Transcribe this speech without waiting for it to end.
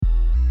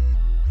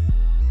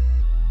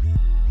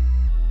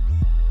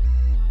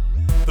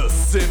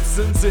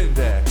Simpsons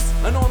Index,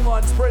 an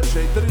online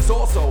spreadsheet that is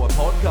also a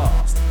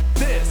podcast.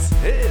 This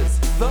is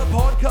the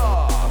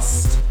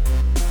podcast.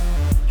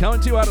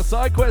 Coming to you out of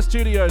SideQuest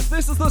Studios,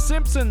 this is the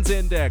Simpsons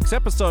Index,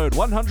 episode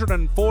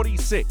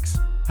 146.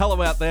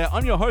 Hello out there,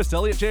 I'm your host,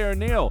 Elliot J.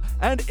 O'Neill,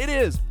 and it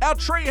is our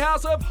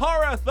Treehouse of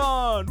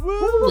Horror-thon!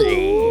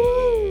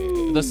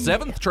 Woo! The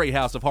seventh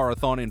Treehouse of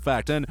Horror-thon, in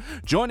fact, and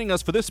joining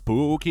us for this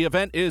spooky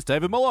event is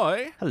David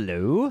Malloy.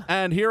 Hello.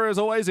 And here as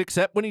always,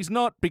 except when he's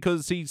not,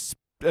 because he's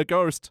a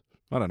ghost.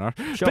 I don't know.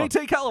 Sure.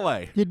 BT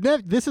Calloway.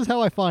 This is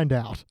how I find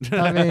out.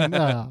 I mean,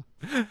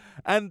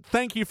 And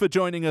thank you for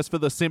joining us for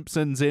the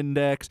Simpsons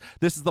Index.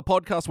 This is the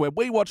podcast where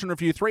we watch and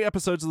review 3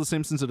 episodes of The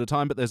Simpsons at a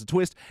time, but there's a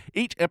twist.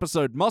 Each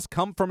episode must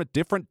come from a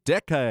different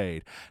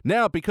decade.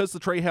 Now, because the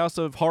Treehouse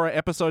of Horror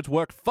episodes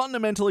work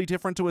fundamentally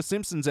different to a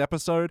Simpsons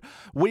episode,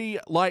 we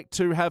like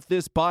to have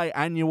this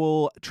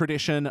biannual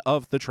tradition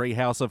of the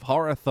Treehouse of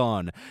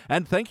Horror-thon.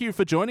 And thank you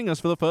for joining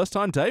us for the first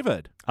time,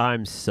 David.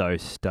 I'm so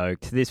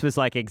stoked. This was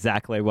like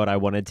exactly what I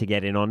wanted to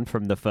get in on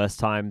from the first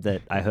time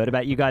that I heard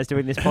about you guys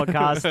doing this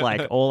podcast.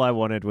 Like, all I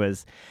wanted was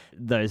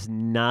those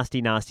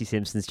nasty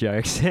Simpsons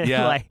jokes.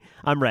 Yeah. Like,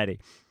 I'm ready.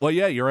 Well,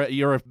 yeah,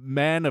 you're a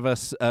man of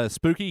a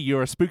spooky.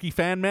 You're a spooky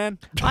fan, man.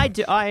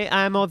 I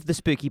am of the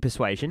spooky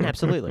persuasion,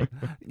 absolutely.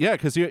 Yeah,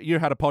 because you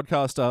had a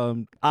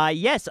podcast.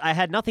 Yes, I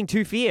had Nothing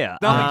to Fear.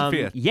 Nothing to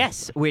Fear.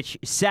 Yes, which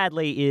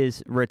sadly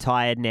is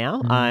retired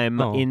now.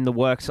 I'm in the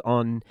works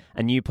on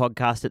a new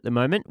podcast at the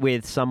moment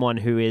with someone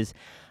who is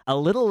a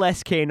little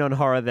less keen on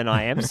horror than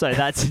I am, so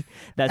that's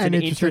an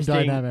interesting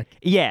dynamic.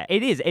 Yeah,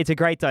 it is. It's a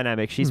great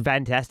dynamic. She's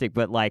fantastic,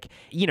 but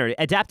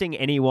adapting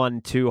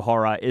anyone to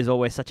horror is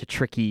always such a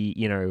tricky,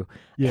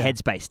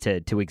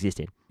 headspace to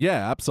exist in.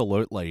 Yeah,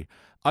 absolutely.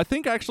 I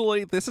think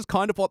actually this is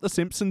kind of what The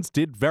Simpsons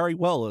did very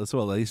well as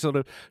well. They sort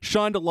of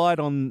shined a light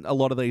on a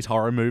lot of these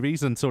horror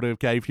movies and sort of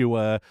gave you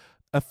a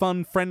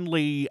fun,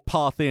 friendly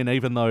path in,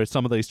 even though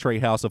some of these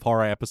Treehouse of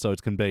Horror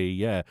episodes can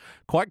be,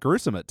 quite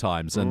gruesome at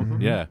times.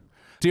 And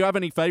do you have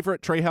any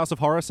favorite Treehouse of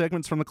Horror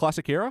segments from the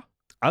classic era?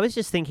 I was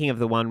just thinking of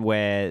the one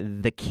where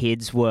the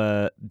kids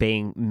were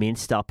being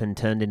minced up and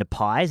turned into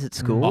pies at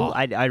school. Oh.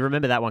 I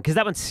remember that one because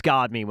that one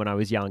scarred me when I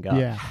was younger.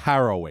 yeah.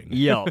 Harrowing.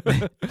 Yup.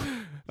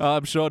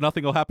 I'm sure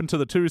nothing will happen to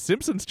the 2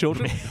 Simpsons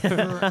children.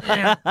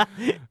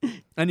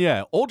 And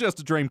yeah, all just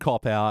a dream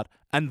cop out,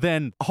 and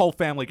then a whole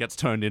family gets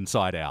turned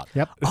inside out.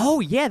 Yep. Oh,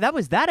 yeah, that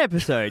was that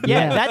episode.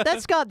 Yeah,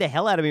 that scarred the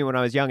hell out of me when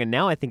I was young, and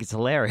now I think it's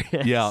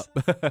hilarious. Yeah.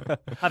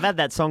 I've had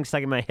that song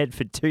stuck in my head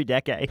for 2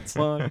 decades.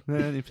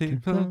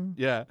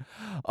 Yeah.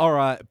 All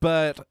right.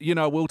 But,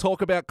 we'll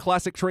talk about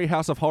classic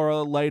Treehouse of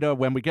Horror later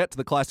when we get to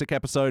the classic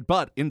episode.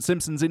 But in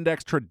Simpsons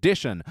Index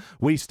tradition,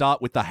 we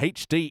start with the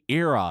HD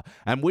era.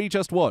 And we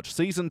just watched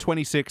Season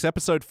 26,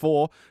 Episode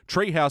 4,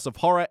 Treehouse of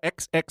Horror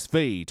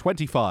XXV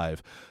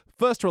 25.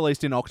 First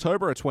released in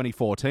October of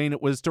 2014,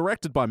 it was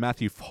directed by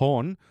Matthew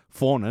Vaughn.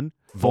 Vaughn?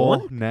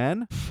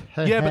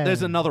 Yeah, but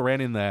there's another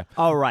N in there.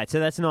 Oh, right. So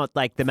that's not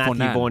like the Matthew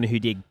Fornan. Vaughn who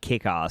did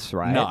Kick-Ass,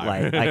 right?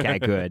 No. Okay,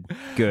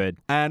 good.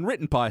 And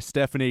written by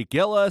Stephanie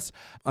Gillis.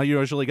 I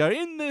usually go,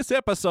 in this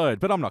episode,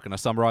 but I'm not going to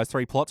summarize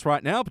 3 plots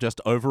right now, but just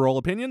overall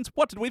opinions.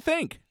 What did we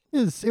think?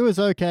 It was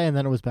okay, and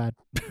then it was bad.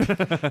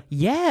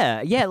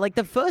 Yeah. Like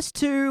the first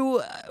 2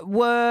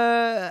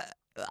 were...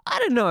 I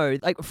don't know,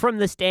 like from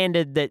the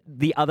standard that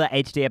the other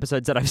HD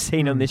episodes that I've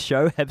seen on this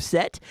show have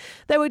set,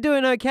 they were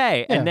doing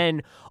okay. Yeah. And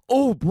then,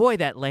 oh boy,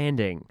 that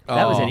landing.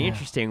 That was an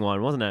interesting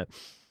one, wasn't it?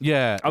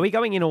 Yeah. Are we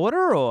going in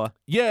order or?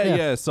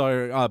 Yeah.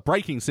 So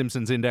breaking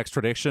Simpsons Index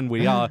tradition,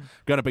 we are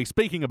going to be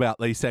speaking about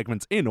these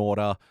segments in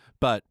order,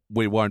 but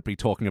we won't be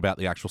talking about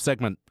the actual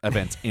segment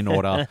events in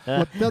order.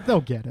 Well, they'll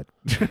get it.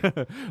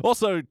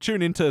 Also,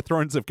 tune into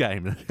Thrones of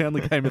Game, the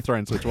only Game of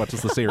Thrones which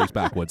watches the series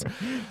backwards.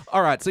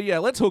 All right, so yeah,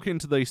 let's hook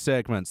into these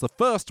segments. The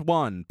first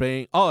one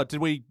being, did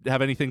we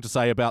have anything to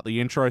say about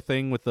the intro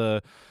thing with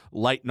the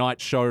late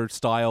night show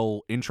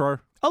style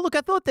intro? Oh, look,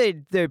 I thought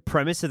the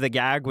premise of the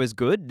gag was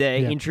good.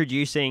 They're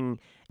introducing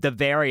the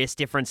various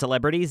different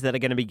celebrities that are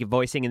going to be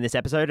voicing in this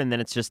episode, and then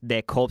it's just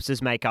their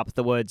corpses make up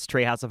the words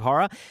Treehouse of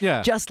Horror.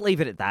 Yeah. Just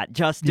leave it at that.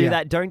 Just do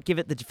that. Don't give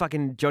it the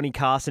fucking Johnny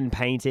Carson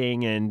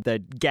painting and the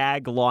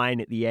gag line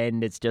at the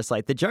end. It's just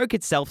like the joke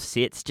itself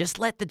sits. Just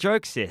let the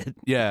joke sit.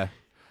 Yeah.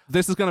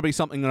 This is going to be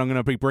something that I'm going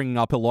to be bringing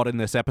up a lot in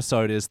this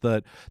episode, is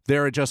that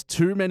there are just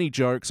too many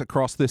jokes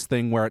across this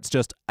thing where it's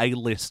just a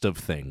list of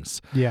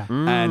things. Yeah.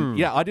 And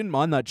yeah, I didn't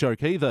mind that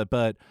joke either,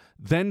 but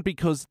then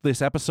because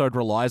this episode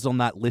relies on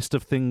that list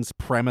of things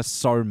premise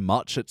so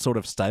much, it sort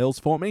of stales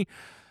for me.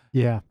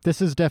 Yeah,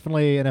 this is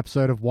definitely an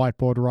episode of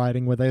whiteboard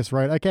writing where they just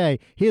wrote, okay,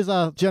 here's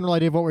a general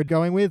idea of what we're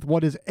going with.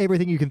 What is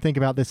everything you can think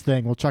about this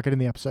thing? We'll chuck it in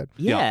the episode.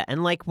 Yeah,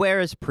 and like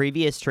whereas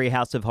previous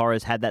Treehouse of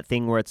Horrors had that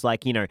thing where it's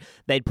like,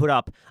 they'd put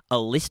up a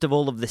list of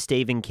all of the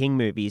Stephen King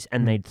movies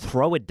and they'd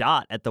throw a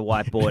dart at the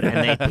whiteboard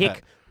and they'd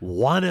pick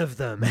one of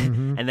them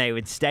and they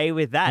would stay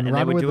with that and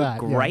they would do a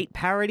great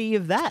parody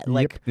of that.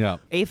 Like,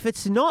 if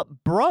it's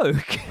not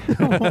broke.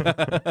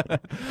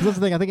 That's the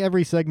thing. I think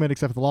every segment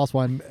except for the last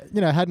one,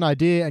 had an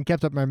idea and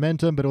kept up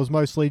momentum, but it was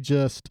mostly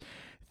just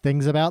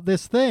things about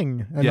this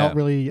thing, and not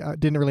really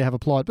didn't really have a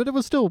plot, but it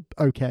was still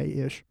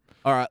okay-ish.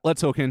 All right,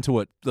 let's hook into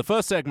it. The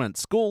first segment,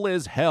 School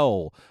is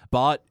Hell.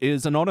 Bart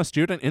is an honor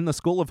student in the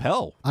School of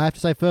Hell. I have to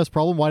say, first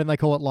problem, why didn't they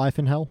call it Life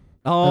in Hell?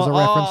 As a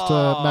reference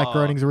to Matt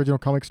Groening's original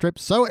comic strip.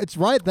 So it's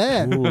right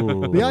there.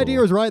 Ooh. The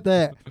idea is right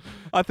there.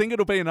 I think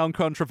it'll be an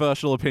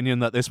uncontroversial opinion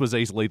that this was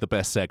easily the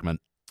best segment.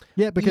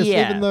 Yeah, because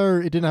even though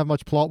it didn't have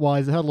much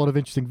plot-wise, it had a lot of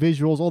interesting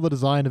visuals, all the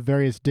design of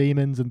various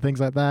demons and things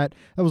like that.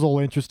 That was all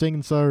interesting,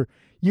 and so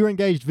you were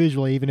engaged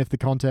visually, even if the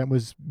content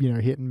was,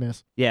 hit and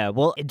miss. Yeah,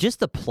 well, just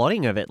the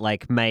plotting of it,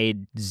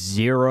 made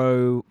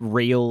zero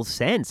real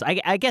sense.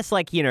 I guess,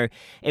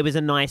 it was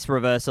a nice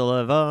reversal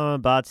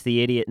of, Bart's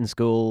the idiot in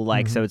school,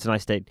 so it's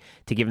nice to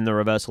give him the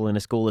reversal in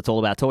a school that's all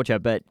about torture,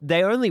 but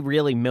they only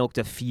really milked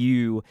a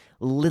few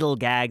little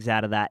gags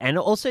out of that. And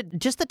also,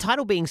 just the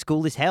title being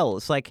School is Hell,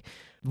 it's like,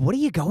 what are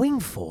you going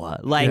for?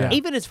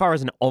 Even as far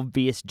as an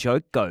obvious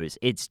joke goes,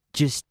 it's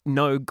just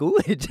no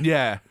good.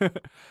 Yeah.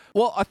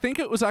 Well, I think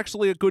it was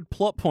actually a good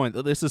plot point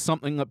that this is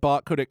something that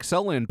Bart could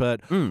excel in,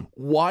 but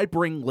why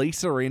bring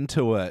Lisa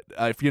into it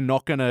if you're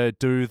not going to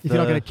do If you're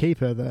not going to keep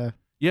her there.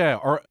 Yeah,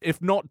 or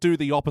if not do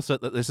the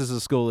opposite, that this is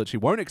a school that she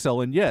won't excel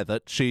in,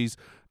 that she's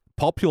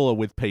popular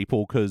with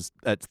people because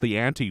it's the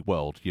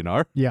anti-world,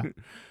 Yeah.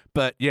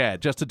 But yeah,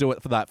 just to do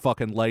it for that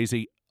fucking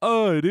lazy,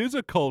 it is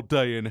a cold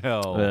day in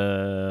hell.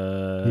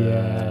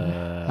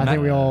 Yeah. I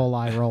think we all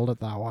rolled at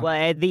that one.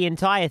 Well, the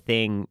entire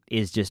thing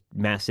is just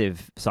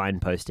massive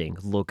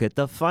signposting. Look at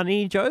the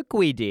funny joke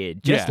we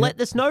did. Just let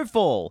the snow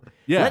fall.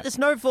 Yeah. Let the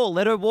snow fall.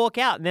 Let her walk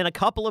out. And then a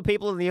couple of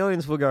people in the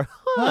audience will go,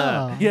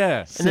 huh.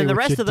 Yeah. And then the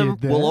rest of them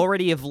will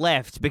already have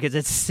left because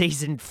it's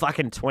season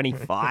fucking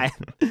 25.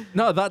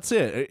 No, that's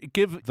it.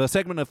 Give the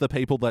segment of the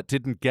people that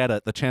didn't get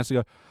it the chance to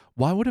go,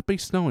 why would it be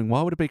snowing?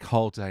 Why would it be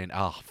cold day? And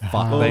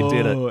fuck, they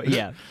did it.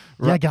 Yeah.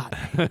 Yeah, got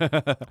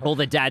it. All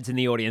the dads in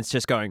the audience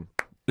just going,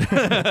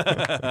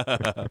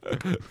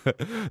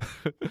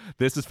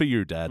 this is for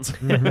you, dads.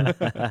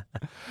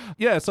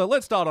 Yeah, so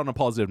let's start on a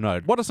positive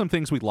note. What are some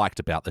things we liked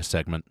about this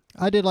segment?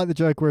 I did like the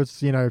joke where it's,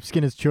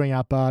 Skinner's chewing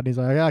out Bart, and he's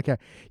like, okay,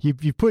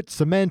 you put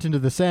cement into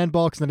the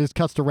sandbox, and then it just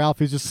cuts to Ralph,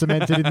 who's just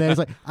cemented in there. He's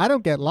like, I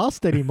don't get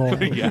lost anymore.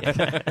 I'm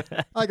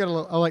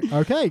like,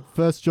 okay,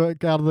 first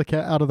joke out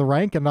of the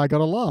rank, and I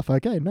got a laugh.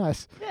 Okay,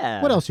 nice.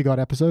 yeah. What else you got,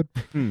 episode?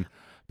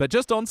 But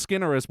just on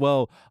Skinner as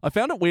well, I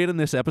found it weird in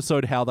this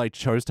episode how they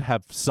chose to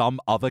have some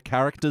other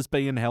characters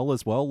be in hell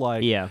as well.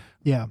 Yeah.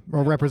 Yeah,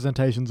 or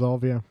representations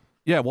of,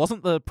 Yeah,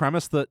 wasn't the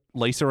premise that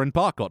Lisa and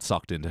Bart got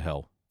sucked into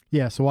hell?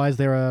 Yeah, so why is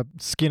there a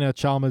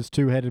Skinner-Chalmers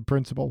two-headed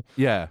principal?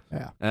 Yeah.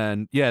 Yeah.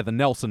 And the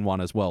Nelson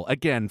one as well.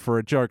 Again, for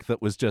a joke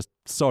that was just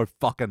so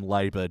fucking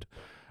labored,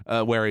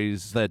 where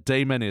the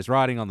demon is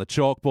writing on the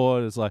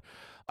chalkboard. It's like,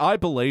 I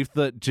believe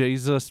that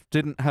Jesus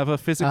didn't have a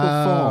physical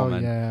form.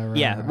 And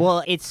Yeah,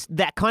 well, it's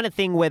that kind of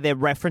thing where they're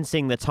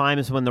referencing the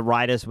times when the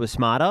writers were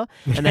smarter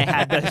and they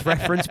had those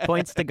reference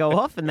points to go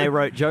off and they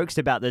wrote jokes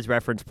about those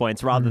reference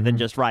points rather than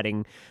just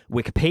writing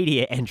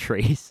Wikipedia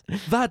entries.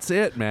 That's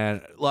it,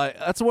 man.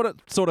 That's what it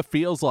sort of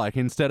feels like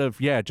instead of,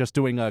 just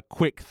doing a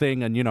quick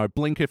thing and,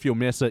 blink if you'll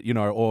miss it,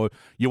 or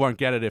you won't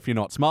get it if you're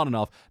not smart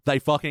enough. They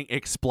fucking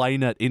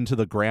explain it into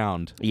the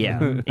ground.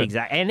 Yeah,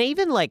 exactly. And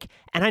even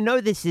and I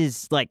know this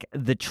is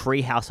the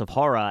Treehouse of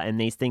Horror and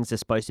these things are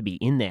supposed to be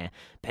in there,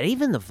 but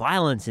even the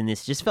violence in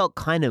this just felt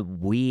kind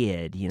of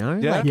weird,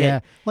 Yeah.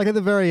 Like at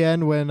the very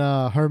end when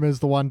Homer's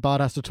the one Bart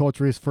has to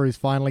torture for his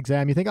final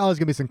exam, you think, there's going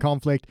to be some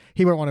conflict.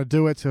 He won't want to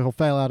do it, so he'll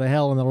fail out of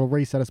hell and then it'll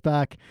reset us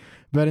back.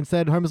 But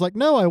instead, Homer's like,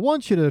 no, I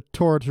want you to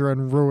torture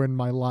and ruin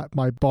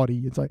my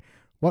body. It's like,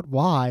 what?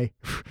 Why?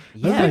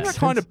 The thing that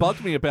kind of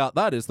bugged me about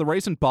that is the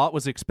reason Bart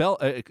was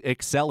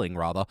excelling,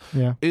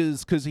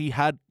 is because he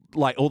had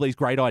all these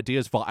great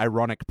ideas for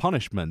ironic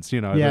punishments,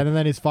 Yeah, and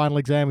then his final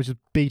exam was just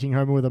beating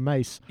Homer with a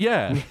mace.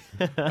 Yeah.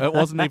 It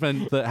wasn't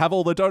even have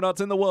all the donuts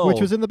in the world.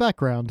 Which was in the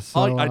background.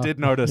 So, I did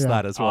notice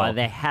that as well. Oh,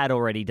 they had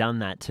already done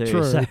that too.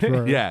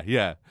 True.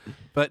 Yeah.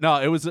 But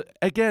no, it was,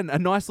 again, a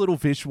nice little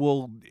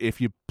visual. If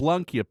you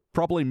blunk, you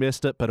probably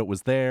missed it, but it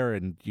was there,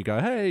 and you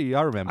go, hey,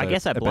 I remember. I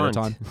guess I blunked.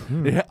 Time.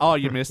 Yeah. Oh,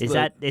 you missed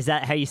it. Is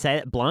that how you say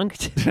it?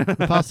 Blunked?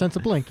 The past tense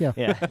of blink, yeah.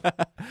 Yeah.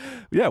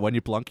 Yeah, when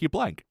you blunk, you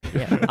blank.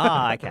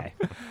 Yeah. Okay.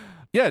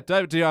 Yeah,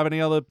 David, do you have any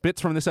other bits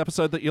from this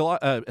episode that you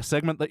like, a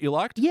segment that you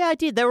liked? Yeah, I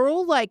did. They were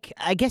all I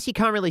guess you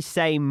can't really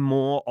say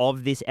more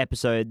of this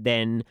episode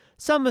than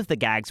some of the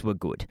gags were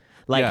good.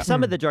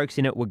 Some of the jokes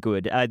in it were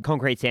good.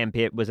 Concrete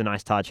Sandpit was a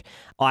nice touch.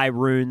 Eye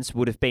runes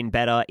would have been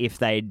better if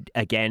they'd,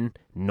 again,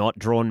 not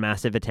drawn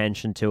massive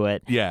attention to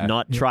it. Yeah.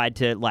 Not tried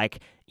to,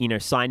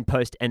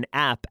 signpost an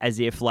app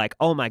as if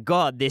oh my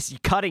God, this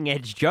cutting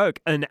edge joke,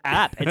 an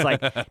app. It's like,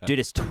 dude,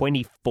 it's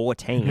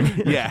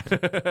 2014. Yeah.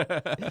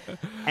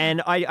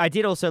 And I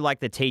did also like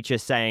the teacher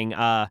saying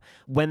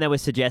when they were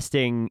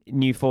suggesting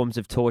new forms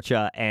of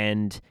torture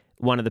and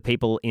one of the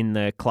people in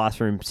the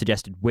classroom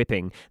suggested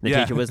whipping. The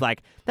Yeah. teacher was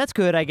like, "That's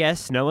good, I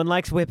guess. No one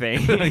likes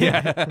whipping."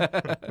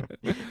 Yeah.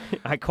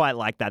 I quite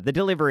like that. The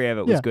delivery of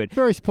it was good.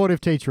 Very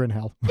supportive teacher in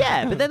hell.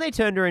 Yeah, but then they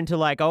turned her into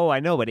like, "Oh, I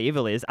know what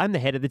evil is. I'm the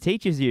head of the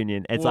teachers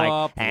union." It's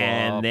Wop, like,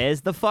 and wop.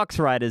 there's the Fox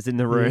Riders in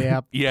the room.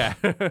 Yep. Yeah.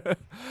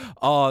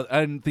 Oh,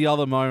 and the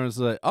other moments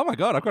like, oh my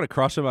God, I've got a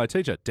crush on my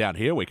teacher. Down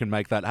here, we can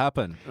make that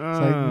happen. It's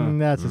like,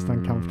 that's just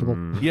uncomfortable.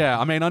 Yeah,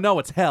 I mean, I know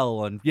it's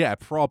hell, and yeah,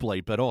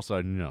 probably, but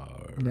also no.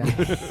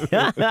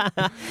 Yeah.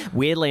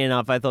 Weirdly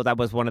enough, I thought that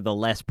was one of the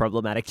less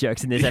problematic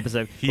jokes in this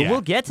episode. Yeah. But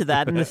we'll get to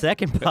that in the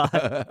second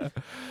part.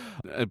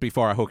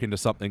 Before I hook into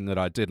something that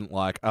I didn't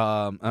like,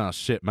 oh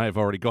shit, may have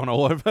already gone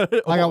all over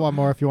it. I got one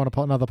more if you want to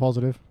put another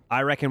positive.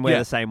 I reckon we're Yeah.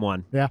 the same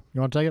one. Yeah,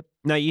 you want to take it?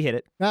 No, you hit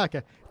it.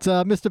 Okay. It's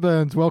Mr.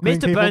 Burns welcoming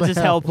Mr. people Burns'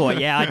 to hell. Hellport.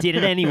 Yeah, I did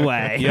it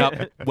anyway.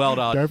 Yep, well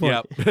done. Go for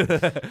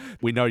Yep.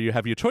 We know you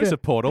have your choice Yeah.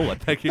 of portal, and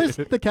thank you.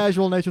 The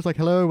casual nature's like,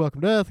 hello,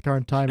 welcome to Earth. The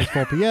current time is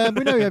 4 p.m.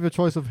 We know you have your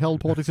choice of hell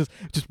port. He's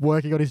just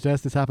working on his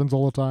desk. This happens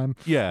all the time.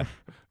 Yeah.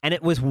 And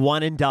it was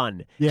one and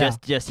done. Yeah.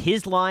 Just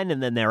his line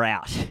and then they're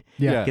out.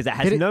 Yeah. Because it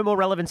has no more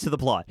relevance to the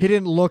plot. He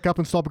didn't look up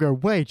and stop and go,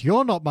 wait,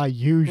 you're not my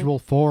usual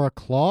 4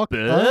 o'clock.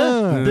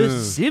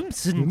 The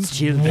Simpsons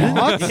children.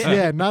 What?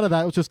 Yeah, none of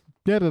that. It was just,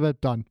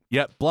 done.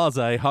 Yep,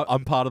 blasé.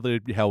 I'm part of the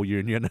Hell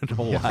Union and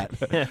all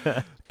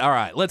that. All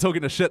right, let's hook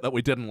into shit that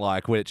we didn't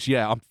like, which,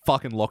 yeah, I'm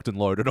fucking locked and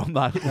loaded on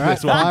that. All right,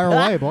 This one. fire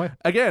away, boy.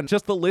 Again,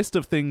 just the list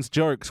of things,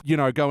 jokes,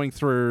 going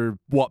through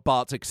what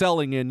Bart's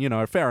excelling in,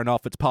 fair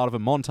enough, it's part of a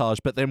montage,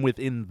 but then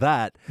within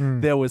that,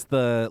 there was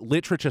the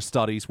literature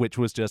studies, which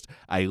was just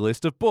a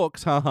list of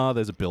books. Haha,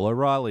 there's a Bill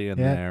O'Reilly in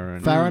there.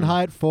 And,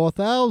 Fahrenheit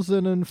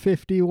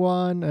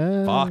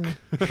 4051. Fuck.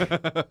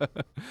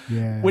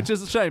 Yeah. Which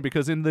is a shame,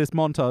 because in this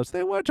montage,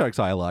 there were jokes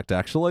I liked,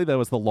 actually. There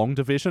was the long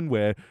division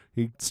where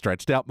he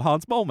stretched out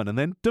Hans Moleman and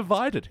then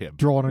divided him.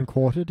 Drawn and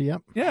quartered,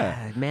 yep.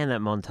 Yeah. Man,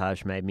 that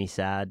montage made me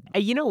sad.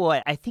 You know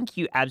what? I think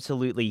you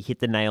absolutely hit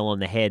the nail on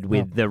the head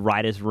with the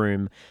writer's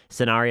room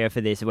scenario for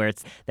this, where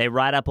they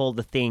write up all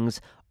the things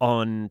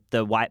on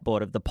the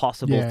whiteboard of the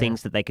possible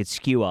things that they could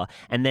skewer.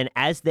 And then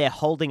as they're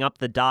holding up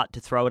the dart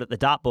to throw it at the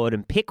dartboard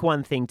and pick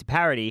one thing to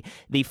parody,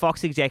 the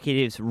Fox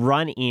executives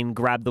run in,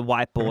 grab the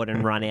whiteboard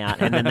and run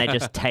out. And then they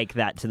just take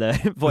that to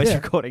the voice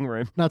recording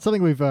room. Now, it's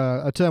something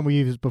a term we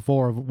used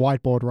before of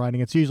whiteboard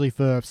writing. It's usually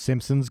for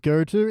Simpsons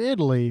go to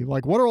Italy.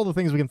 Like, what are all the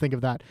things we can think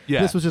of that?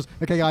 Yeah. This was just,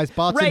 okay, guys,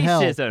 Bart's in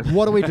Racism. hell.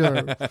 What do we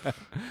do?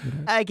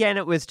 Again,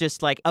 it was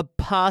just like a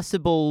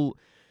passable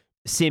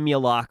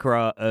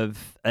simulacra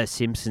of a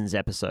Simpsons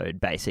episode,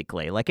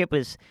 basically. Like, it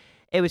was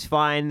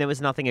fine. There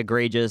was nothing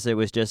egregious. It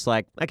was just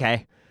like,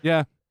 okay.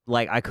 Yeah.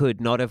 Like, I could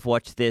not have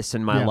watched this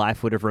and my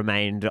life would have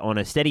remained on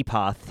a steady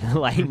path.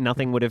 Like,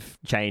 nothing would have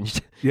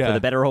changed for the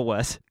better or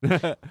worse.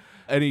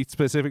 Any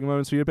specific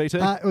moments for you, BT?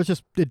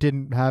 It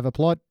didn't have a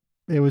plot.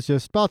 It was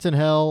just Bart's in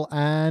hell,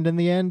 and in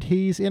the end,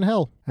 he's in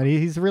hell. And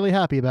he's really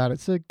happy about it.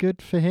 So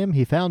good for him.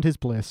 He found his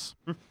bliss.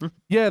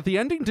 Yeah, the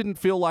ending didn't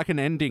feel like an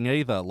ending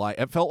either. Like,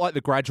 it felt like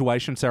the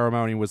graduation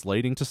ceremony was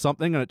leading to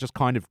something, and it just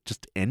kind of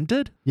just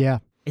ended. Yeah.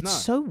 It's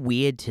so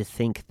weird to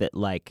think that,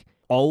 like,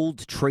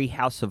 old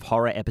Treehouse of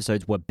Horror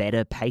episodes were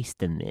better paced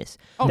than this.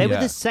 They were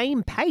the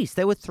same pace.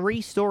 There were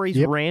 3 stories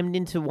rammed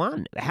into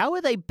one. How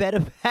are they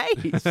better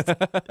paced?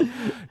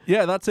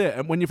 Yeah, that's it.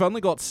 And when you've only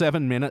got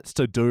 7 minutes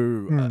to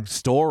do a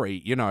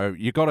story,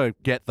 you got to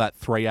get that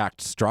 3-act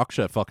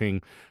structure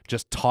fucking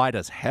just tight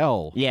as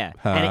hell. Yeah.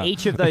 And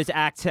each of those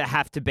acts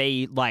have to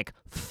be, like,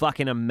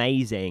 fucking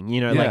amazing.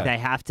 Like, they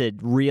have to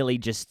really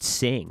just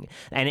sing.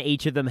 And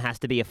each of them has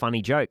to be a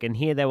funny joke. And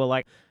here they were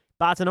like,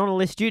 Bart's an honor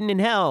list student in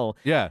hell.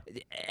 Yeah.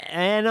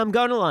 And I'm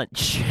going to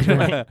lunch.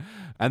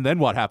 And then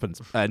what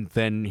happens? And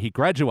then he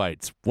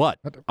graduates. What?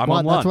 I'm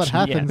on lunch. That's what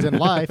happens in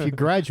life. You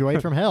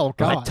graduate from hell.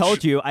 Gosh. I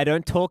told you I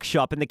don't talk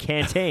shop in the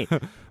canteen.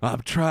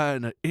 I'm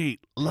trying to eat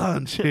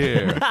lunch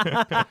here.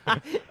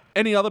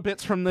 Any other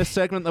bits from this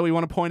segment that we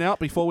want to point out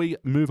before we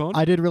move on?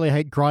 I did really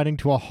hate grinding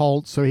to a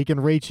halt so he can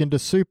reach into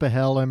super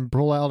hell and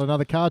pull out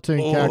another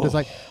cartoon character. It's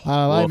like,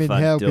 I'm in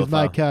hell because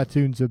my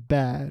cartoons are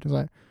bad. It's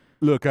like,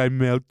 look, I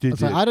melted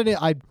it. Like, I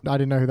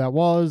didn't know who that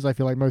was. I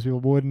feel like most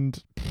people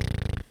wouldn't.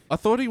 I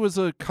thought he was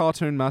a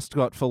cartoon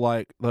mascot for,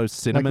 like, those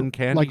cinnamon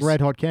candies. Like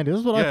Red Hot Candy. This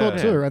is what I thought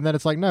too. And then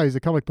it's like, no, he's a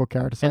comic book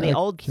character. So and the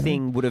old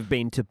thing would have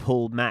been to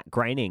pull Matt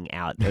Groening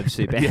out of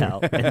Super Hell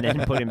and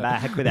then put him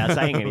back without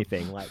saying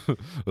anything. Like,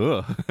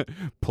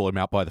 pull him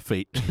out by the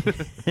feet.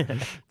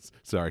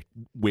 Sorry,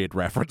 weird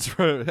reference.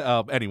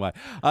 Anyway,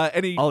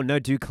 Oh, no,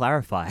 do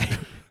clarify.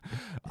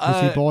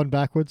 Was he born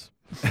backwards?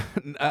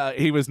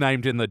 He was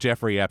named in the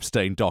Jeffrey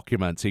Epstein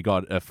documents. He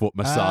got a foot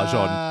massage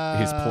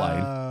on his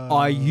plane.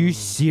 Are you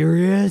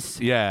serious?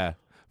 Yeah.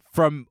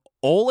 From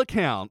all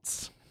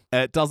accounts,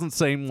 it doesn't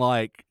seem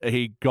like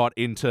he got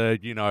into,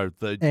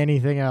 the...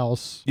 anything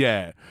else.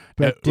 Yeah.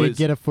 But did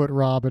get a foot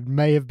rub and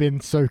may have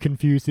been so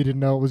confused he didn't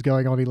know what was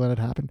going on, he let it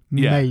happen.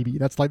 Yeah. Maybe.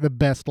 That's like the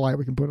best light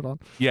we can put it on.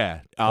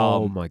 Yeah.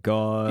 Oh my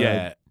God.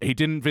 Yeah. He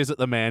didn't visit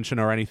the mansion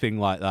or anything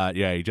like that.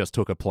 Yeah, he just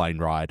took a plane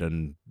ride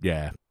and,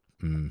 yeah.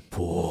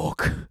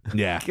 Fuck.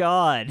 Yeah.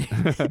 God.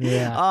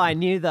 Yeah. Oh, I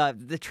knew the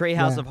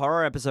Treehouse of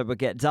Horror episode would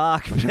get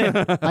dark.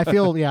 I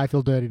feel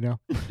dirty now.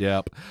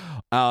 Yep.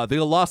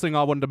 The last thing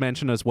I wanted to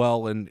mention as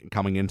well, and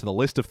coming into the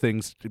list of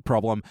things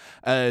problem,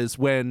 is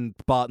when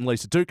Bart and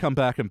Lisa do come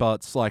back and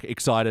Bart's like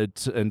excited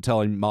and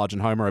telling Marge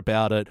and Homer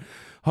about it.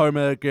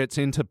 Homer gets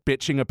into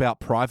bitching about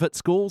private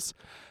schools.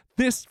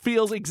 This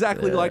feels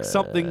exactly like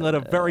something that a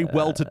very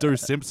well-to-do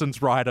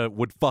Simpsons writer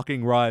would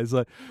fucking write. It's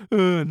like,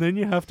 and then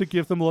you have to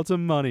give them lots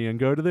of money and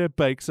go to their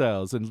bake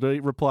sales and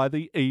reply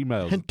the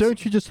emails. And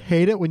don't you just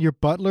hate it when your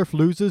butler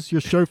loses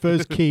your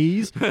chauffeur's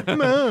keys?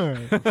 Come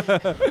on.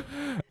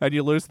 And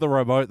you lose the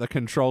remote that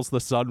controls the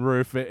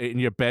sunroof in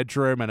your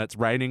bedroom, and it's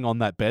raining on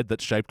that bed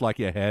that's shaped like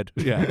your head.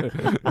 Yeah.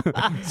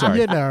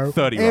 Sorry. 30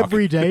 Rock.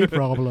 Everyday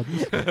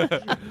problems.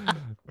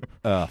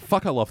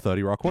 Fuck, I love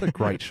 30 Rock. What a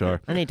great show.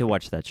 I need to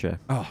watch that show.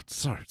 Oh,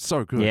 it's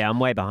so good. Yeah, I'm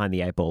way behind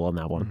the 8 ball on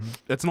that one.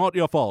 It's not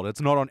your fault.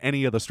 It's not on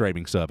any of the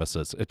streaming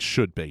services. It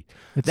should be.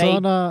 It's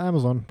on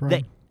Amazon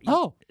Prime.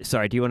 Oh.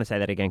 Sorry, do you want to say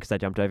that again? Because I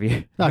jumped over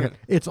you. Okay.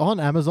 It's on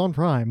Amazon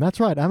Prime. That's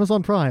right,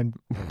 Amazon Prime.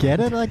 Get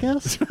it, I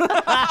guess?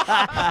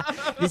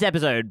 This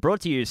episode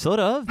brought to you, sort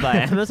of, by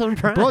Amazon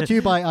Prime. Brought to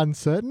you by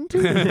Uncertainty?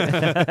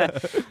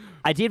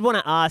 I did want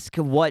to ask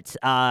what...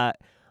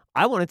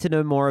 I wanted to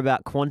know more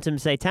about quantum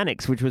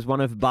satanics, which was one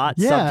of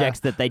Bart's subjects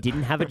that they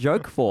didn't have a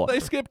joke for.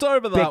 They skipped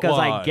over that because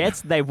one. I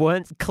guess they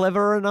weren't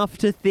clever enough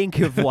to think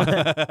of one.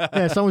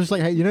 Yeah, someone was just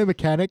like, hey,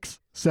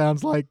 mechanics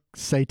sounds like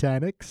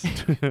satanics.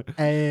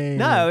 Hey.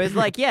 No, it's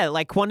like,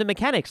 like quantum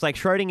mechanics, like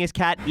Schrodinger's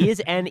cat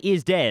is and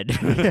is dead.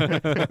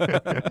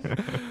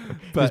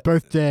 He's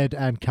both dead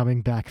and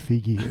coming back for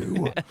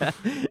you.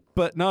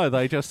 But no,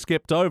 they just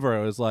skipped over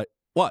it. It was like,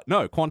 what?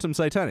 No, quantum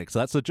satanics.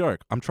 That's a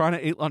joke. I'm trying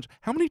to eat lunch.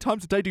 How many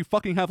times a day do you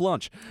fucking have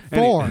lunch?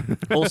 4.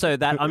 Also,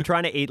 that I'm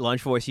trying to eat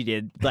lunch voice you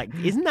did, like,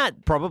 isn't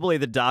that probably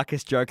the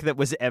darkest joke that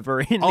was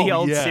ever in the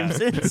old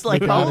Simpsons?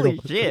 Like, holy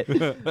shit.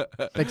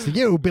 Thanks to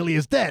you, Billy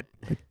is dead.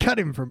 Cut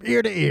him from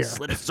ear to ear.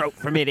 Slit his throat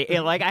from ear to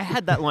ear. Like, I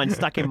had that line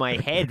stuck in my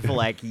head for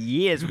like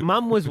years.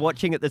 Mum was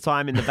watching at the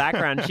time in the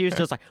background. She was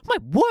just like, my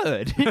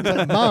word.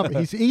 Like, Mom,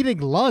 he's eating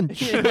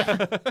lunch.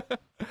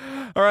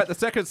 All right, the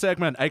second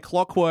segment, a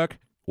clockwork,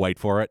 wait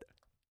for it,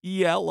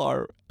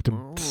 yellow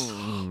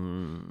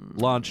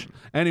lunch.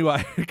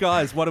 Anyway,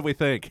 guys, what do we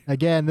think?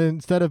 Again, then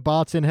instead of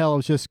Bart's in hell, it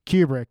was just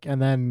Kubrick,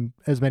 and then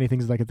as many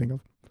things as I could think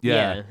of.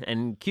 Yeah,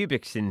 and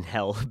Kubrick's in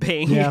hell,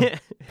 being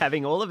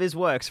having all of his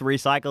works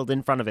recycled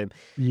in front of him.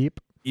 Yep.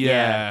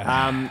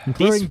 Yeah.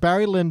 Including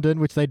Barry Lyndon,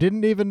 which they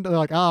didn't even,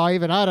 like, I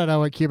don't know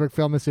what Kubrick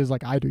film this is.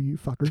 Like, I do, you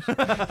fuckers.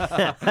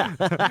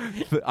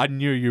 I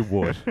knew you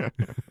would.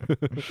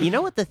 You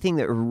know what the thing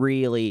that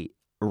really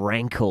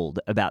rankled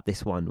about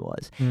this one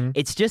was?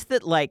 It's just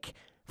that, like,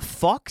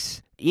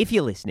 Fox, if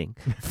you're listening,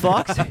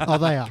 Fox... Oh,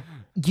 they are.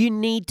 You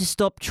need to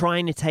stop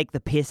trying to take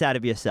the piss out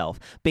of yourself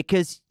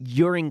because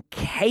you're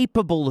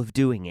incapable of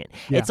doing it.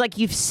 Yeah. It's like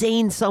you've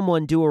seen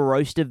someone do a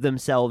roast of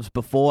themselves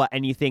before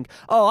and you think,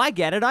 oh, I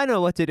get it. I know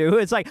what to do.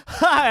 It's like,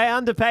 I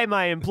underpay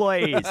my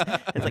employees.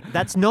 It's like,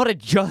 that's not a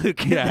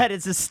joke. Yeah. That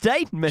is a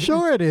statement.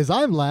 Sure it is.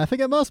 I'm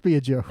laughing. It must be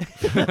a joke.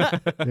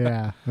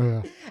 Yeah.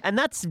 And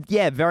that's,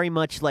 very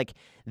much like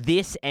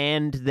this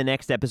and the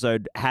next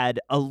episode had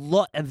a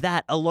lot of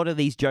that, a lot of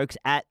these jokes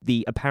at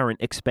the apparent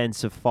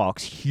expense of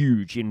Fox.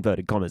 Huge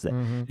inverted commas there.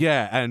 Mm-hmm.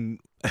 Yeah, and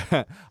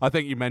I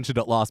think you mentioned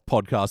it last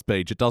podcast,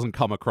 Beach. It doesn't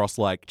come across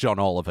like John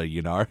Oliver,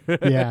 you know?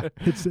 Yeah.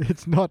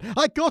 It's not,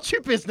 I got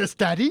you, business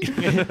daddy.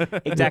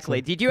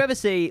 Exactly. Did you ever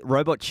see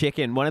Robot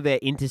Chicken? One of their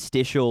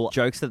interstitial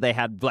jokes that they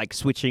had, like,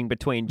 switching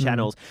between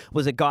channels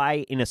was a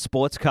guy in a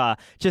sports car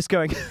just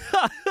going,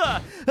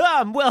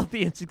 I'm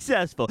wealthy and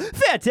successful.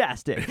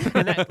 Fantastic.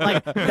 And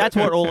that's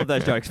what all of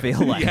those jokes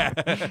feel like.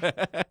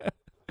 Yeah.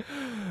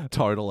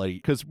 Totally.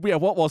 Because,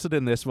 what was it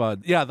in this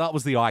one? Yeah, that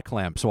was the eye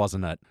clamps,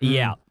 wasn't it?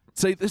 Yeah.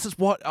 See, this is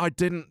what I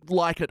didn't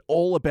like at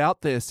all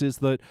about this, is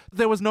that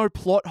there was no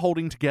plot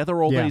holding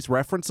together all these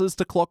references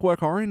to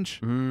Clockwork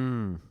Orange.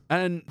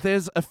 And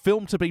there's a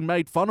film to be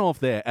made fun of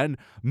there, and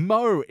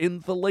Mo in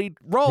the lead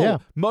role. Yeah.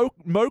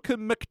 Mocha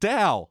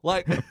McDowell.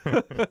 Like,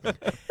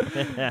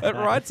 it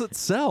writes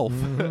itself.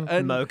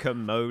 And Mocha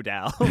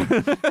Modal.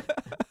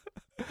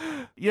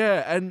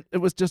 yeah, and it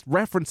was just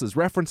references.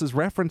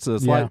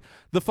 Yeah. Like,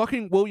 the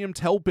fucking William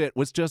Tell bit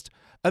was just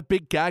a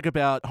big gag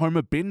about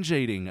Homer binge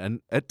eating,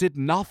 and it did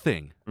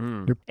nothing.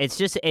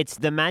 It's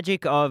the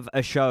magic of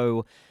a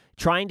show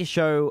trying to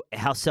show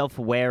how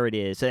self-aware it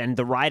is, and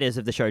the writers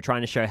of the show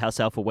trying to show how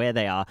self-aware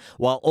they are,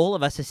 while all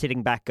of us are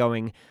sitting back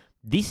going,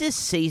 this is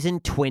season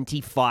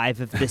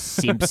 25 of The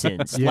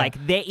Simpsons. Yeah.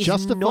 Like, there is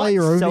Justify not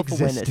your own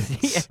self-awareness.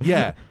 existence.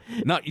 Yeah.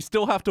 No, you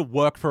still have to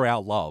work for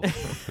our love.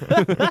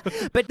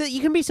 But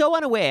you can be so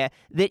unaware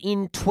that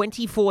in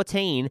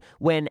 2014,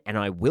 when, and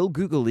I will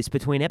Google this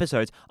between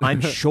episodes,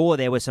 I'm sure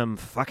there were some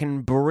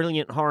fucking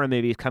brilliant horror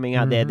movies coming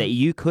out there that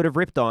you could have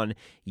ripped on.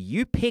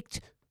 You picked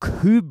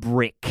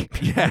Kubrick.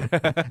 Yeah.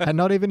 And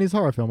not even his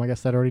horror film. I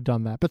guess they'd already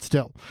done that. But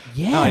still.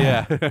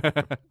 Yeah. Oh,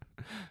 yeah.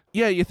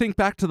 Yeah, you think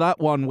back to that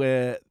one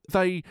where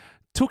they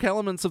took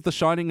elements of The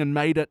Shining and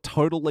made it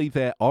totally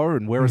their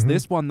own, whereas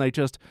this one, they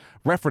just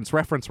reference.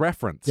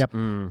 Yep.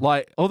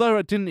 Like, although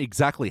I didn't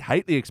exactly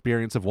hate the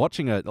experience of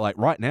watching it, like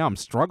right now I'm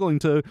struggling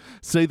to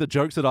see the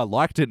jokes that I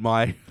liked in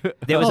my...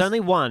 There was only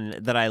one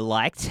that I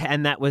liked,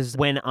 and that was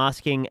when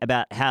asking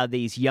about how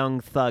these young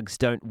thugs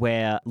don't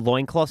wear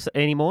loincloths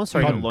anymore.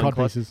 Sorry, not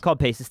loincloths.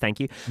 Codpieces, thank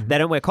you. They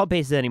don't wear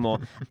codpieces anymore.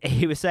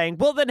 He was saying,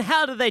 well, then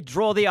how do they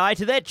draw the eye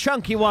to their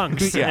chunky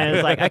wonks? And I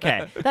was like,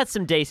 okay, that's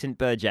some decent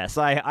Burgess.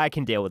 I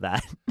can deal with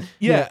that.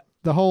 Yeah.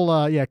 The whole,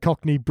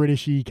 Cockney,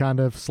 Britishy kind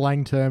of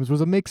slang terms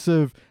was a mix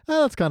of,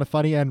 that's kind of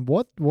funny, and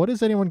what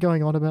is anyone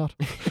going on about?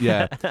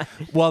 Yeah.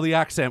 Well, the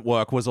accent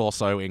work was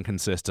also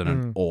inconsistent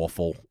and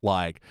awful.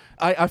 Like,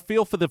 I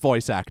feel for the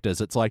voice actors.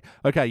 It's like,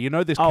 okay, you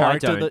know this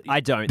character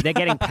I don't. They're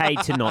getting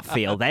paid to not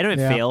feel. They don't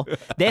feel.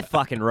 They're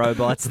fucking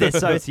robots. They're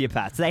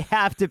sociopaths. They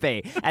have to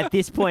be at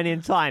this point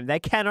in time. They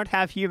cannot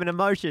have human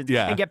emotions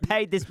and get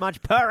paid this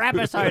much per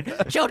episode.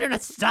 Children are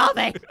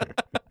starving.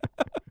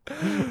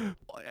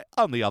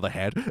 On the other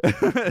hand,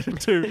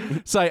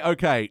 to say,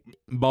 okay,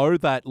 Mo,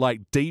 that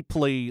like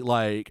deeply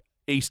like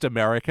East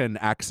American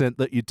accent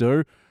that you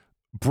do,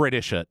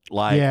 British it.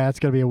 Like, yeah, it's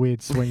going to be a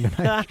weird swing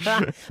to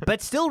make.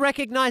 But still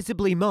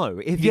recognizably Mo,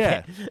 if you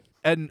can.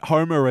 And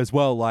Homer as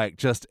well, like,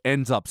 just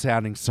ends up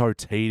sounding so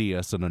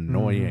tedious and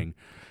annoying.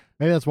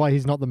 Maybe that's why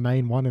he's not the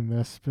main one in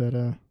this, but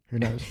who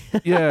knows?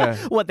 Yeah.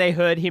 What, they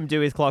heard him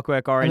do his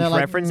Clockwork Orange like,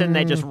 reference and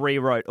they just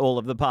rewrote all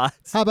of the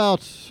parts. How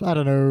about, I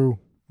don't know,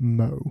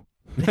 Mo?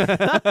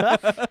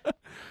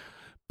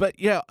 But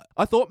yeah,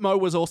 I thought Mo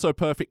was also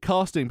perfect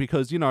casting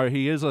because, you know,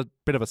 he is a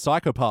bit of a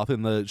psychopath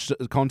in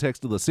the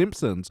context of The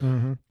Simpsons.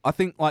 I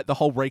think like the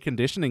whole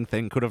reconditioning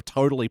thing could have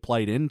totally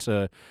played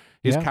into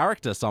his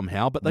character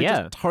somehow, but they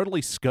just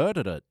totally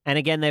skirted it. And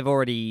again, they've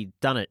already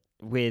done it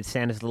with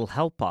Santa's Little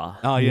Helper.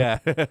 Oh, yeah.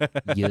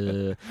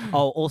 Yeah.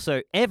 Oh,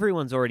 also,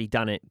 everyone's already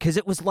done it because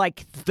it was like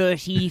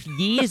 30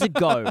 years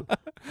ago.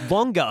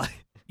 Longer.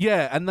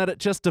 Yeah, and that it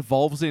just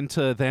devolves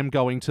into them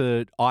going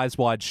to Eyes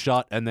Wide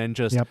Shut and then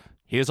just...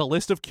 Here's a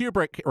list of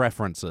Kubrick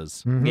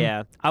references.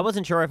 Yeah. I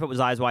wasn't sure if it was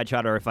Eyes Wide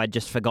Shut or if I'd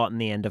just forgotten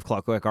the end of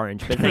Clockwork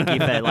Orange, but thank you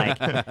for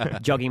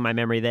like jogging my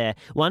memory there.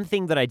 One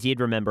thing that I did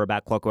remember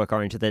about Clockwork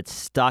Orange that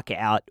stuck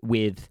out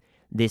with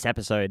this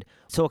episode,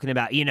 talking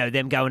about, you know,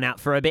 them going out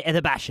for a bit of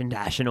the bash and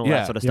dash and all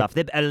that sort of stuff.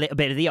 A little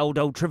bit of the old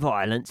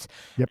ultra-violence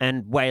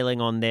and wailing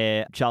on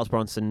their Charles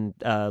Bronson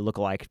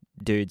lookalike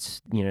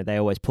dudes. You know, they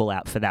always pull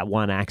out for that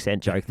one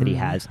accent joke that he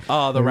has.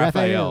 Oh, the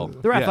Raphael.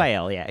 The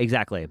Raphael, yeah,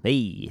 exactly.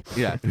 Me.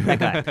 Yeah. That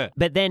guy.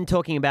 But then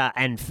talking about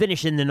and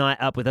finishing the night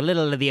up with a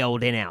little of the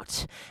old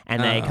in-out.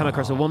 And they come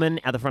across a woman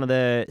at the front of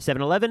the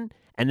 7-Eleven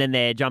and then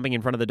they're jumping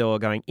in front of the door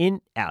going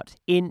in, out,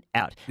 in,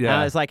 out. Yeah.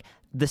 And I was like,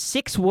 the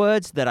 6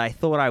 words that I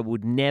thought I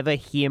would never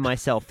hear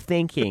myself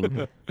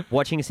thinking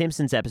watching a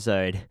Simpsons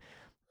episode.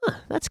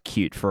 That's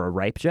cute for a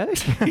rape joke.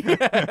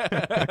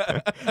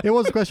 It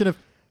was a question of,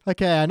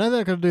 okay, I know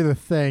they're going to do the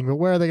thing, but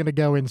where are they going to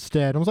go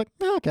instead? I was like,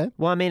 okay.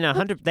 Well, I mean,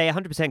 they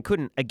 100%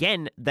 couldn't.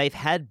 Again, they've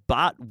had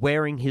Bart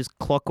wearing his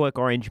Clockwork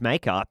Orange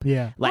makeup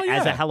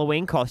as a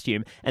Halloween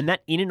costume, and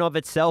that in and of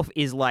itself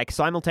is like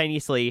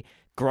simultaneously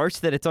gross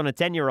that it's on a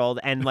 10-year-old,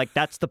 and like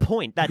that's the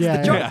point. That's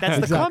the joke.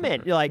 That's the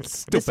comment. You're like,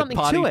 there's something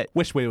to it.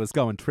 Wish we was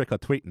going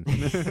trick-or-treating.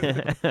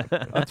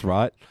 That's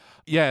right.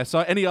 Yeah, so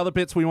any other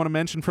bits we want to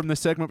mention from this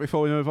segment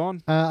before we move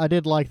on? I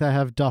did like they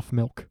have Duff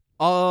milk.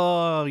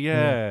 Oh,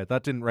 yeah.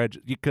 That didn't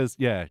because,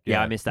 Yeah,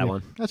 I missed that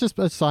one. That's just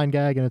a sign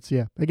gag, and it's,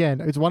 again,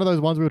 it's one of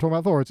those ones we were talking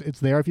about before. It's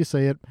there if you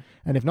see it,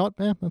 and if not,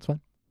 that's fine.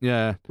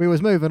 Yeah. We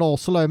was moving all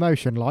slow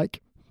motion,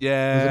 like.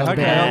 Yeah,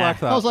 okay, I like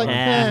that. I was like,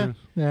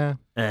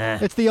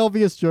 it's the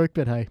obvious joke,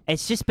 but hey.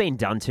 It's just been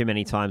done too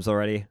many times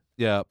already.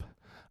 Yep.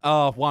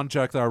 One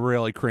joke that I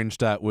really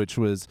cringed at, which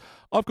was,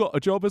 I've got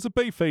a job as a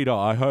beefeater.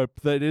 I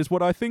hope that is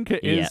what I think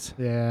it is.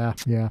 Yeah.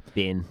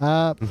 Bin.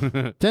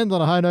 10s on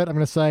a high note, I'm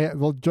going to say,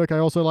 the joke I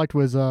also liked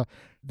was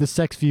the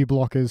sex view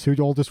blockers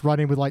who all just run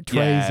in with like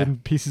trays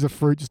and pieces of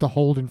fruit just to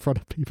hold in front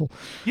of people.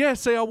 Yeah,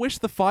 see, I wish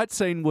the fight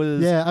scene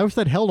was... Yeah, I wish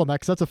they'd held on that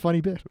because that's a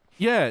funny bit.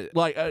 Yeah,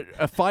 like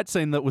a fight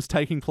scene that was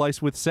taking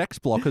place with sex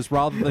blockers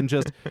rather than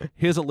just,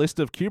 here's a list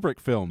of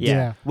Kubrick films.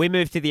 Yeah. We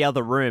moved to the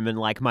other room and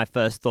like my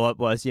first thought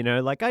was, you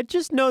know, like I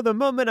just know the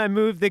moment I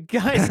move the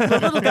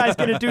little guy's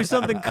going to do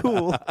something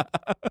cool.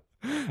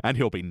 And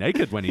he'll be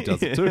naked when he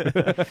does it too.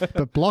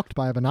 But blocked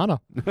by a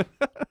banana.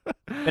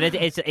 But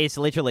it's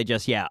literally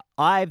just,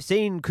 I've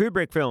seen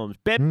Kubrick films.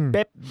 Bip,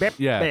 bip, bip,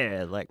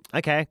 bip. Like,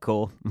 okay,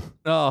 cool.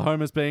 Oh,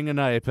 Homer's being an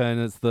ape, and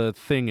it's the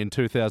thing in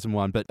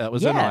 2001, but that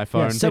was an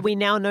iPhone. Yeah. So we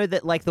now know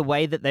that, like, the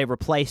way that they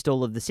replaced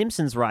all of the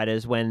Simpsons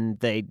writers when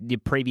the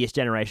previous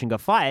generation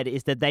got fired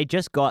is that they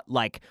just got,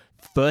 like,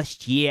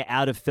 first year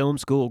out of film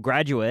school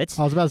graduates.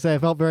 I was about to say, I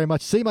felt very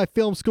much, see, my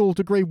film school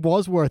degree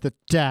was worth it,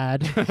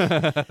 Dad.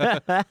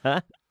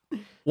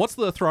 What's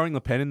the throwing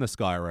the pen in the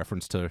sky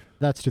reference to?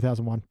 That's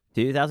 2001.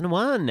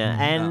 2001.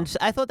 And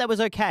I thought that was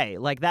okay.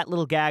 Like, that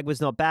little gag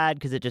was not bad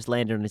because it just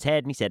landed on his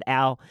head and he said,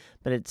 ow,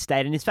 but it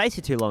stayed in his face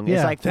for too long. Yeah.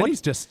 It's like, Then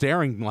he's just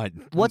staring like...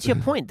 What's your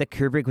point? That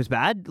Kubrick was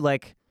bad?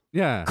 Like...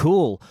 Yeah.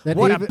 Cool. That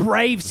What even- a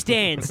brave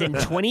stance in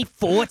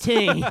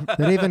 2014.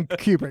 That even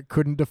Kubrick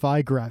couldn't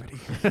defy gravity.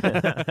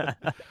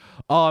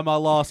 Oh, my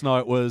last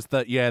note was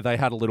that, yeah, they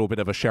had a little bit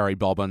of a Sherry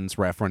Bobbins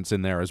reference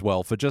in there as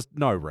well for just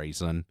no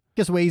reason.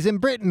 Guess we's in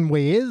Britain,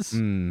 we is.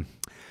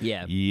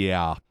 Yeah.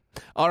 Yeah.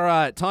 All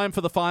right, time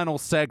for the final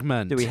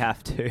segment. Do we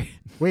have to?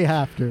 We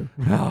have to.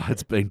 Oh,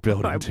 it's been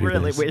building I to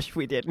really this. wish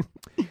we didn't.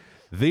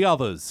 The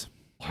Others.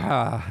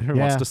 Who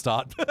wants to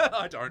start?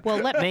 I don't. Well,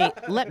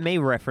 let me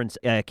reference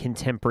a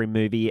contemporary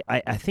movie.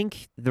 I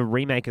think the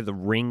remake of The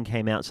Ring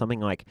came out something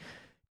like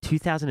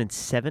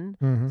 2007,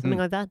 something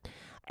like that.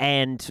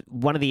 And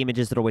one of the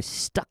images that always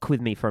stuck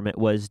with me from it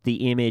was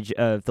the image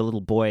of the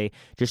little boy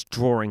just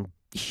drawing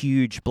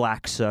huge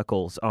black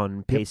circles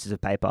on pieces of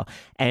paper.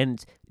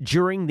 And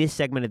during this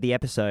segment of the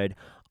episode,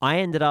 I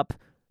ended up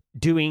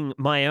doing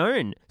my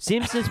own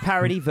Simpsons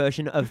parody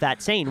version of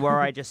that scene where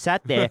I just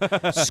sat there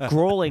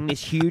scrawling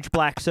this huge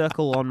black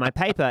circle on my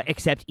paper,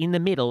 except in the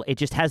middle, it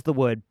just has the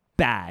word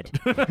bad.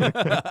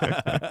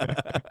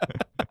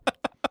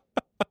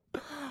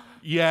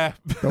 Yeah.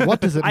 But what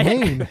does it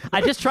mean?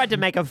 I just tried to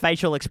make a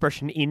facial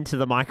expression into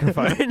the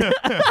microphone.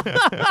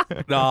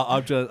 No,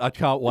 I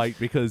can't wait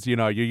because, you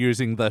know, you're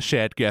using the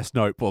shared guest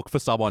notebook for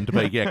someone to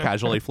be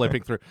casually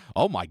flipping through.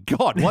 Oh my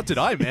God, what did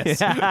I miss?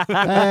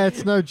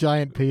 It's no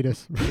giant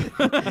penis.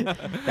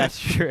 That's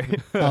true.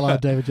 Hello,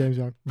 David James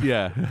Young.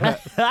 Yeah.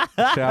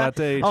 Shout out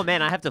to Deej. Oh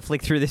man, I have to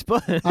flick through this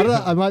book. I don't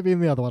know. I might be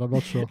in the other one. I'm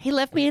not sure. He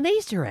left me an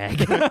Easter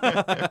egg.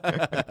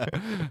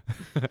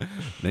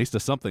 Needs to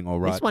something, all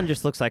right. This one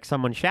just looks like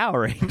someone showering.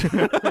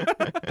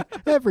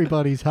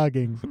 Everybody's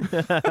hugging.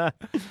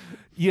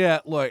 Yeah,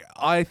 look,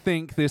 I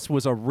think this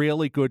was a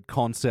really good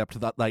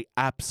concept that they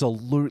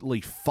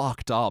absolutely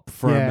fucked up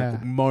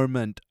from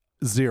moment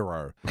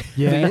zero.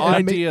 Yeah. The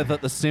idea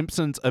that the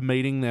Simpsons are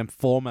meeting their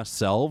former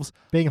selves,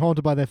 Being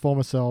haunted by their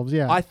former selves,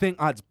 yeah. I think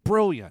that's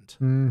brilliant.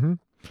 Mm-hmm.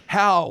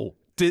 How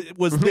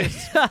was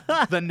this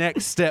the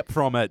next step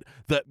from it,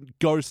 that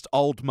Ghost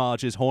Old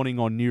Marge is haunting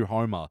on New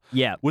Homer?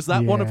 Yeah. Was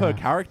that one of her Yeah.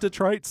 character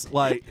traits,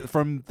 like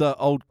from the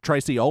old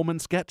Tracy Ullman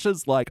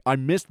sketches? Like, I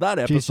missed that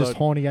episode. She's just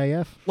horny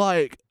AF.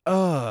 Like,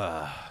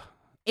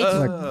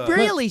 It's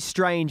really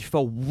strange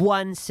for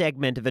one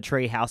segment of a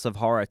Treehouse of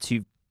Horror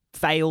to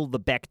fail the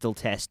Bechdel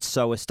test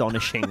so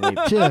astonishingly.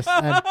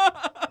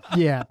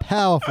 Yeah,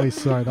 powerfully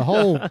so. The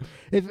whole,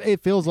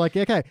 it feels like,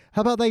 okay,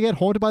 how about they get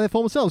haunted by their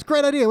former selves?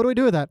 Great idea. What do we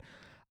do with that?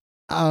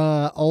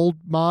 Old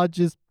Marge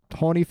is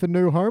horny for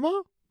New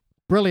Homer?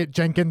 Brilliant,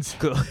 Jenkins.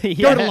 Cool.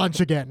 Go to lunch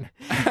again.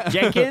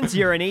 Jenkins,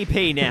 you're an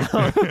EP now.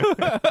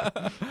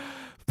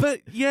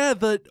 But yeah,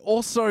 that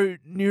also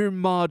New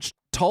Marge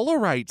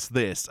tolerates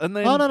this, and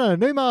then No.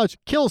 New Marge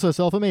kills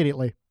herself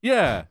immediately.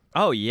 yeah,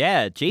 Oh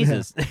yeah,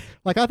 Jesus.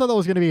 Like, I thought that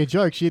was going to be a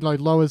joke. She,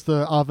 like, lowers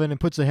the oven and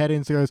puts her head in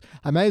and goes,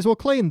 I may as well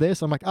clean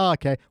this. I'm like,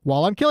 okay,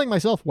 while I'm killing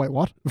myself. Wait,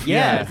 what?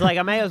 Yeah, it's like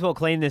I may as well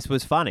clean this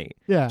was funny.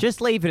 Yeah.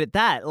 Just leave it at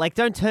that. Like,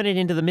 don't turn it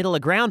into the middle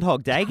of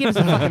Groundhog Day. Give us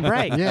a fucking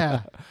break.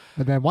 Yeah.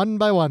 And then one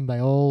by one, they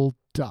all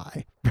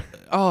die.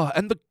 oh,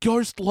 and the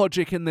ghost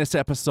logic in this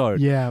episode.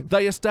 Yeah.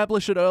 They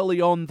establish it early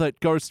on that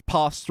ghosts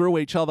pass through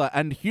each other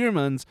and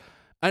humans,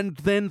 and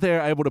then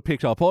they're able to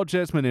pick up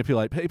objects,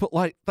 manipulate people.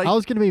 Like, they I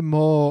was going to be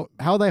more,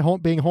 how are they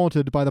being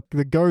haunted by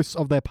the ghosts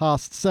of their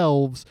past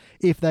selves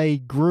if they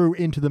grew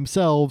into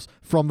themselves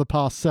from the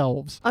past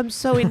selves? I'm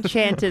so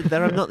enchanted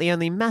that I'm not the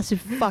only massive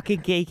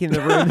fucking geek in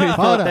the room who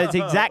thought no. those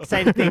exact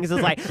same things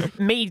as like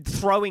me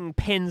throwing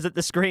pens at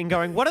the screen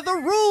going, what are the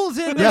rules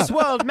in this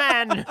world,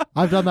 man?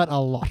 I've done that a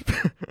lot.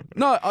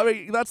 No, I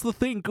mean, that's the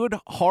thing. Good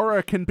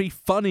horror can be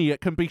funny,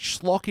 it can be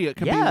schlocky, it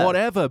can be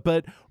whatever,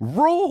 but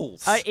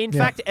rules. In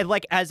fact,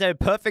 like as a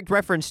perfect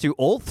reference to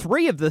all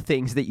three of the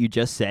things that you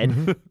just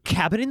said,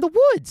 Cabin in the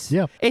Woods.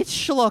 Yeah. It's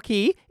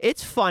schlocky,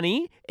 it's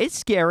funny, it's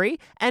scary,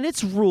 and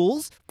its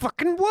rules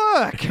fucking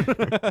work.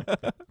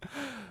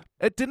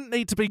 It didn't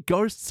need to be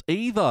ghosts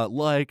either.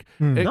 Like,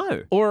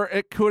 No. Or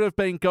it could have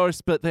been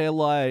ghosts, but they're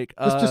like...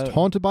 It's just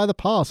haunted by the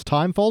past,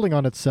 time folding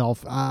on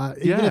itself.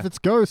 Even if it's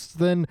ghosts,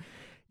 then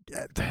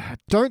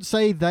don't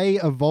say they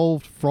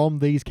evolved from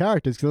these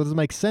characters, because it doesn't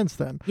make sense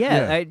then.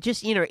 Yeah,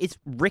 just, it's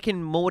Rick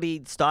and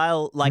Morty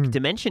style, like,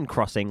 dimension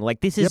crossing.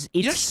 Like, this is,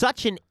 it's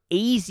such an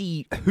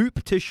easy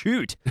hoop to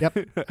shoot. Yep.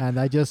 And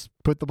they just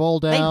put the ball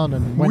down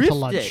and went to riffed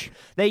lunch. it.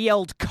 They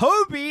yelled,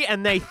 Kobe,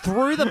 and they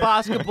threw the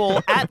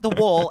basketball at the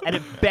wall, and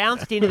it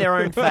bounced into their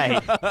own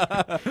fate.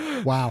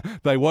 Wow.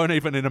 They weren't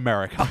even in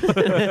America.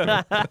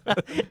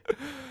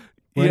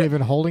 Weren't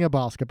even holding a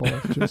basketball.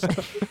 Just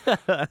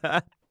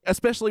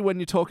Especially when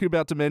you're talking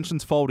about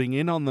dimensions folding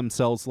in on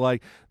themselves.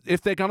 Like, if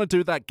they're going to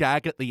do that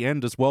gag at the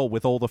end as well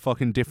with all the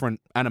fucking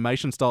different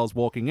animation styles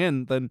walking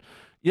in, then,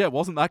 yeah,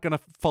 wasn't that going to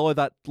follow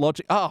that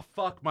logic? Oh,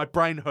 fuck, my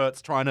brain hurts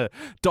trying to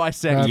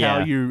dissect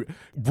how you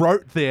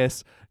wrote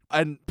this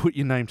and put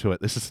your name to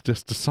it. This is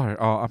just so...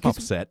 I'm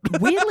upset.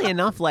 Weirdly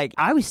enough, like,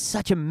 I was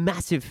such a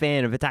massive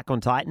fan of Attack on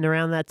Titan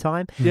around that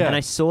time. Yeah. And I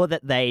saw that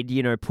they'd,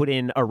 put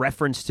in a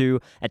reference to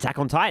Attack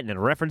on Titan and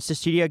a reference to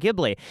Studio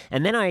Ghibli.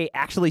 And then I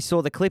actually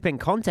saw the clip in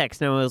context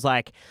and I was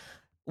like,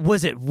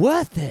 was it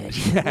worth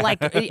it?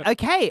 Like,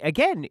 okay,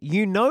 again,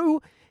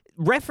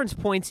 reference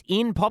points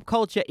in pop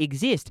culture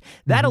exist.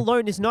 That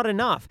alone is not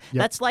enough.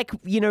 Yep. That's like,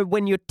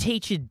 when your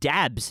teacher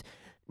dabs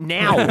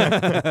now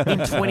in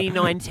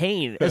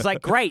 2019. It's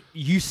like, great,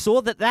 you saw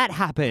that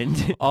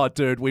happened. Oh,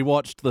 dude, we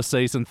watched the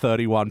season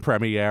 31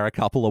 premiere a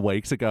couple of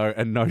weeks ago,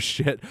 and no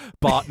shit,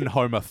 Bart and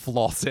Homer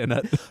floss in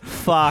it.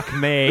 Fuck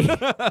me. You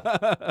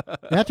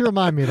had to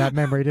remind me of that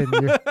memory,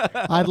 didn't you?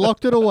 I'd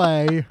locked it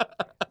away,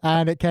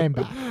 and it came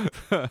back.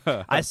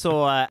 I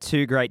saw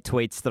two great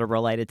tweets that are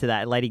related to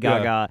that. Lady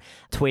Gaga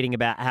tweeting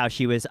about how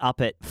she was up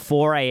at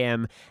 4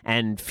 a.m.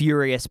 and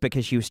furious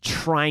because she was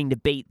trying to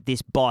beat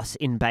this boss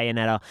in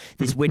Bayonetta,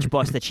 this witch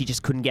boss that she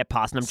just couldn't get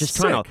past. And I'm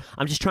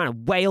just trying to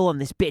wail on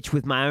this bitch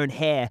with my own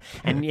hair,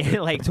 and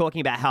like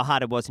talking about how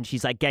hard it was. And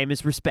she's like,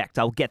 "Gamers respect,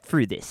 I'll get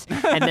through this."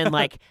 And then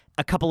like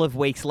a couple of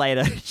weeks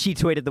later, she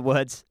tweeted the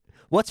words,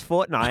 "What's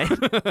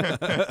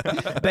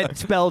Fortnite?" But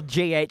spelled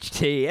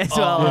GHT as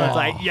well. Yeah. It's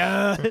like,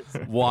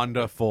 yes.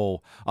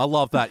 Wonderful. I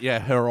love that. Yeah,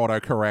 her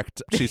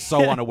autocorrect. She's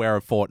so unaware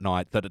of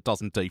Fortnite that it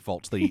doesn't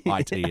default to the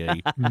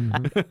ITE.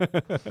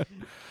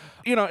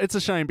 It's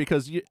a shame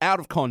because out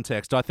of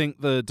context, I think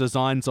the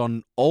designs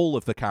on all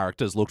of the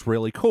characters looked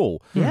really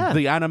cool. Yeah.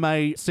 The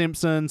anime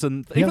Simpsons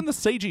and even the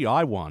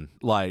CGI one.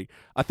 Like,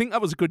 I think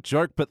that was a good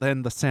joke, but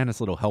then the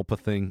Santa's little helper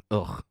thing,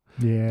 ugh.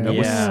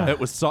 Yeah. It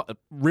was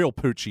real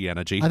Poochie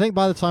energy. I think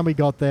by the time we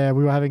got there,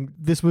 we were having,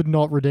 this would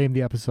not redeem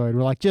the episode.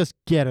 We're like, just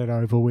get it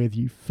over with,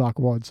 you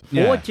fuckwads.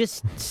 Yeah. Or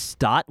just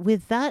start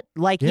with that.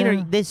 Like,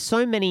 there's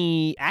so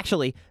many.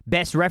 Actually,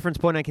 best reference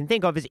point I can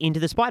think of is Into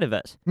the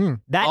Spider-Verse.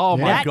 That, Oh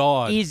my that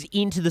God. is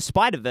Into the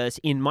Spider-Verse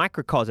in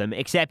microcosm,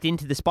 except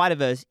Into the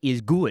Spider-Verse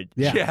is good.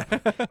 Yeah.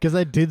 Because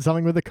they did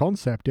something with the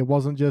concept. It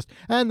wasn't just,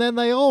 and then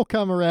they all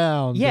come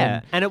around.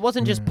 Yeah, and it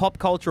wasn't just pop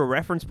cultural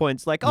reference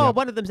points like,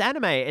 one of them's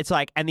anime. It's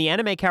like, and the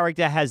anime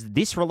character has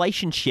this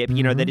relationship,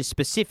 that is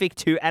specific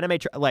to anime.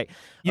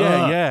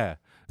 Yeah.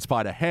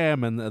 Spider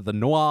Ham and the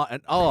Noir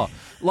and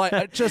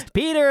just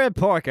Peter and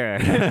Porker.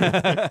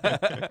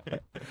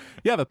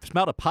 you ever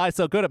smelled a pie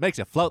so good it makes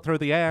you float through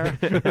the air?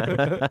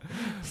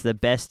 It's the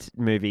best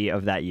movie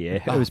of that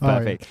year. It was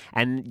perfect.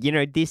 And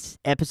this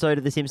episode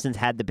of The Simpsons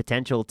had the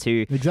potential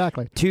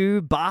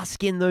to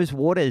bask in those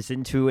waters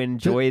and to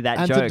enjoy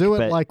that joke. And to do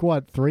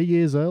it 3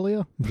 years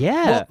earlier?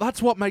 Yeah. Well,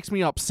 that's what makes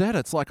me upset.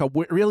 It's like I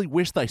really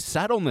wish they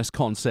sat on this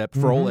concept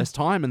for all this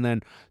time and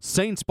then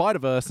seen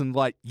Spider-Verse and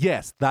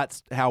yes,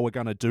 that's how we're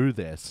going to do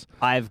this.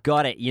 I've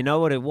got it. You know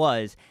what it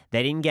was?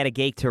 They didn't get a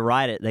geek to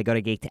write it. They got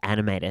a geek to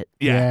animate it.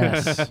 Yeah.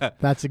 Yes.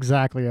 That's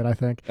exactly it, I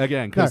think.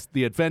 Again, because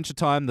the Adventure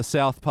Time, the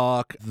South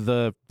Park,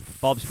 the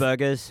Bob's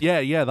Burgers.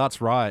 Yeah,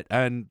 that's right.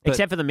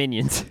 Except for the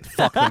Minions.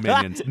 Fuck the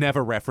Minions.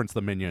 Never reference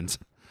the Minions.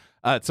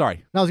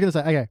 Sorry. I was going to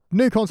say, okay,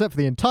 new concept for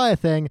the entire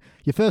thing.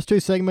 Your first two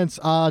segments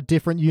are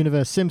different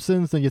universe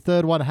Simpsons, then your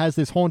third one has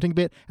this haunting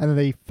bit, and then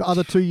the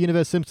other two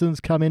universe Simpsons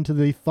come into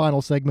the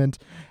final segment,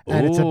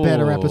 and it's a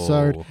better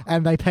episode,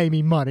 and they pay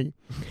me money.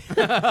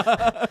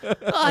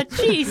 Oh,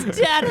 jeez,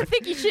 Dad, I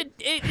think you should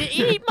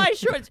eat my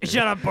shorts.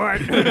 Shut up,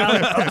 Bart.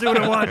 I'll do what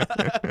I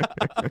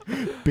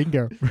want.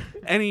 Bingo.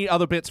 Any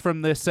other bits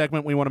from this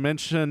segment we want to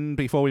mention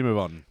before we move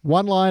on?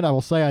 One line I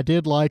will say I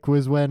did like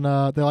was when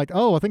they're like,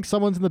 "Oh, I think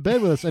someone's in the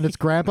bed with us," and it's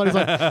Grandpa. And he's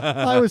like,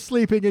 "I was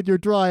sleeping in your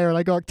dryer and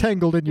I got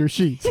tangled in your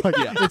sheets." Like,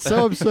 it's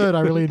so absurd.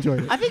 I really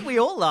enjoyed it. I think we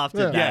all laughed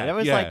at that. Yeah, It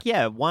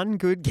was one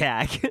good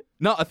gag.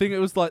 No, I think it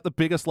was the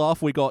biggest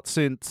laugh we got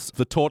since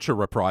the torture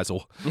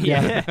reprisal.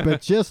 Yeah.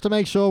 But just to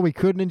make sure we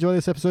couldn't enjoy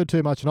this episode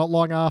too much, not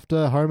long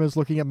after, Homer's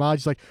looking at Marge,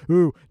 he's like,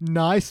 "Ooh,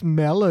 nice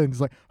melons."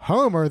 Like,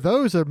 Homer,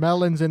 those are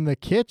melons in the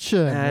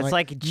kitchen. It's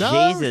like,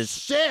 no Jesus.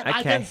 shit,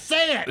 I can see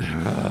it.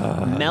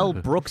 Mel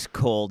Brooks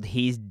called.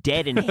 He's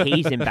dead and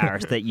he's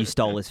embarrassed that you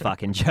stole his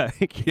fucking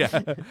joke.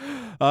 Yeah.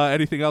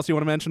 Anything else you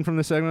want to mention from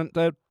this segment,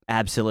 Dave?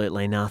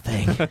 Absolutely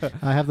nothing.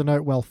 I have the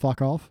note, "Well,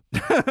 fuck off."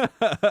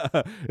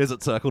 Is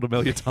it circled a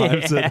million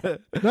times? Yeah.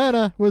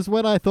 No, was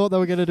when I thought they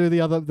were going to do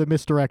the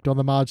misdirect on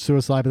the Marge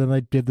suicide, but then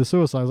they did the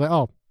suicide. I was like,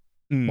 oh,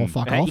 well,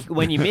 fuck off.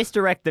 When you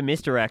misdirect the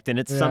misdirect and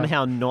it's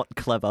somehow not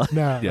clever.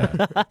 No.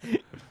 Yeah.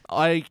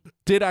 I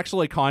did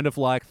actually kind of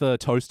like the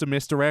toaster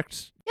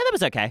misdirect. Yeah, that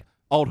was okay.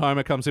 Old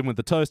Homer comes in with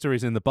the toaster,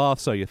 he's in the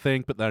bath, so you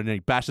think, but then he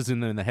bashes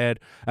him in the head,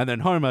 and then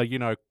Homer,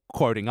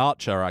 quoting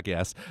Archer, I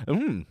guess.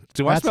 Do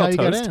I That's smell how you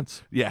toast? get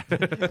ants. Yeah.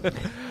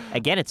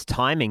 Again, it's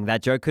timing.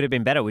 That joke could have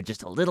been better with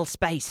just a little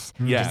space.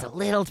 Yeah. Just a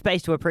little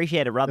space to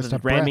appreciate it rather Just than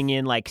a breath. ramming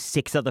in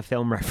 6 other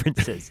film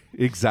references.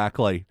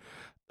 Exactly.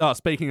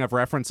 Speaking of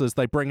references,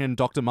 they bring in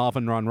Dr.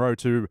 Marvin Monroe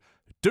to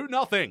do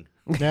nothing.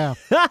 Yeah.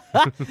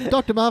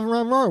 Dr. Marvin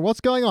Monroe,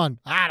 what's going on?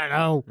 I don't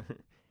know.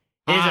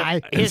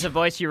 Here's a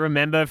voice you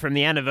remember from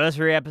the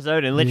anniversary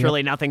episode and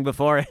literally nothing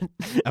before it.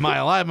 Am I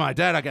alive? My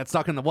dad, I got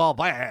stuck in the wall.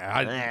 See,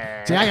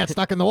 I got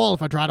stuck in the wall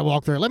if I try to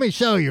walk through. Let me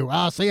show you.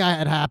 See,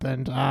 it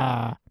happened.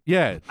 Yeah,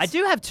 Yeah. I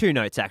do have two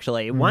notes,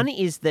 actually. One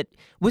is that,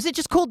 was it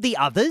just called The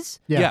Others?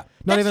 Yeah. Not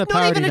That's even a not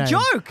parody even a name.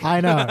 joke.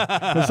 I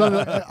know.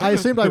 So I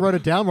assumed I wrote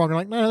it down wrong. I'm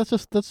like, no, that's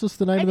just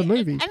the name of the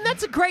movie. And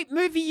that's a great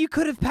movie you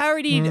could have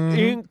parodied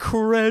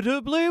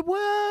incredibly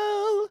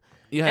well.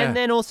 Yeah. And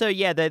then also,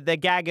 the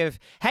gag of,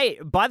 hey,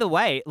 by the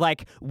way,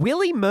 like,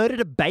 Willie murdered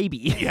a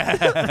baby.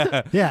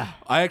 Yeah.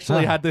 I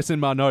actually had this in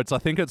my notes. I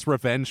think it's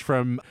revenge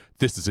from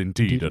This Is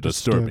Indeed a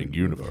Disturbing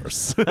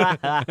Universe.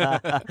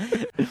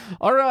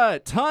 All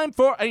right, time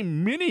for a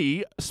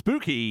mini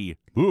spooky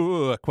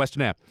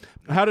questionnaire.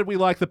 How did we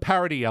like the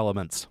parody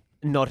elements?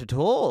 Not at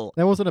all.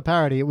 That wasn't a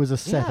parody. It was a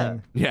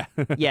setting. Yeah.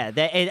 Yeah,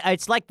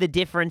 it's like the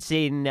difference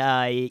in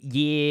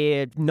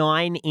year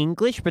 9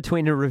 English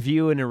between a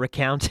review and a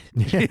recount.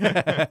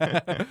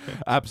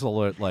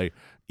 Absolutely.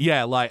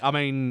 Yeah,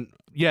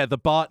 the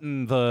Bart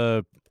and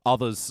the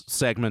Others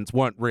segments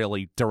weren't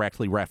really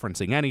directly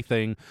referencing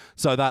anything,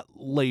 so that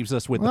leaves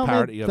us with the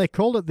parody of... They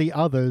called it The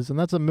Others, and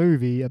that's a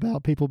movie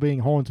about people being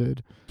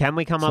haunted. Can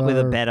we come up with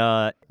a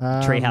better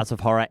Treehouse of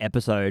Horror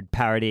episode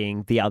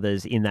parodying The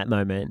Others in that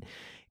moment?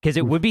 Because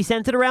it would be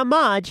centered around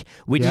Marge,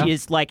 which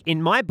is, like,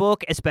 in my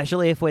book,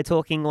 especially if we're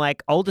talking,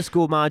 like, older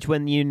school Marge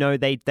when,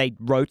 they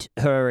wrote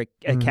her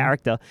a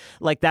character,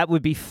 like, that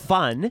would be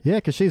fun. Yeah,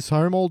 because she's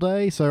home all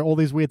day, so all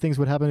these weird things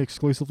would happen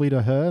exclusively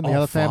to her, and the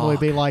other family would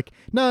be like,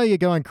 no, you're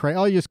going crazy.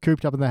 Oh, you're just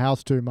cooped up in the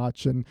house too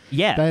much, and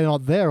they're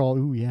not there. Or,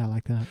 ooh, yeah, I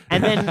like that.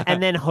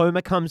 And then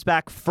Homer comes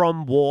back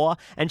from war,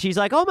 and she's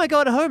like, oh, my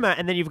God, Homer.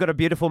 And then you've got a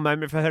beautiful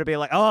moment for her to be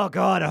like, oh,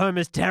 God,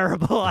 Homer's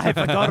terrible. I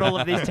forgot all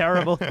of these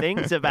terrible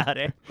things about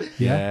it.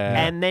 Yeah.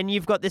 And then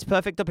you've got this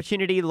perfect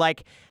opportunity,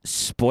 like,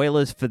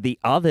 spoilers for The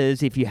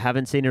Others, if you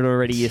haven't seen it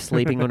already, you're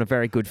sleeping on a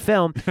very good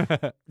film.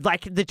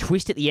 Like, the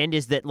twist at the end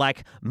is that,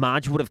 like,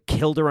 Marge would have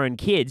killed her own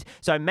kids.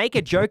 So make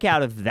a joke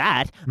out of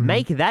that,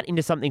 make that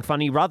into something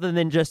funny, rather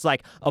than just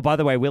like, oh, by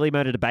the way, Willie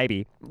murdered a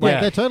baby. Like,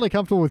 they're totally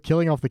comfortable with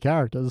killing off the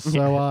characters,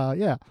 so,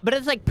 yeah. But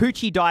it's like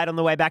Poochie died on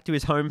the way back to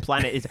his home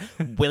planet, is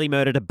Willie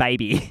murdered a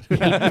baby.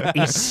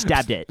 he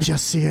stabbed it.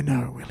 Just so you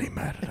know, Willie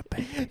murdered a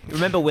baby.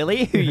 Remember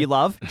Willie, who you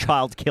love?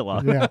 Child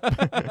killer. Yeah.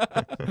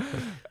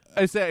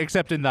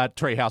 Except in that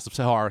Treehouse of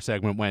Horror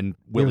segment when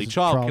Willie was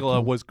Child Child Killer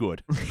Killer. was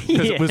good.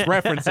 Because it was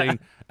referencing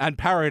and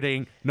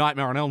parodying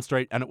Nightmare on Elm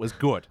Street, and it was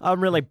good.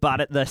 I'm really butt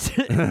at this.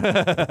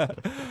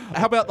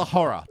 How about the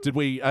horror? Did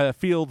we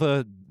feel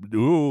the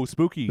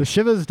spooky? The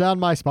shivers down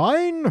my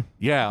spine?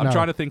 Yeah, I'm No.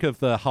 trying to think of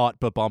the heart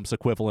bumps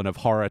equivalent of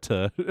horror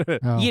to...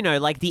 Oh. You know,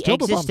 like the Still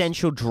the bumps.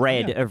 existential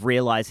dread of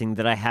realizing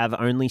that I have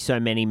only so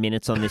many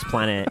minutes on this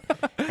planet,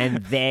 and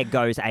there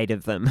goes 8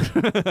 of them.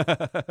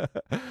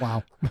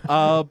 Wow.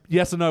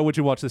 Yes or no, would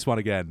you watch this one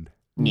again?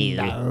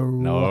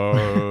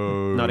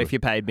 No. Not if you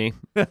paid me.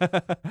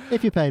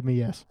 If you paid me,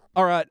 yes.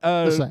 All right.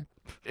 The same.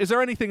 Is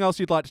there anything else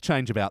you'd like to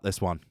change about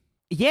this one?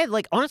 Yeah,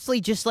 like, honestly,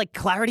 just, like,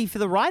 clarity for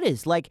the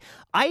writers. Like,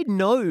 I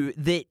know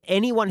that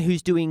anyone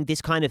who's doing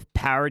this kind of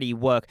parody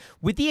work,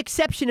 with the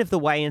exception of the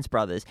Wayans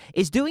brothers,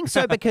 is doing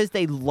so because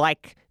they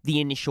like the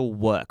initial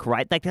work,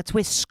 right? Like, that's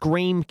where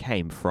Scream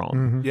came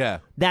from. Yeah.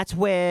 That's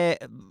where,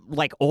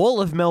 like,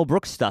 all of Mel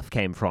Brooks' stuff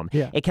came from.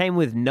 Yeah. It came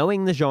with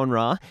knowing the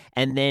genre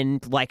and then,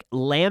 like,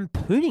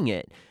 lampooning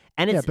it.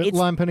 And it's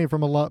lampooning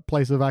from a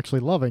place of actually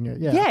loving it.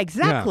 Yeah. Yeah,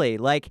 exactly.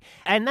 Like,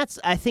 and that's,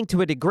 I think,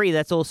 to a degree,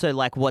 that's also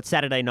like what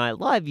Saturday Night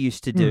Live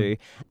used to do.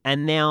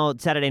 And now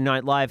Saturday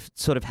Night Live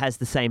sort of has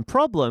the same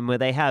problem where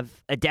they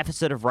have a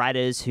deficit of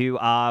writers who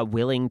are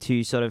willing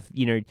to sort of,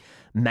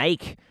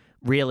 make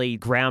really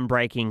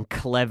groundbreaking,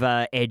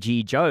 clever,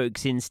 edgy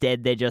jokes.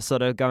 Instead, they're just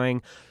sort of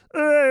going,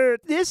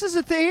 this is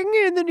a thing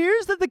in the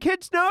news that the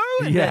kids know?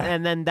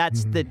 And then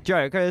that's the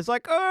joke. It's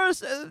like,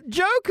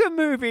 Joker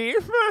movie.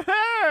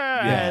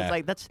 It's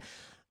like, that's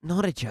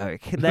not a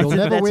joke. That's You'll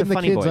never that's win a the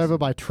funny kids voice. over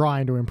by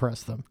trying to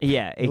impress them.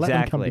 Yeah, Let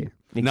them come to exactly. you.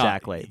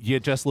 Exactly. No, you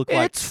just look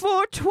like... It's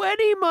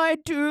 420, my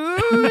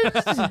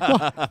dudes.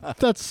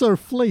 That's so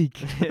fleek.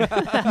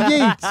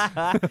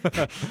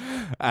 Yeet.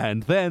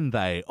 And then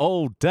they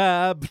all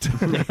dabbed.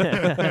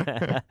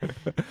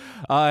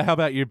 How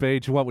about you,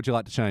 Beej? What would you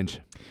like to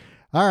change?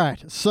 All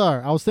right, so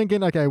I was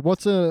thinking, okay,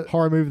 what's a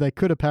horror movie they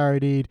could have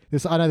parodied?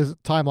 I know this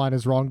timeline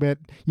is wrong, but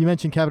you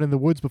mentioned Cabin in the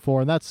Woods before,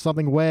 and that's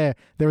something where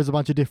there is a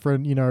bunch of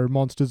different,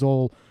 monsters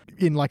all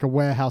in like a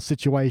warehouse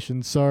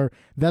situation. So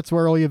that's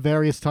where all your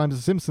various times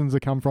of Simpsons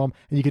have come from,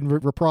 and you can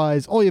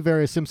reprise all your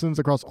various Simpsons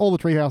across all the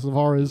Treehouse of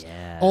Horrors,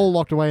 all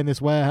locked away in this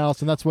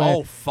warehouse, and that's where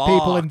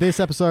people in this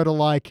episode are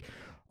like,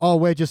 oh,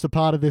 we're just a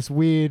part of this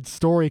weird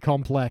story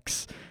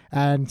complex.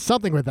 And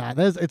something with that.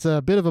 It's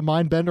a bit of a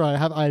mind bender.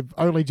 I've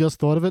only just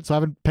thought of it, so I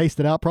haven't paced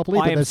it out properly.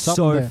 I but am there's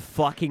something so there.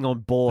 fucking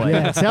on board.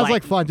 Yeah, it sounds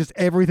like fun. Just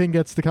everything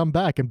gets to come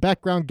back, and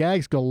background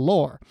gags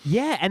galore.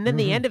 Yeah, and then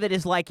the end of it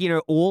is like,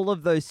 all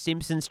of those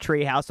Simpsons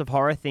Treehouse of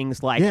Horror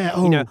things, like,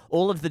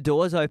 all of the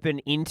doors open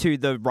into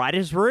the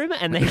writer's room,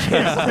 and they just...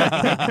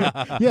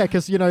 Yeah,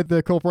 because,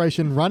 the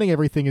corporation running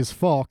everything is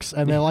Fox,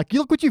 and they're like,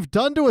 look what you've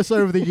done to us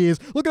over the years.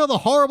 Look at all the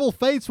horrible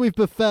fates we've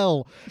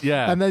befell.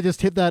 Yeah. And they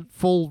just hit that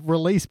full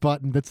release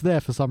button that's it's there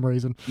for some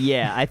reason.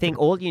 Yeah, I think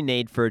all you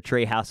need for a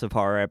Treehouse of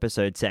Horror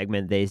episode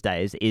segment these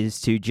days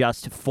is to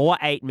just, for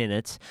 8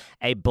 minutes,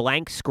 a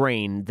blank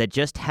screen that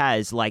just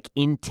has, like,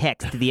 in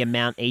text the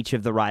amount each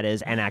of the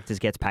writers and actors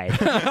gets paid.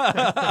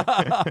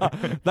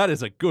 That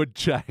is a good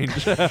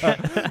change.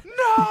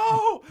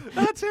 No!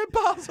 That's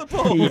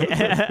impossible!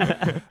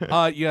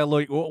 Yeah,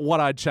 look, what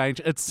I'd change,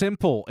 it's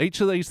simple.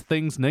 Each of these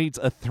things needs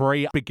a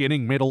 3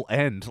 beginning, middle,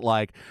 end.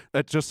 Like,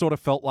 it just sort of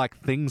felt like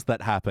things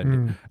that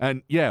happened.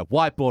 And yeah,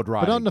 whiteboard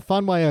writing. But on the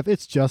fun way of,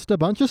 it's just a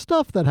bunch of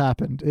stuff that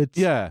happened. It's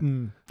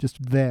just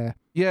there.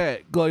 Yeah,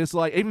 it's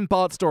like even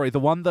Bart's story, the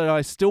one that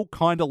I still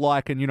kind of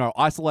like and,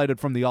 isolated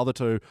from the other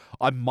two,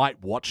 I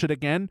might watch it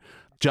again.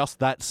 Just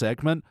that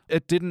segment.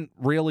 It didn't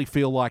really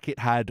feel like it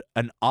had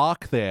an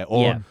arc there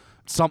or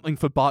something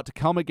for Bart to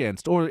come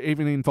against or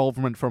even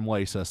involvement from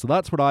Lisa. So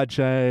that's what I'd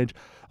change.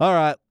 All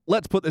right,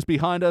 let's put this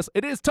behind us.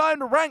 It is time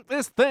to rank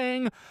this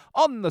thing.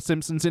 On the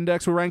Simpsons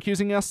Index, we rank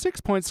using our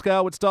 6-point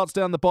scale, which starts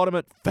down the bottom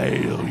at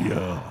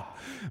failure.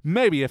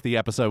 Maybe if the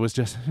episode was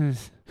just...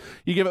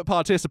 you give it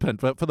participant,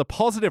 but for the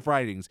positive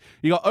ratings,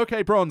 you got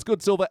okay bronze,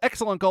 good silver,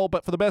 excellent gold,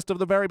 but for the best of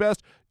the very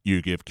best,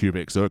 you give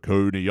cubic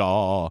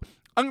zirconia.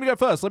 I'm going to go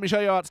first. Let me show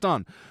you how it's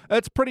done.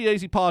 It's pretty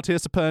easy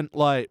participant.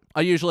 Like,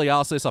 I usually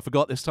ask this. I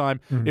forgot this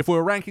time. If we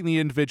were ranking the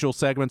individual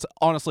segments,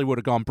 honestly would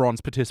have gone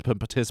bronze,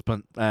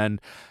 participant.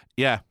 And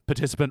yeah,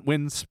 participant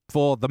wins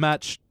for the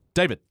match.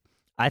 David.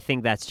 I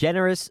think that's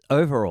generous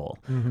overall.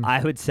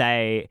 I would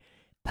say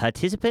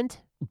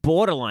participant,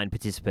 borderline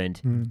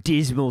participant,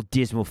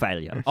 dismal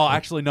failure. Oh,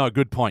 actually, no,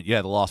 good point.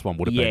 Yeah, the last one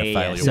would have been a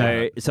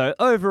failure. So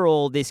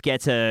overall, this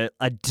gets a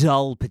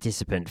dull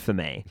participant for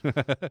me.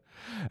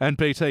 And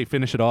BT,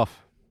 finish it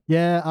off.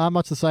 Yeah,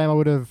 much the same. I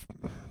would have,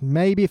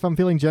 maybe if I'm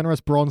feeling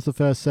generous, bronze the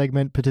first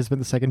segment, participant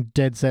the second,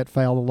 dead set,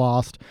 fail the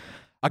last.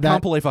 I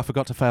can't believe I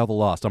forgot to fail the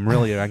last. I'm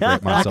really angry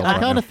at myself. I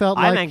kind of felt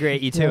like... I'm angry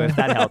at you too, if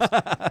that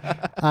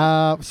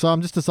helps. So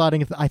I'm just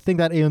deciding if I think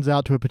that evens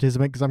out to a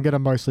participant because I'm going to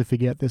mostly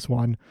forget this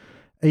one.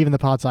 Even the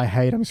parts I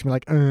hate, I'm just going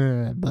to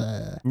be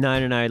like,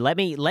 No. Let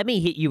me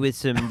hit you with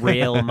some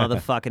real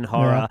motherfucking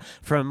horror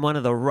from one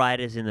of the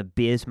writers in the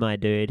biz, my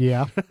dude.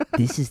 Yeah.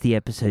 This is the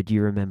episode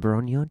you remember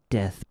on your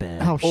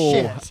deathbad. Oh,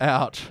 shit.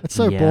 Ouch. It's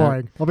so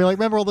boring. I'll be like,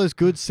 remember all those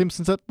good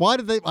Simpsons? Why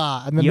did they...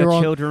 and the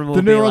children will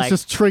the be neurons like,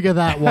 just trigger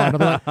that one. I'll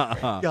be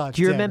like, God,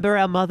 do you remember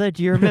our mother?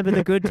 Do you remember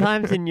the good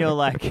times? And you're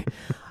like,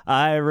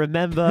 I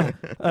remember...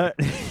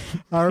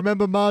 I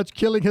remember Marge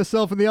killing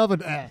herself in the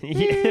oven.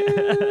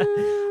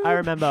 I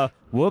remember,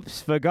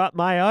 whoops, forgot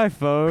my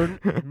iPhone.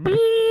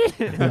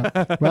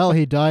 Well,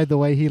 he died the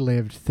way he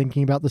lived,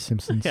 thinking about The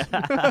Simpsons.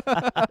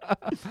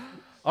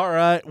 All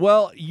right.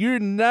 Well,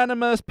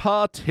 unanimous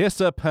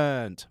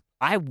participant.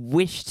 I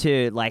wish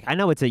to, I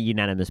know it's a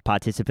unanimous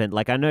participant.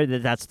 I know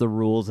that that's the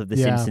rules of the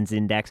Simpsons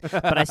Index,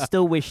 but I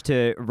still wish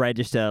to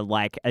register,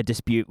 a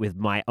dispute with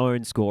my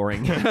own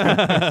scoring.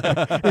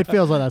 It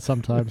feels like that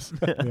sometimes.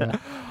 Yeah.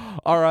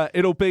 All right,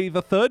 it'll be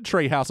the third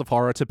Treehouse of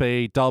Horror to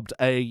be dubbed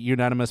a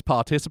unanimous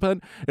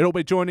participant. It'll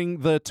be joining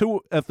the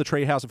two of the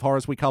Treehouse of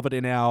Horrors we covered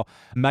in our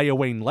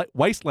Mayoween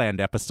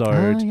Wasteland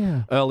episode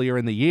earlier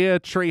in the year.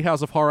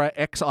 Treehouse of Horror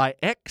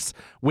XIX,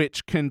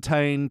 which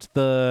contained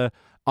the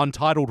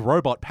Untitled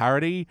Robot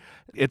parody.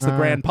 It's the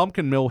Grand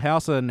Pumpkin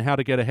Millhouse and how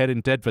to get ahead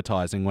in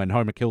advertising when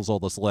Homer kills all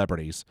the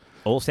celebrities.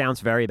 All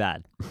sounds very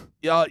bad.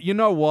 You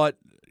know what?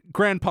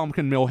 Grand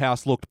Pumpkin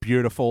Millhouse looked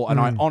beautiful, and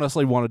I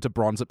honestly wanted to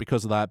bronze it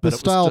because of that. But the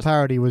style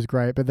parody was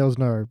great, but there was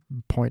no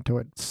point to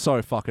it.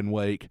 So fucking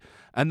weak.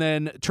 And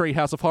then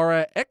Treehouse of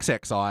Horror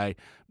XXI,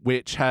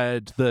 which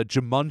had the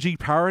Jumanji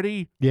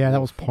parody. Yeah,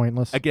 that was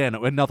pointless. Again,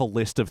 another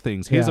list of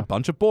things. Here's a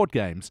bunch of board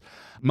games.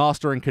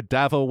 Master and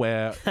Cadaver,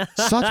 where...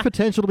 Such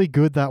potential to be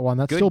good, that one.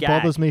 That good still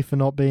gag. bothers me for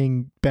not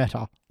being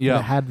better. Yeah.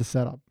 It had the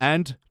setup.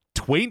 And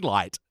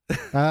Tweenlight.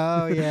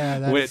 Oh, yeah.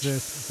 That which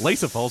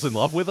Lisa falls in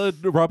love with a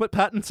Robert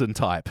Pattinson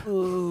type.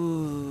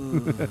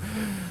 Ooh.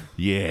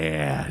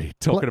 Yeah.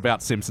 Talking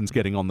about Simpsons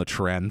getting on the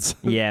trends.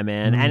 Yeah,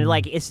 man. And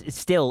it's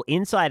still,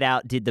 Inside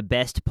Out did the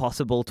best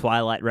possible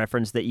Twilight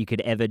reference that you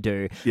could ever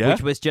do,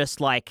 which was just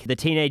the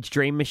Teenage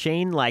Dream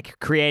Machine,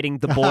 creating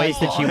the boys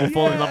that she will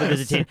fall in love with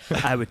as a teen.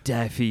 I would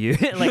die for you.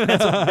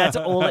 That's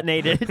all it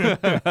needed.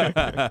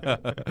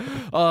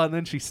 And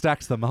then she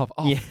stacks them up.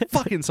 Oh,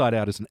 fuck, Inside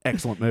Out is an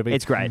excellent movie.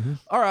 It's great.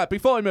 All right,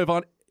 before we move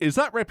on, is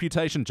that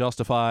reputation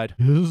justified?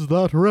 Is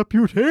that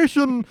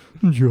reputation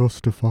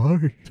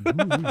justified?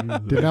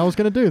 Didn't know I was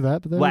going to do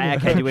that. But Wait,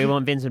 okay, do we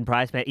want Vincent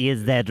Price?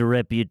 Is that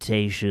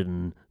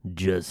reputation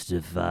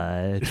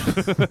justified?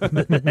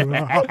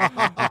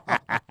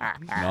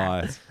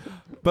 Nice.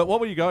 But what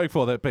were you going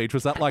for, that Beach?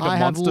 Was that like a I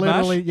monster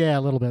have mash? Yeah,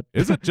 a little bit.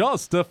 Is it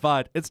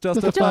justified? It's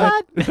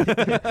justified.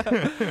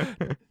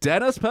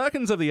 Dennis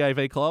Perkins of the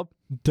AV Club.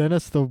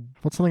 Dennis,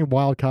 what's something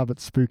wild card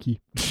but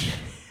spooky?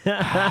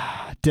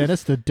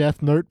 Dennis the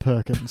Death Note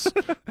Perkins.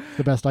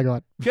 The best I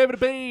got. Gave it a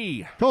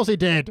B. Of course he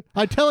did.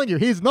 I'm telling you,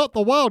 he's not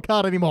the wild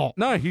card anymore.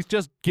 No, he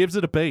just gives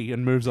it a B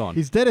and moves on.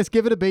 He's Dennis,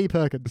 give it a B,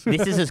 Perkins.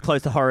 This is as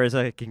close to horror as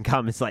I can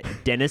come. It's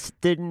like Dennis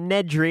the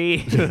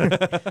Nedry.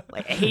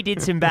 Like, he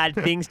did some bad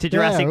things to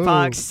Jurassic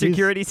Park's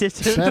security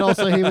system. And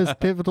also he was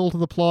pivotal to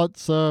the plot,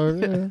 so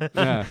yeah.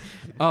 Yeah.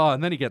 Oh,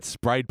 and then he gets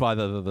sprayed by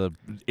the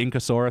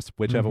Inkosaurus,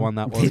 whichever one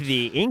that was.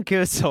 The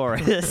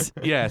Inkosaurus.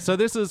 Yeah, so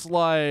this is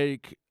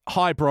like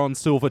high bronze,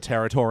 silver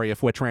territory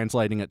if we're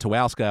translating it to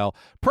our scale,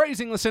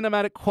 praising the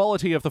cinematic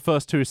quality of the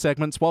first two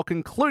segments while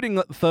concluding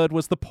that the third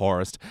was the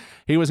poorest.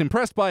 He was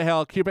impressed by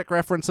how Kubrick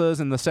references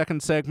in the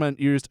second segment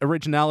used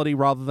originality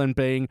rather than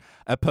being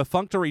a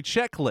perfunctory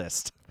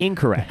checklist.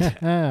 Incorrect.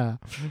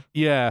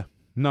 Yeah,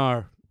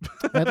 no.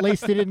 At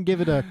least he didn't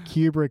give it a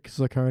Kubrick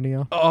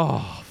zirconia.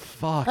 Oh,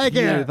 fuck Hey, you.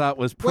 Garrett, That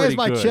was pretty Where's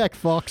my good. check,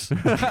 Fox?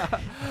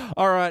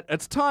 All right,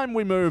 it's time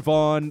we move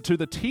on to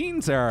the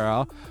teens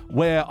era,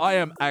 where I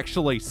am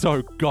actually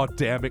so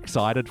goddamn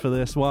excited for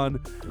this one,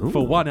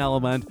 for one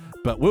element,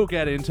 but we'll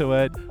get into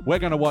it. We're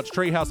going to watch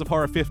Treehouse of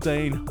Horror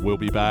 15. We'll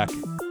be back.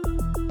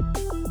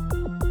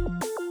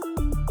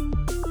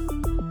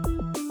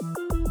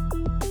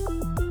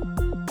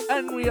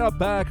 And we are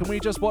back, and we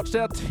just watched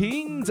our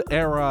teens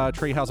era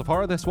Treehouse of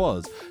Horror. This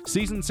was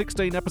Season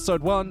 16,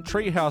 Episode 1,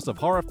 Treehouse of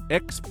Horror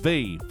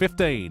XXV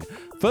 15.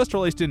 First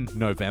released in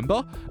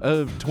November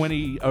of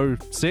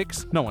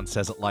 2006. No one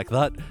says it like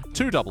that.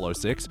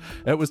 2006.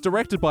 It was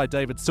directed by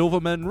David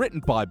Silverman,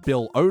 written by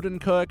Bill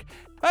Odenkirk.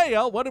 Hey,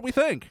 Al, what did we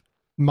think?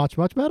 Much,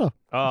 much better.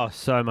 Oh,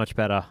 so much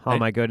better. Oh,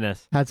 my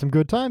goodness. Had some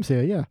good times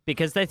here, yeah.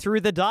 Because they threw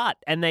the dart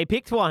and they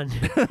picked one.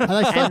 And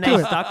they stuck and to they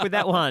it. stuck with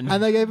that one.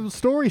 And they gave him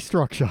story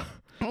structure.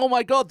 Oh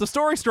my god, the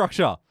story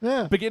structure.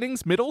 Yeah.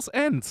 Beginnings, middles,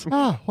 ends.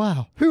 Oh,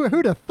 wow.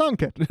 Who'd have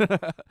thunk it?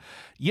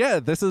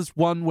 Yeah, this is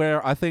one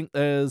where I think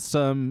there's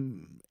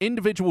some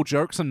individual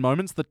jokes and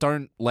moments that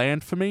don't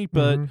land for me,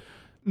 but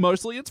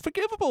mostly it's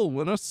forgivable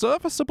and a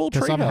serviceable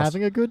Because I'm treehouse.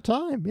 having a good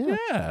time, yeah.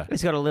 Yeah.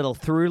 It's got a little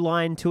through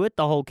line to it,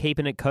 the whole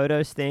keeping it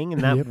Kodos thing,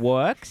 and that Yep.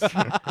 works.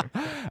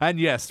 And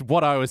yes,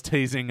 what I was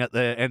teasing at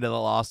the end of the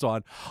last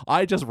one,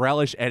 I just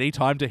relish any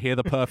time to hear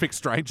the Perfect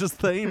Strangers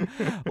theme.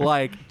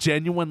 Like,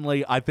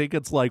 genuinely, I think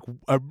it's like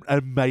an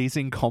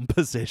amazing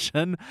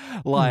composition.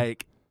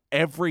 Like,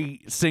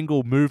 every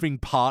single moving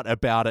part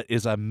about it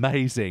is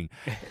amazing.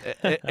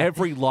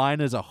 Every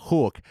line is a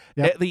hook.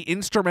 Yep. The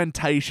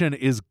instrumentation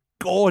is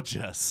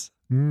gorgeous.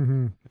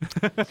 Mm-hmm.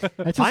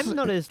 I'm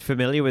not as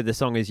familiar with the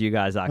song as you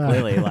guys are,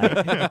 clearly.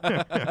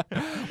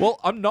 Well,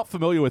 I'm not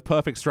familiar with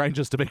Perfect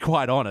Strangers, to be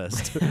quite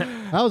honest.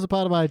 That was a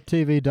part of my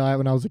TV diet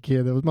when I was a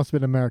kid. It must have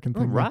been an American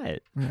thing.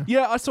 Right.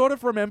 Yeah, I sort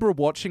of remember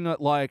watching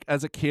it like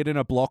as a kid in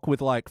a block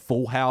with like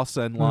Full House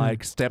and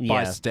like Step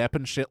by Yeah. Step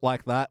and shit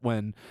like that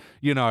when,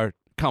 you know,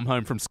 come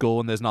home from school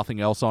and there's nothing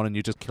else on and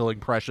you're just killing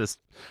precious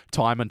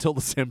time until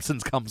The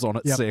Simpsons comes on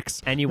at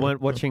 6. And you weren't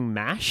watching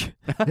MASH?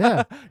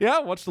 Yeah. Yeah, I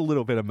watched a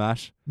little bit of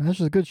MASH. MASH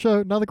is a good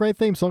show. Another great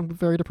theme song, but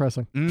very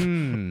depressing.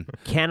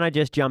 Can I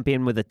just jump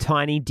in with a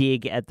tiny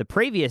dig at the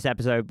previous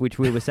episode, which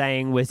we were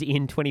saying was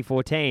in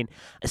 2014?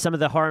 Some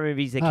of the horror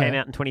movies that came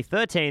out in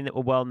 2013 that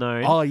were well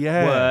known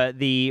were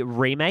the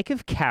remake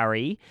of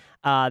Carrie,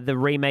 the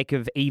remake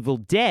of Evil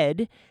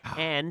Dead,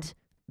 and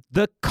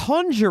The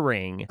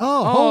Conjuring.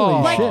 Oh,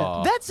 holy Like,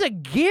 shit. that's a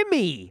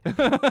gimme.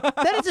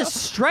 That is a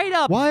straight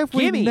up Why have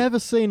we gimme. never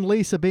seen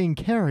Lisa being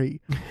Carrie?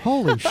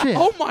 Holy shit.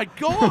 Oh my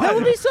That would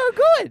god! be so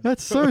good.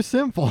 That's so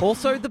simple.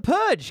 Also, The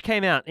Purge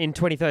came out in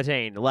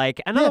 2013. Like,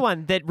 another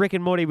one that Rick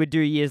and Morty would do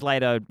years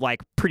later,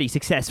 like, pretty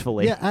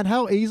successfully. Yeah, and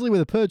how easily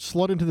would the Purge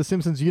slot into the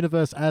Simpsons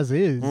universe as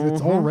is?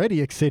 It's already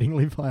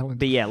exceedingly violent.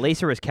 But yeah,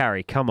 Lisa as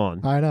Carrie. Come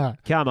on. I know.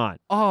 Come on.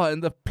 Oh,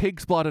 and the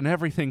pig's blood and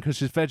everything because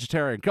she's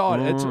vegetarian. God,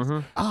 it's just...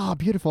 Ah,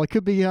 beautiful. It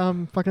could be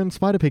fucking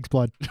Spider Pig's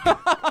blood.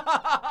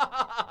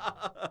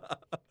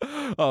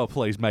 Oh,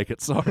 please make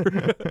it so.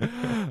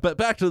 But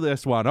back to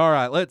this one. All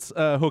right, let's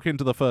hook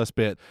into the first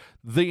bit.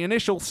 The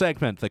initial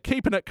segment, the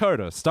Keeping It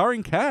Coda,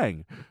 starring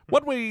Kang.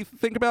 What do we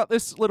think about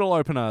this little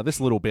opener, this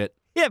little bit?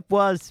 It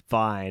was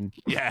fine.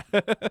 Yeah.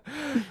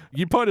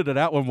 You pointed it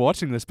out when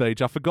watching this,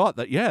 Beach. I forgot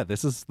that, yeah,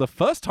 this is the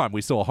first time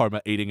we saw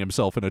Homer eating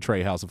himself in a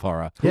Treehouse of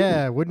Horror.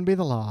 Yeah, wouldn't be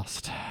the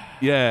last.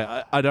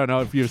 Yeah, I don't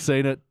know if you've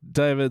seen it,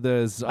 David.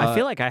 There's I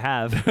feel like I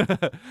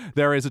have.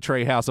 there is a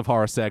Treehouse of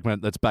Horror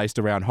segment that's based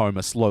around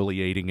Homer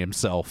slowly eating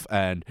himself,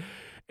 and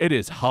it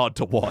is hard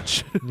to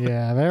watch.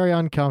 Yeah, very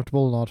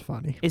uncomfortable, not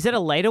funny. Is it a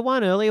later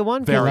one, earlier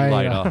one? 'Cause Very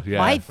later. later,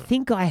 yeah. I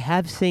think I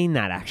have seen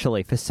that,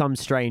 actually, for some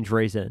strange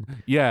reason.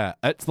 Yeah,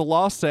 it's the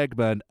last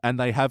segment, and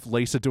they have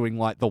Lisa doing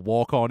like the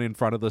walk on in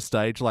front of the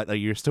stage like they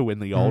used to in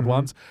the old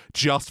ones,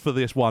 just for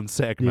this one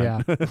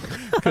segment.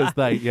 Because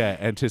they,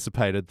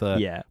 anticipated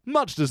the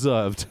much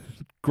deserved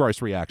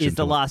gross reaction. Is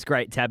the to it. last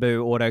great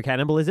taboo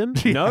auto-cannibalism?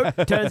 No,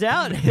 turns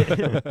out.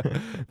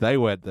 They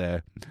went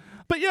there.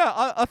 But yeah,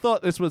 I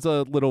thought this was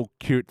a little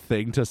cute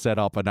thing to set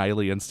up an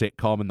alien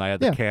sitcom, and they had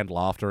the canned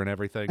laughter and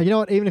everything. And you know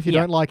what? Even if you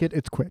don't like it,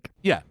 it's quick.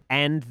 Yeah.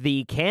 And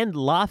the canned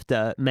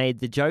laughter made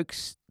the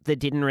jokes that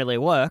didn't really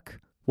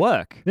work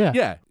work. Yeah.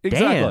 Yeah,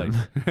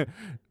 exactly.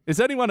 Is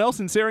anyone else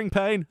in searing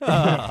pain?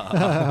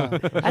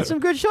 That's some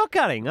good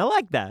shortcutting. I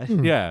like that.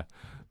 Yeah.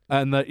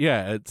 And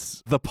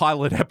it's the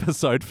pilot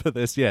episode for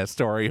this,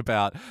 story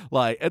about,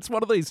 like, it's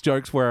one of these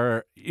jokes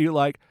where you're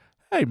like,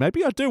 hey,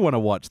 maybe I do want to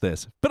watch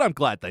this, but I'm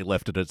glad they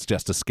left it. It's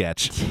just a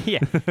sketch.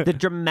 Yeah. The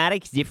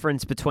dramatic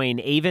difference between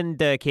even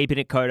the Keeping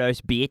It Kodos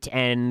bit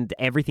and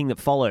everything that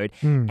followed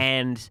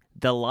and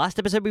the last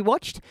episode we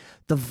watched,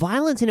 the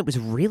violence in it was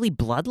really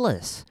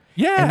bloodless.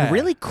 Yeah. And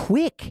really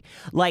quick.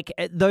 Like,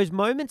 those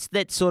moments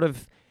that sort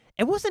of...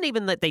 It wasn't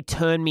even that they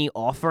turned me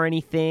off or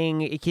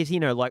anything, because,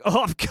 like,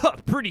 I've got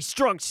a pretty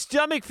strong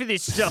stomach for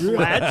this stuff,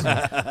 lads.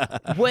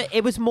 Well,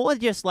 it was more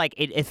just like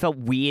it felt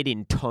weird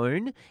in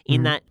tone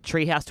in that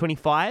Treehouse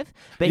 25.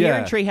 But here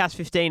in Treehouse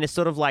 15, it's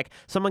sort of like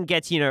someone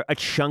gets, a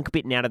chunk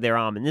bitten out of their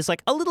arm, and there's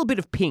like a little bit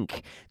of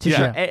pink to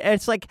show.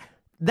 It's like...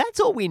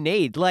 That's all we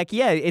need. Like,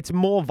 it's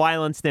more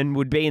violence than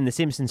would be in The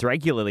Simpsons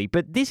regularly,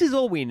 but this is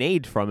all we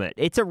need from it.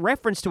 It's a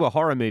reference to a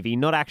horror movie,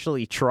 not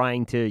actually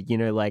trying to,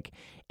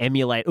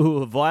 emulate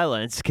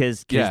violence,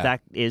 because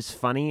that is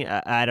funny.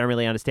 I don't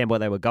really understand what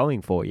they were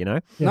going for, Yeah,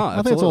 No,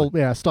 I think it's all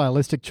a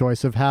stylistic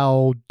choice of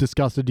how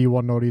disgusted do you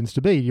want an audience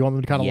to be. Do you want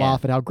them to kind of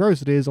laugh at how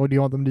gross it is, or do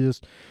you want them to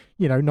just,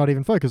 not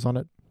even focus on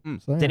it?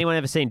 So, Has anyone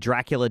ever seen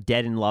Dracula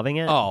Dead and Loving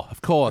It? Oh,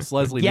 of course.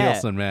 Leslie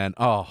Nielsen, man.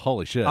 Oh,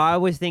 holy shit. I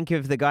always think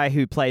of the guy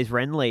who plays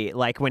Renly,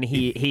 like when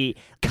he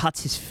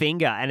cuts his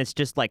finger and it's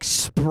just like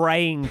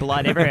spraying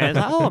blood everywhere. It's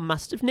like, I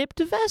must have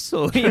nipped a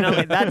vessel.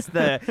 That's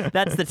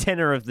the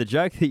tenor of the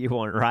joke that you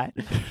want, right?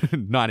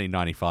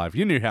 1995.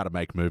 You knew how to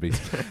make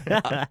movies.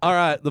 All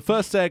right, the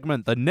first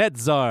segment, the Ned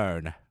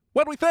Zone.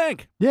 What do we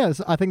think?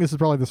 Yes, I think this is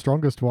probably the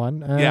strongest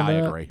one. And, I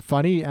agree.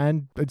 Funny,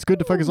 and it's good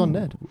to focus on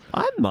Ned.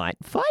 I might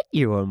fight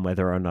you on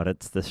whether or not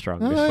it's the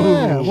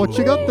strongest. What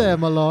you got there,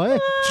 Malloy?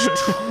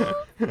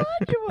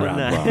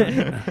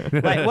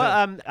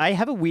 I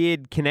have a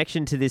weird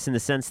connection to this in the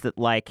sense that,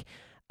 like,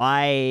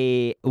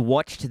 I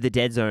watched The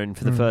Dead Zone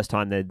for the first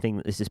time, the thing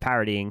that this is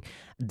parodying,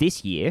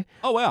 this year.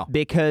 Oh, wow.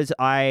 Because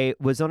I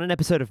was on an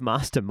episode of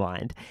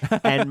Mastermind,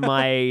 and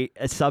my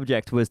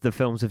subject was the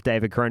films of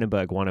David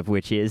Cronenberg, one of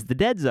which is The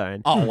Dead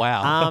Zone. Oh,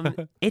 wow.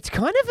 It's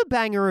kind of a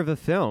banger of a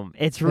film.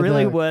 It's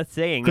really worth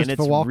seeing, and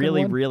it's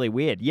really, really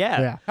weird.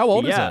 Yeah. How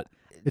old is it?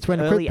 It's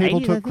when Early people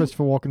 80s, took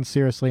Christopher Walken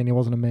seriously and he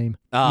wasn't a meme.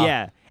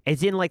 Yeah.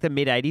 It's in like the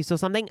mid-80s or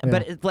something,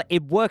 but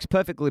it works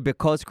perfectly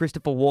because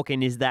Christopher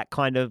Walken is that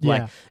kind of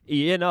like,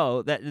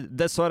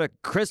 that sort of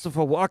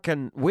Christopher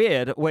Walken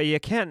weird where you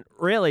can't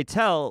really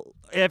tell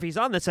if he's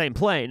on the same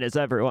plane as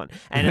everyone.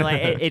 And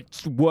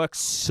it works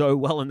so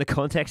well in the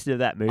context of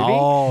that movie.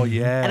 Oh,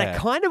 yeah. And I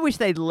kind of wish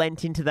they'd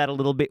lent into that a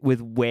little bit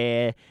with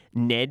where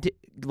Ned,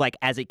 like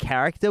as a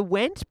character,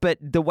 went, but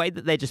the way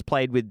that they just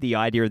played with the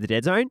idea of the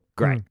Dead Zone,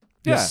 great.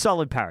 Yeah.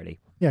 Solid parody.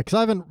 Yeah, because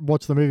I haven't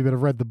watched the movie, but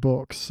I've read the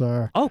books.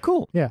 So Oh,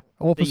 cool. yeah,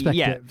 all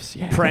perspectives.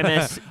 Yeah.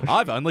 Premise.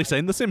 I've only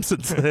seen The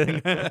Simpsons.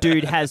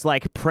 Dude has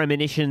like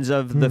premonitions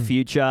of the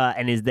future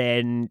and is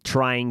then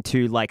trying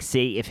to like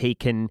see if he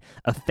can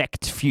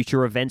affect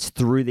future events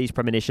through these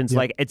premonitions. Yep.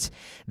 Like it's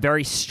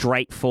very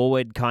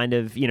straightforward kind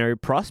of,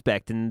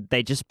 prospect, and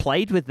they just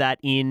played with that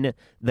in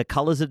The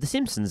Colors of the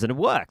Simpsons and it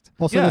worked.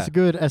 Also, there's a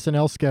good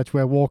SNL sketch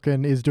where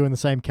Walken is doing the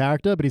same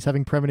character, but he's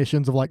having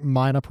premonitions of like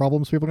minor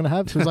problems people are going to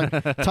have. So he's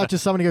like,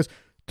 touches someone, he goes,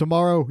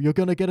 tomorrow, you're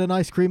going to get an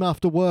ice cream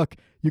after work.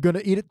 You're going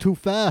to eat it too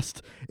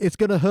fast. It's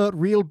going to hurt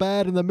real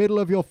bad in the middle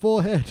of your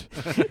forehead.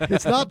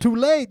 It's not too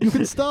late. You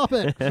can stop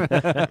it.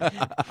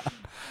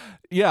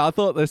 Yeah, I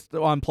thought this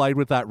one played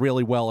with that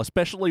really well,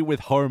 especially with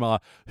Homer,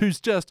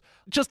 who's just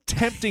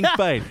tempting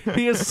fate.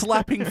 He is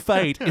slapping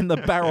fate in the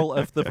barrel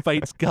of the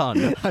fate's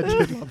gun. I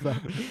did love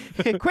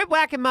that. Quit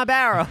whacking my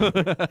barrel.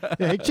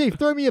 Yeah, hey, Chief,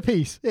 throw me a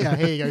piece. Yeah,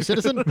 here you go,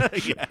 citizen.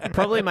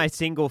 Probably my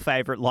single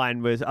favorite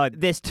line was,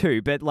 there's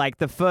two, but like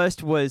the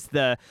first was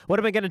what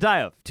am I going to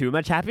die of? Too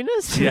much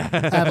happiness? Yeah.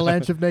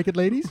 Avalanche of naked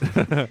ladies.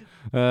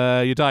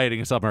 You die eating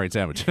a submarine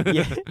sandwich.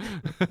 Yeah.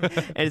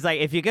 And it's like,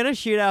 if you're going to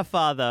shoot our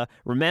father,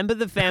 remember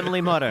the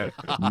family motto,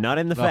 not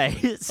in the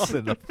face. Not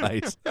in the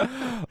face.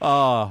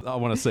 Oh, I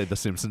want to see the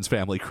Simpsons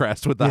family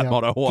crest with that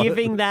motto on it.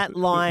 Giving that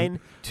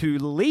line to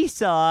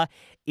Lisa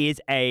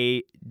is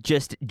a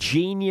just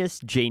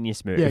genius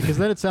move. Yeah, because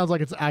then it sounds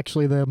like it's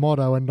actually their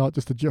motto and not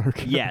just a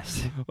joke.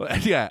 Yes.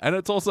 Yeah, and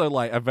it's also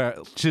like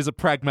she's a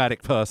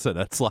pragmatic person.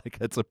 It's like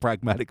it's a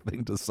pragmatic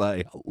thing to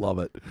say. I love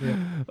it.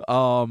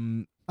 Yeah.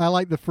 I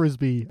like the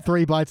frisbee.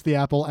 3 bites the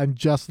apple and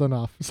just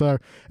enough. So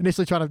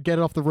initially trying to get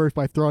it off the roof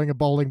by throwing a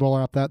bowling ball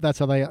up that. That's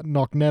how they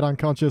knock Ned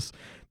unconscious.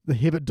 The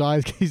Hibbert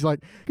dies. He's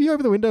like, can you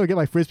open the window and get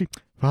my frisbee?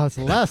 Well, it's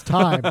the last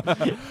time.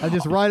 And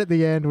just right at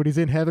the end when he's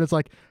in heaven, it's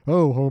like,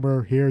 oh,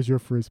 Homer, here's your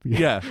frisbee.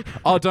 Yeah.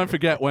 Oh, don't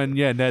forget when,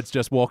 Ned's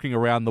just walking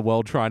around the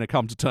world trying to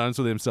come to terms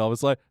with himself.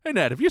 It's like, hey,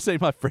 Ned, have you seen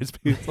my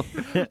frisbee? It's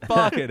like,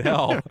 fucking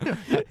hell.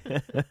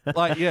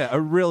 Like, yeah, a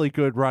really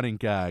good running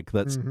gag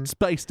that's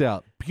spaced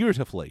out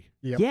beautifully.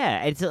 Yep.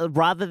 Yeah, it's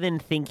rather than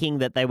thinking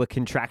that they were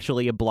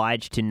contractually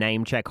obliged to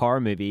name check horror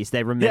movies,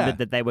 they remembered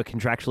that they were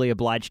contractually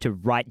obliged to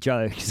write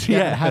jokes.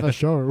 Yeah, have a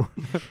show.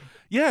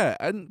 Yeah,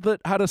 and that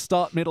had a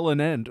start, middle,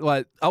 and end.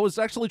 Like, I was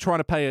actually trying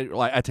to pay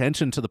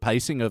attention to the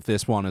pacing of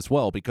this one as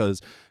well,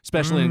 because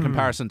especially in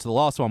comparison to the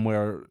last one,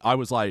 where I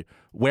was like,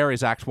 "Where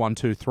is Act 1,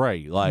 2,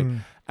 3?" Like,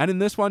 and in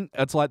this one,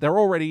 it's like they're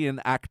already in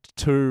Act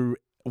 2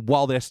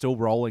 while they're still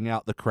rolling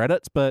out the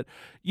credits. But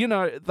you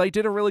know, they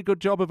did a really good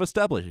job of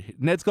establishing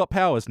Ned's got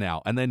powers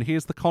now, and then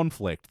here's the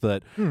conflict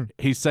that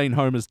he's seen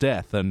Homer's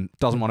death and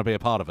doesn't want to be a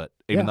part of it,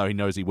 even though he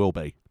knows he will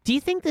be. Do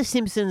you think The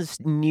Simpsons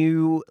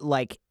new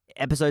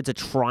episodes are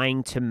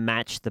trying to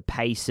match the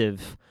pace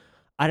of,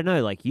 I don't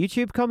know, like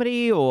YouTube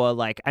comedy or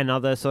like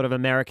another sort of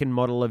American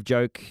model of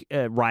joke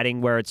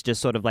writing where it's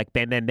just sort of like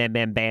bam, bam, bam,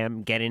 bam,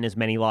 bam, get in as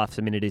many laughs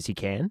a minute as you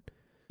can?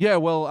 Yeah,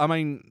 well, I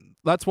mean,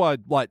 that's why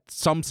like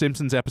some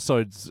Simpsons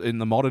episodes in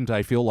the modern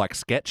day feel like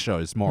sketch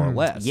shows more or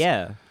less.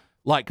 Yeah.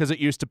 Like, because it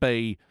used to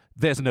be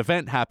there's an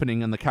event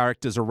happening and the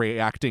characters are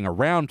reacting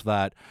around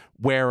that,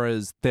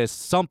 whereas there's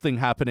something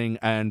happening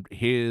and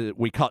here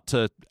we cut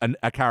to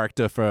a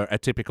character for a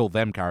typical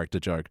them character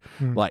joke.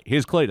 Like,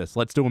 here's Cletus,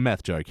 let's do a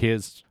meth joke.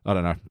 Here's, I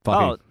don't know,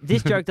 fucking... Oh,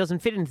 this joke doesn't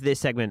fit into this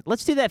segment.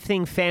 Let's do that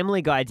thing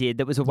Family Guy did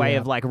that was a way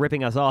of like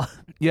ripping us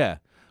off. Yeah.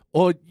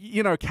 Or,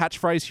 you know,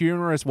 catchphrase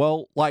humor as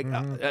well. Like,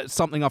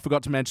 something I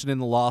forgot to mention in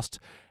the last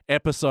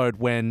episode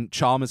when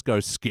Chalmers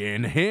goes,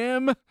 "Skin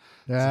him."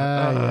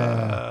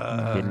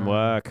 Didn't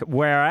work.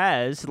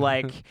 Whereas,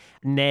 like,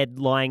 Ned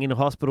lying in a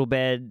hospital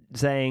bed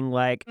saying,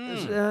 like,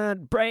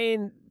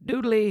 brain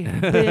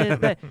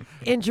doodly,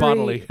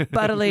 injury,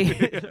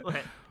 bodily.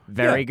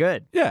 Very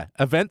good. Yeah,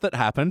 event that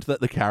happened that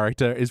the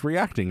character is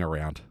reacting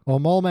around. Well,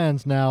 Mole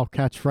Man's now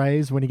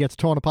catchphrase when he gets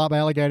torn apart by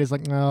alligators,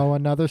 like, "Oh,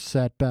 another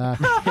setback."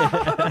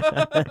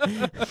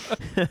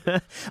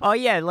 Oh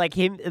yeah, like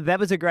him. That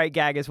was a great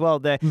gag as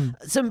well.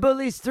 Some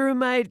bullies threw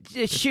my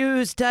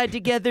shoes tied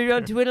together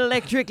onto an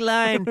electric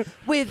line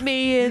with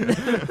me in.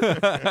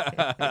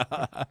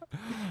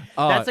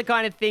 That's the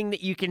kind of thing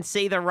that you can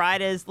see the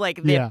writers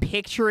like they're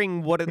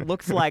picturing what it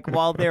looks like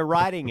while they're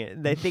writing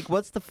it. They think,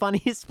 "What's the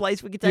funniest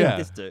place we could take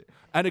this to?"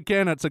 And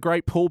again, it's a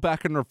great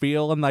pullback and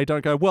reveal, and they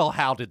don't go, "Well,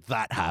 how did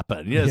that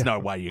happen?" There's no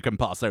way you can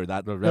pass through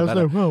that. I was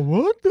like, "Well,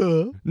 what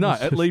the?" No,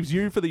 it leaves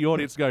you for the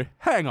audience to go,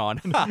 "Hang on,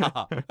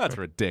 that's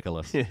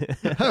ridiculous."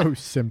 Oh,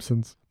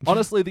 Simpsons.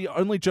 Honestly, the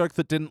only joke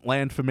that didn't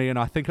land for me, and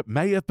I think it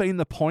may have been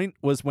the point,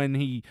 was when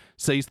he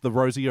sees the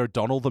Rosie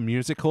O'Donnell the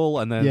musical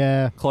and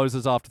then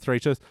closes after 3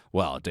 shows.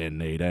 Well, it didn't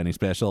need any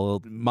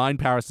special mind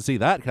powers to see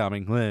that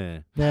coming.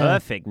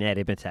 Perfect Ned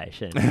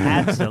imitation.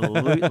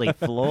 Absolutely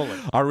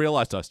flawless. I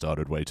realized I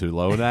started way too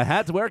low and I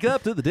had to work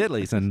up to the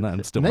deadlies, and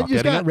I'm still and not then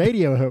you getting just got it.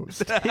 radio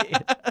host.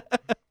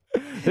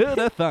 Who'd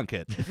have thunk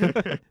it?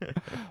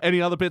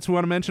 Any other bits we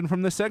want to mention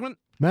from this segment?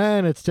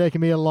 Man, it's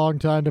taken me a long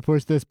time to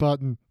push this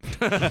button.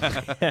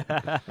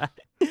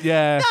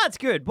 Yeah. No, it's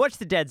good. Watch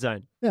the Dead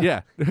Zone.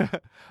 Yeah.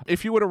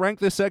 If you were to rank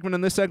this segment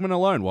and this segment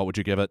alone, what would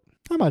you give it?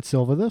 I might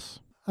silver this.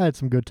 I had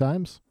some good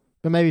times.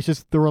 But maybe it's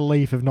just the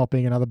relief of not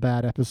being another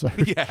bad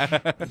episode.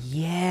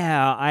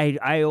 Yeah,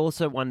 I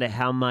also wonder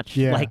how much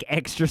like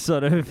extra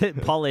sort of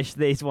polish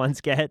these ones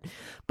get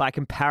by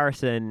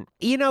comparison.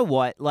 You know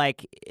what?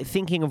 Like,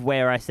 thinking of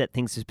where I set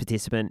things as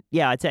participant,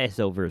 I'd say a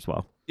silver as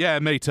well. Yeah,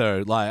 me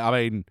too. Like, I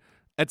mean,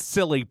 it's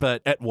silly,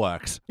 but it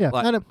works. Yeah,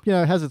 like, and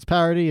it has its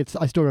parody.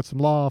 I still got some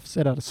laughs.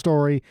 It had a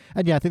story.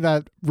 And I think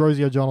that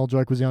Rosie O'Donnell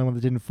joke was the only one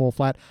that didn't fall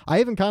flat.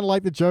 I even kind of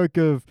like the joke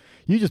of,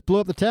 "You just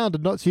blew up the town, so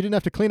you didn't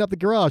have to clean up the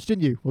garage,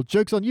 didn't you? Well,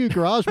 joke's on you,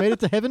 garage made it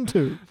to heaven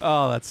too."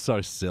 Oh, that's so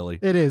silly.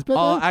 It is.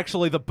 But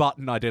actually, the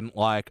button I didn't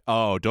like.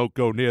 "Oh, don't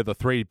go near the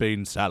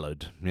 3-bean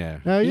salad." Yeah.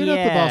 No, you're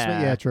not the boss,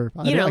 but yeah, true.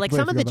 You know, like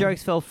some of the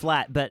jokes fell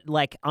flat, but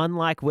like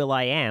unlike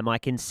Will.i.am, I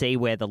can see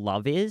where the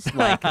love is.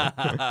 Like,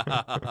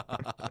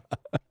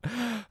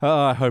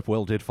 I hope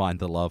Will did find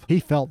the love. He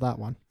felt that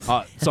one.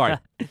 Sorry,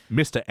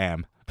 Mr.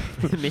 Am.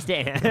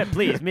 Mr. Am,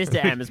 please,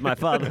 Mr. Am is my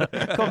father.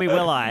 Call me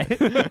Will.i.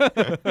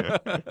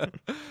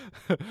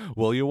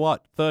 Will you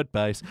what? Third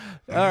base.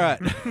 All right.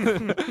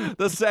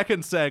 The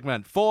second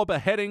segment, 4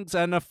 beheadings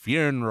and a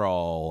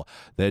funeral.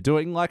 They're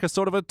doing like a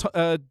sort of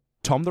a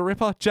Tom the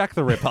Ripper? Jack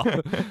the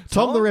Ripper.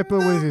 Tom the Ripper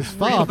was his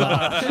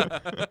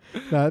father.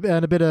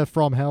 And a bit of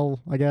From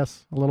Hell, I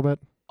guess, a little bit.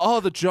 Oh,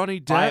 the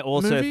Johnny Depp I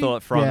also movie?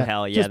 thought From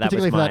Hell, just that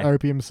was particularly for that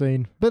opium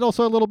scene. But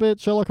also a little bit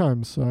Sherlock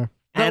Holmes, so...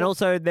 And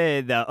also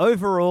the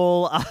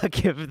overall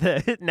arc of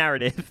the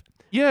narrative.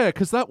 Yeah,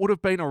 because that would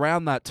have been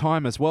around that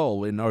time as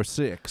well in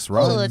 06,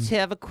 right? Well, let's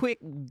have a quick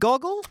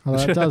goggle.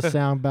 Well, that does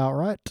sound about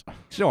right.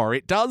 Sure,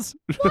 it does.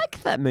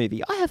 Like that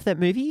movie. I have that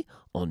movie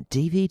on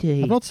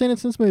DVD. I've not seen it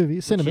since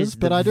cinemas,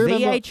 but I do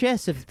remember...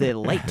 VHS of the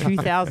late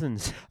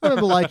 2000s. I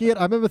remember liking it.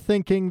 I remember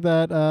thinking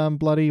that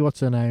bloody...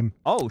 What's her name?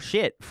 Oh,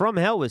 shit. From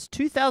Hell was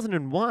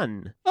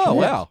 2001. Oh,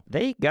 wow.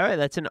 There you go.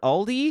 That's an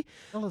oldie,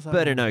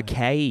 but an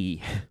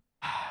okay.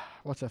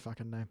 What's her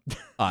fucking name?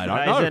 I don't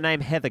Is know. her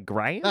name Heather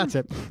Graham? That's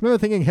it. I remember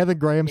thinking Heather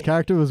Graham's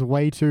character was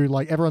way too,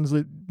 like, everyone's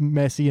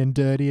messy and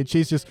dirty, and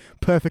she's just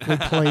perfectly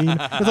clean.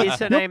 It's like, Is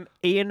her name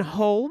Ian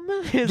Holm?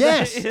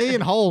 yes,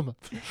 Ian Holm.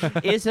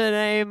 Is her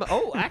name...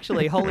 Oh,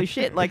 actually, holy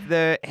shit. Like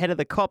the head of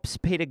the cops,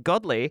 Peter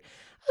Godley.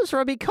 That was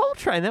Robbie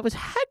Coltrane. That was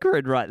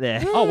Hagrid right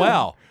there. Oh,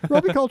 wow.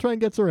 Robbie Coltrane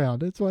gets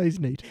around. That's why he's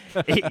neat.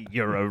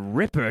 You're a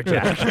ripper,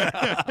 Jack.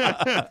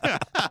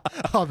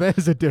 Oh,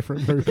 there's a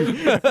different movie.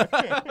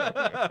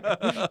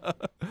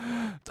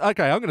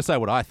 Okay, I'm going to say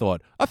what I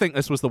thought. I think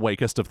this was the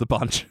weakest of the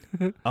bunch.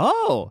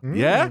 Oh.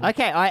 Yeah?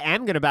 Okay, I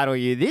am going to battle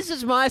you. This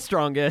is my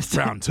strongest.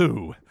 Round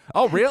 2.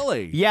 Oh,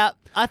 really? Yeah,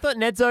 I thought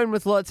Net Zone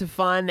was lots of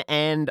fun,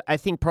 and I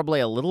think probably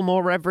a little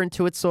more reverent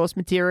to its source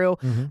material.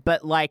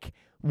 But like,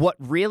 what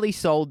really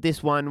sold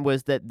this one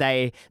was that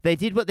they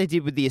did what they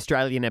did with the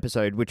Australian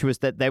episode, which was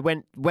that they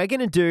went, we're going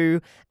to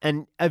do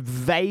a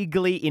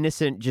vaguely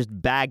innocent just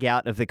bag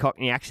out of the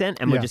Cockney accent,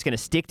 and we're just going to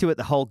stick to it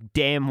the whole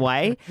damn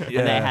way.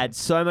 And they had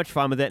so much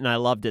fun with it, and I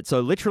loved it. So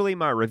literally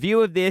my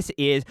review of this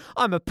is,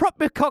 I'm a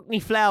proper Cockney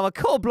flower,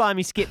 call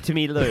blimey skip to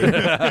me Lou.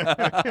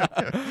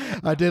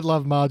 I did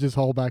love Marge's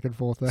whole back and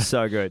forth there.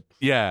 So good.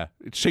 Yeah.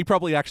 She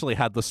probably actually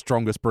had the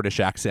strongest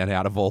British accent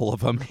out of all of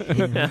them.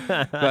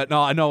 But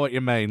no, I know what you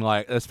mean,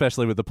 like,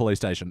 especially with the police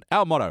station.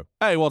 Our motto,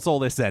 hey, what's all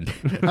this then?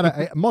 And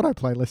a motto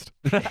playlist.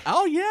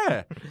 Oh,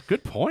 yeah.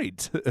 Good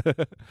point. Is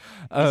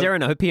there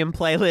an opium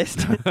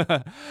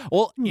playlist?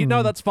 Well, you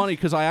know, that's funny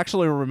because I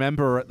actually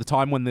remember at the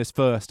time when this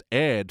first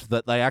aired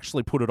that they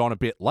actually put it on a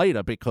bit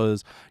later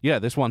because, yeah,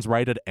 this one's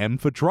rated M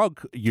for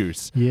drug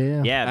use.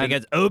 Yeah. Yeah,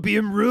 because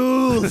opium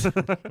rules.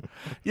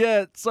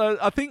 Yeah, so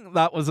I think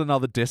that was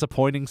another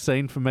disappointing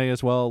scene for me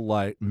as well,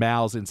 like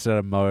Mouse instead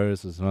of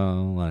Moe's as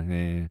well. Like, I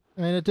mean,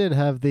 it did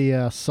have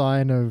the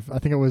sign of, I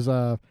think it was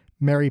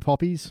Mary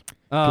Poppies.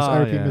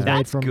 Because opium is made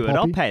That's from good. poppy.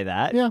 I'll pay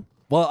that. Yeah.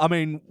 Well, I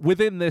mean,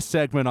 within this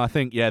segment, I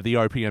think, yeah, the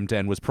opium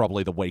den was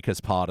probably the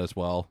weakest part as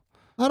well.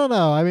 I don't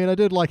know. I mean, I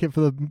did like it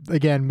for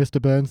again,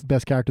 Mr. Burns, the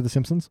best character of The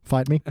Simpsons.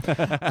 Fight me.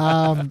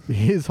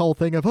 His whole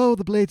thing of,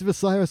 the Blades of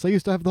Osiris. I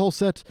used to have the whole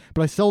set,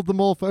 but I sold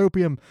them all for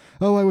opium.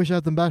 Oh, I wish I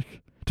had them back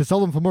to sell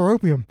them for more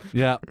opium.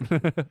 Yeah.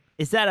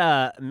 Is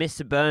that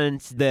Mr.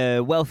 Burns,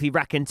 the wealthy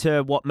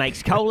raconteur, what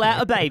makes coal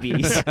out of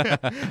babies?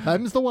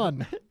 Them's the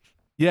one.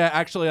 Yeah,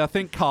 actually, I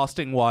think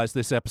casting-wise,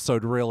 this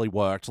episode really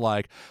worked.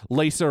 Like,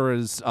 Lisa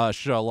as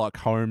Sherlock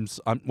Holmes.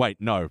 Wait,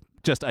 no.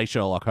 Just a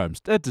Sherlock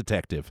Holmes. A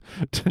detective.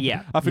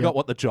 Yeah. I forgot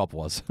what the job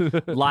was.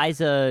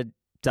 Liza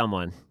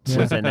someone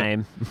was her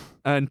name.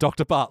 And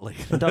Dr. Bartley.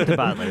 Dr.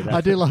 Bartley.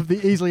 I do love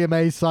the easily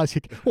amazed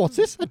sidekick. What's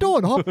this? A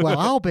doorknob? Well,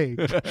 I'll be.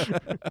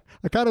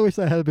 I kind of wish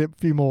they had a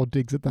few more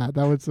digs at that.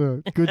 That was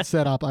a good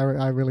setup. I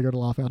really got a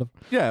laugh out of.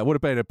 Yeah, it would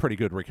have been a pretty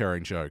good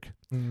recurring joke.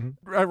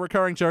 Mm-hmm. A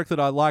recurring joke that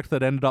I liked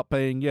that ended up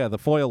being, the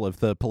foil of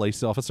the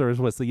police officers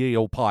was the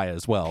eel pie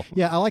as well.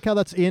 Yeah, I like how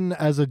that's in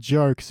as a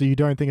joke, so you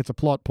don't think it's a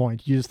plot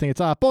point. You just think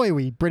it's, boy,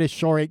 we British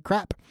sure eat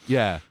crap.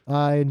 Yeah.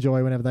 I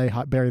enjoy whenever they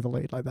bury the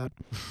lead like that.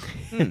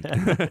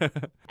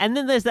 And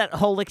then there's that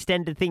whole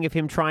extended thing of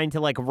him trying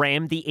to like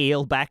ram the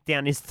eel back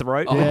down his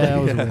throat. Yeah,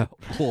 that was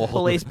weird.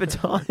 Police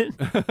baton.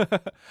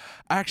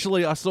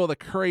 Actually, I saw the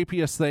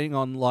creepiest thing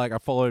on, like, I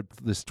followed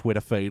this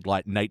Twitter feed,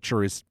 like,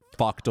 nature is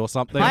fucked or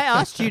something. I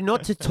asked you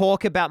not to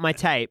talk about my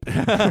tape.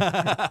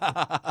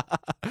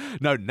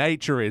 No,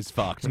 nature is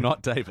fucked,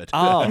 not David.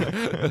 Oh.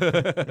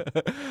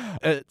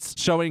 It's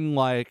showing,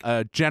 like,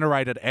 a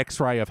generated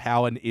x-ray of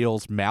how an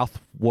eel's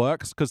mouth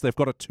works because they've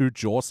got a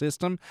 2-jaw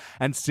system.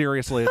 And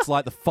seriously, it's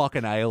like the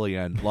fucking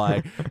alien.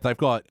 Like, they've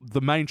got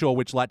the main jaw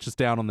which latches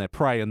down on their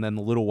prey and then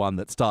the little one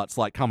that starts,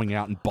 like, coming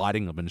out and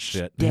biting them and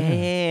shit.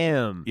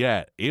 Damn.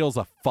 Yeah, eels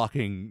are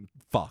fucking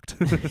fucked.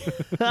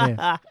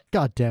 Yeah.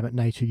 God damn it,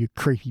 nature, you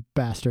creepy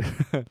bastard.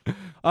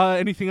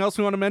 Anything else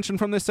we want to mention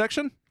from this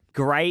section?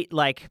 Great,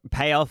 like,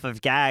 payoff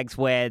of gags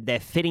where they're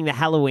fitting the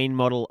Halloween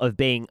model of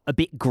being a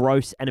bit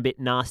gross and a bit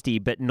nasty,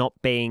 but not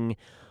being,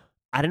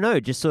 I don't know,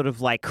 just sort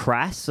of like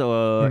crass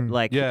or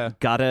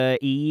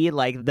gutter-y.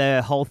 Like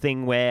the whole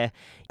thing where,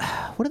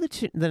 what are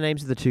the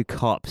names of the two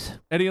cops?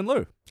 Eddie and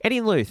Lou. Eddie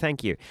and Lou,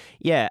 thank you.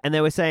 Yeah, and they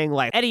were saying,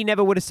 like, Eddie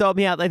never would have sold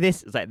me out like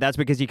this. It's like, that's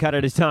because you cut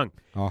out his tongue.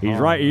 He's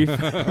right, Eve.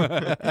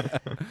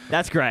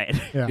 That's great.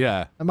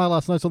 Yeah. And my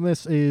last notes on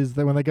this is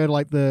that when they go to,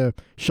 like, the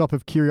shop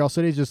of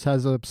curiosities, just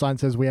has a sign that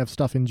says, we have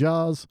stuff in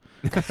jars.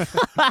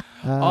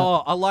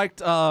 I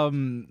liked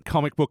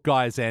Comic Book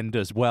Guy's end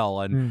as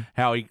well and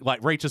how he,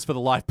 like, reaches for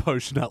the life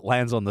potion that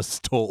lands on the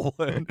stool.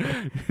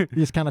 He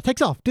just kind of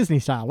takes off, Disney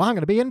style. Well, I'm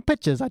going to be in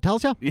pictures, I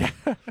tells you. Yeah.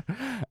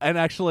 And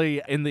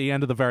actually, in the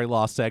end of the very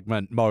last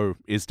segment, Mo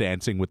is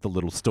dancing with the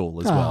little stool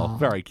as well.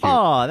 Very cute.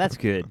 Oh, that's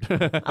good.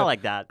 I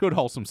like that. Good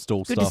wholesome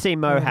stool Good stuff. to see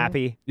Mo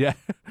happy. Yeah.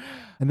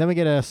 And then we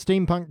get a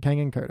steampunk Kang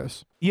and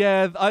Kodos.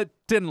 Yeah, I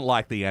didn't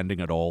like the ending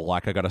at all,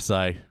 like I gotta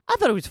say. I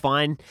thought it was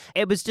fine.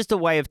 It was just a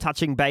way of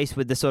touching base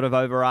with the sort of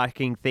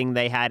overarching thing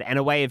they had and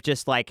a way of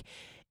just like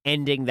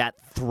ending that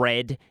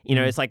thread. You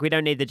know, it's like we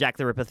don't need the Jack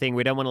the Ripper thing.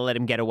 We don't want to let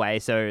him get away.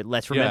 So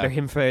let's remember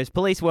him for his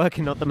police work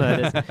and not the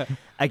murders.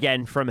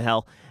 Again, from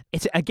hell.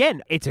 It's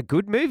a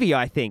good movie,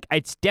 I think.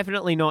 It's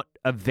definitely not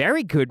a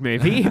very good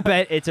movie,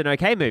 but it's an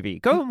okay movie.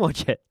 Go and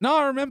watch it. No,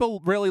 I remember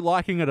really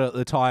liking it at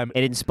the time.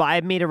 It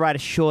inspired me to write a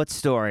short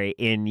story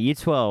in Year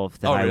 12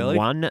 that I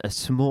won a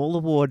small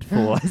award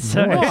for.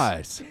 So,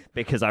 Nice.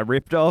 Because I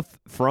ripped off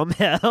From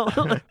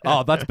Hell.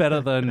 Oh, that's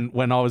better than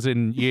when I was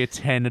in Year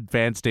 10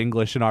 Advanced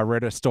English and I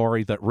read a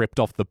story that ripped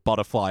off the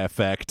butterfly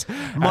effect.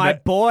 My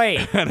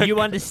boy, you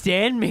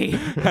understand me.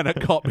 And it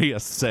got me a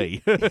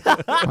C.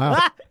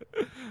 Wow.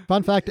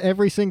 Fun fact,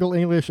 every single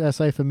English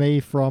essay for me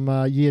from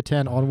year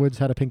 10 onwards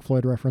had a Pink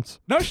Floyd reference.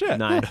 No shit.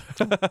 Nice.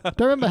 Don't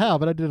remember how,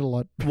 but I did a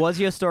lot. Was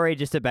your story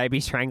just a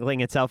baby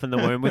strangling itself in the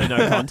womb with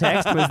no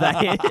context? Was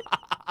that it?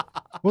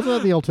 Wasn't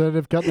that the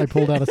alternative cut they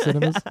pulled out of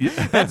cinemas?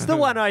 That's the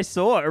one I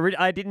saw.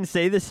 I didn't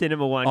see the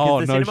cinema one Oh,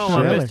 because the no cinema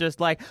one shit. was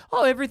just like,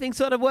 oh, everything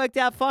sort of worked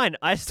out fine.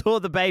 I saw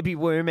the baby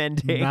womb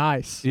ending.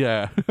 Nice.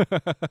 Yeah.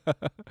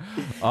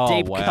 Oh,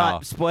 Deep wow.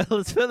 cut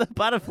spoilers for the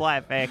butterfly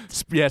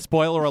effect. Yeah,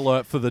 spoiler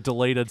alert for the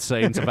deleted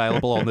scenes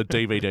available on the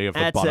DVD of the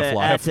That's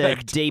butterfly that's a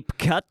effect. deep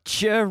cut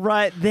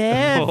right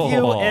there. Oh.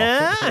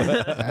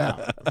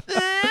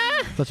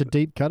 Such a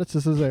deep cut, it's a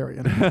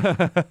cesarean.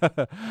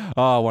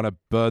 Oh, I want to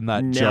burn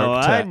that No,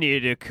 joke. I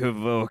need a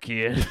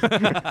Kevorkian.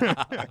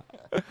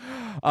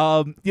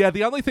 Yeah,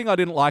 the only thing I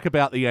didn't like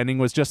about the ending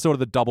was just sort of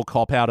the double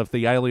cop out of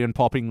the alien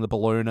popping the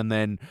balloon and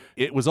then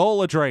it was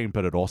all a dream,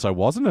 but it also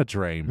wasn't a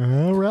dream.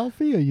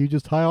 Ralphie, are you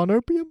just high on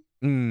opium?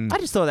 I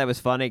just thought that was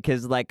funny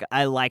because, like,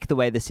 I like the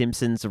way The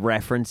Simpsons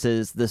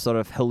references the sort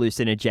of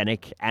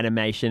hallucinogenic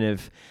animation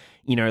of,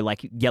 you know,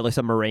 like Yellow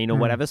Submarine or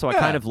whatever. So I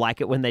kind of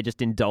like it when they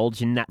just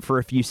indulge in that for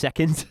a few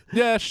seconds.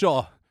 Yeah,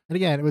 sure. And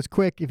again, it was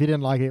quick. If you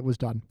didn't like it, it was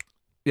done.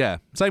 Yeah,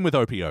 same with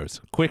OPOs.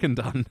 Quick and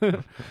done.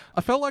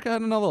 I felt like I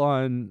had another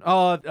line.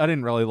 Oh, I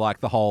didn't really like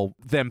the whole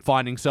them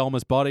finding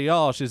Selma's body.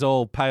 Oh, she's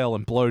all pale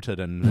and bloated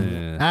and...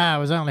 It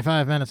was only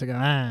 5 minutes ago.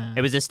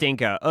 It was a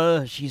stinker.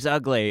 Oh, she's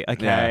ugly.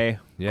 Okay,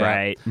 Yeah.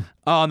 great.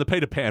 Oh, and the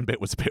Peter Pan bit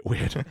was a bit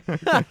weird.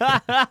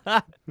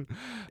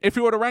 If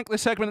you were to rank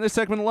this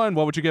segment alone,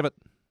 what would you give it?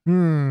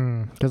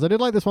 Because I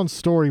did like this one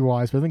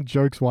story-wise, but I think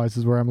jokes-wise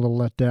is where I'm a little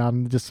let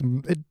down. Just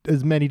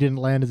as many didn't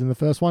land as in the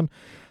first one.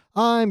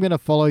 I'm going to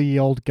follow ye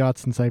old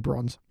guts and say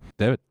bronze.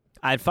 David?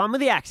 I had fun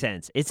with the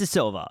accents. It's a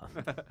silver.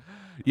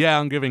 Yeah,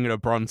 I'm giving it a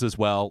bronze as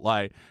well.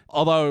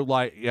 Although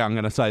I'm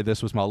going to say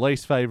this was my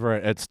least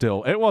favorite.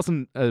 It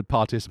wasn't a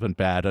participant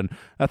bad, and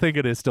I think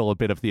it is still a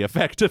bit of the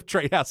effect of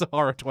Treehouse of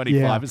Horror 25.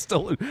 Yeah. It's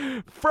still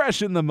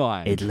fresh in the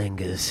mind. It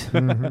lingers.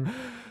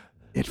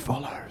 It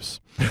follows.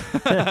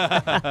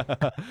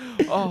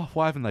 Oh,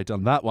 why haven't they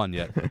done that one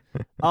yet?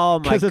 Oh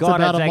my god! Because it's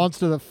about a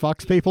monster that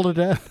fucks people to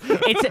death.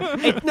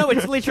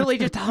 It's literally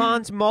just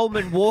Hans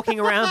Moleman walking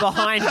around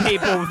behind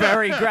people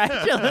very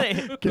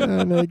gradually.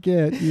 Gonna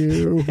get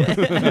you.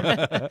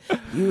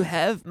 You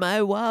have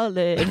my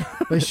wallet.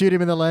 They shoot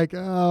him in the leg.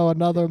 Oh,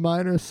 another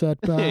minor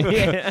setback.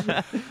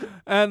 Yeah.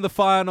 And the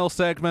final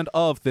segment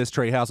of this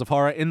Treehouse of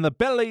Horror, in the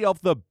belly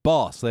of the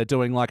boss. They're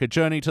doing like a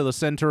journey to the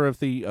center of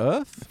the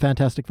earth.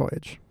 Fantastic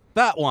Voyage.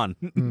 That one.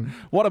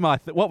 What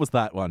was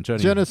that one?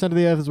 Journey Journey to the Center of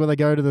the Earth is where they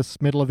go to this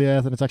middle of the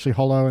Earth and it's actually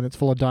hollow and it's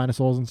full of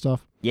dinosaurs and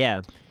stuff.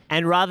 Yeah.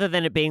 And rather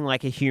than it being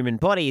like a human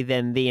body,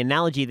 then the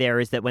analogy there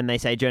is that when they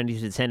say journey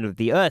to the center of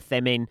the earth,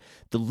 they mean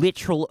the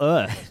literal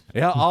earth.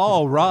 Yeah.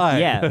 Oh, right.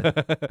 Yeah.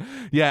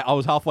 Yeah, I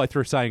was halfway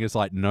through saying it's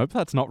like, nope,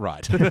 that's not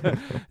right.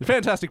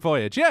 Fantastic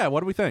Voyage. Yeah,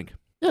 what do we think?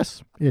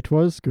 Yes, it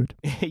was good.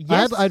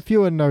 Yes. I had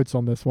fewer notes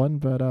on this one,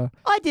 but...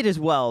 I did as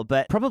well,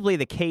 but probably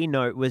the key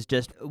note was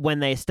just when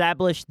they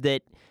established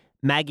that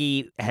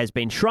Maggie has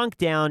been shrunk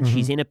down.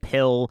 She's in a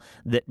pill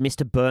that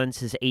Mr. Burns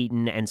has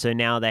eaten, and so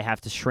now they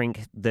have to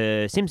shrink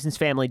the Simpsons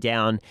family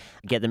down,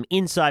 get them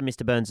inside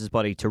Mr. Burns'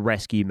 body to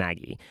rescue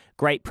Maggie.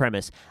 Great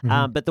premise.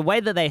 But the way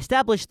that they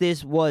established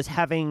this was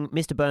having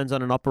Mr. Burns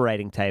on an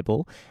operating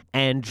table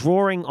and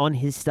drawing on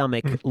his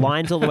stomach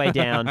lines all the way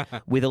down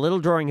with a little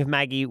drawing of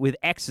Maggie with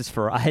X's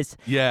for eyes.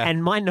 Yeah.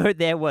 And my note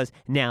there was,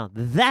 now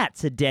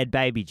that's a dead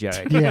baby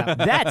joke. Yeah.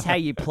 That's how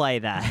you play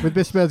that. with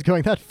Mr. Burns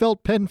going, that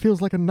felt pen feels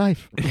like a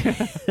knife.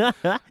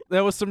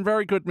 There was some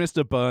very good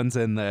Mr. Burns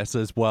in this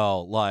as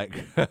well. Like,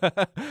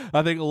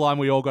 I think the line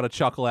we all got a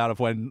chuckle out of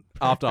when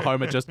after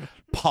Homer just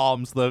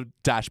palms the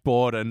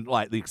dashboard and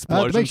like the To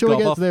explosions make sure go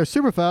we get off. there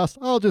super fast,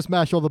 I'll just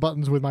mash all the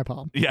buttons with my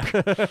palm. Yeah.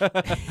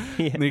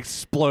 The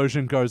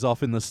explosion goes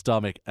off in the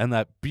stomach and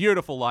that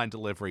beautiful line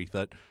delivery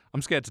that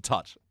I'm scared to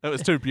touch. It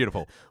was too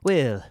beautiful.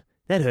 Well,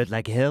 that hurt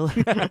like hell.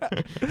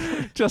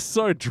 Just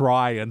so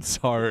dry and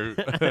so...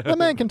 That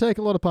man can take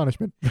a lot of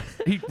punishment.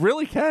 He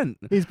really can.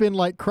 He's been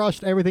like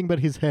crushed everything but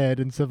his head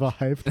and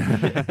survived.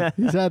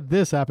 He's had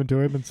this happen to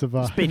him and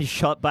survived. Been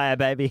shot by a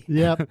baby.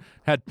 Yep.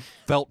 Had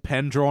felt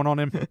pen drawn on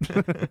him.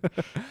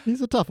 He's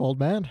a tough old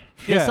man.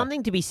 There's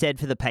something to be said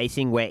for the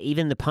pacing where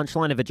even the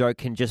punchline of a joke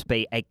can just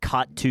be a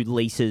cut to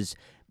Lisa's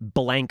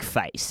blank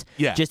face.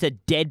 Yeah. Just a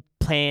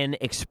deadpan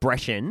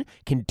expression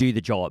can do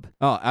the job.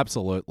 Oh,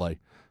 absolutely.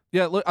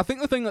 Yeah, look, I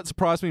think the thing that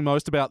surprised me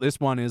most about this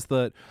one is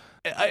that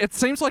it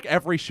seems like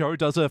every show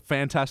does a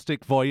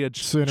fantastic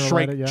voyage, Sooner or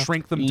shrink, later, yeah.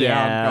 shrink them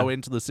Yeah. down, go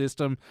into the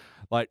system.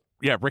 Like,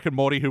 yeah, Rick and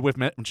Morty, who we've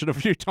mentioned a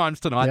few times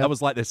tonight, Yep. that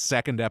was like their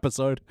second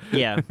episode.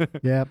 Yeah.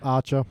 Yeah,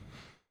 Archer.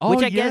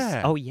 Which I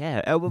guess,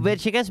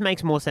 which I guess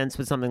makes more sense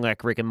with something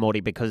like Rick and Morty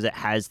because it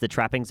has the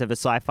trappings of a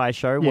sci-fi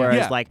show, whereas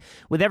Yeah. like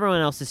with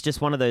everyone else, it's just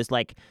one of those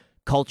like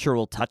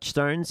cultural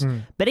touchstones.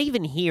 But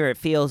even here, it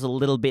feels a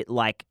little bit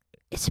like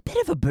it's a bit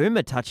of a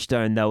boomer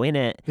touchstone, though, isn't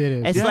it? It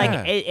is. It's Yeah.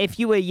 like if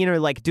you were,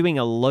 like doing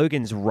a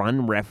Logan's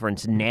Run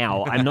reference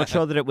now, I'm not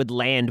sure that it would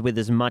land with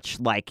as much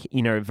like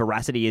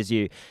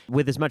veracity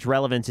with as much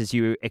relevance as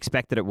you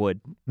expected it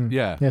would.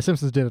 Yeah. Yeah,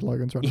 Simpsons did it,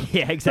 Logan's Run.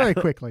 Yeah, exactly.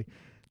 Very quickly.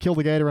 Kill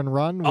the gator and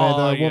run, where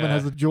Oh, the woman yeah.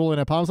 has a jewel in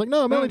her palm. It's like,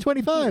 no, I'm only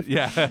 25.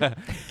 Yeah.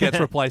 Gets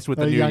replaced with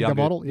the A new younger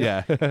model,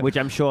 Yeah. Which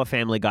I'm sure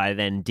Family Guy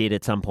then did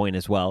at some point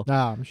as well.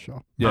 I'm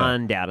sure. Yeah.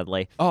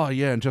 Undoubtedly. Oh,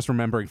 yeah, and just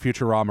remembering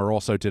Futurama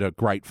also did a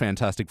great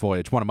Fantastic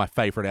Voyage, one of my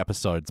favorite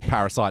episodes,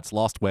 Parasites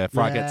Lost, where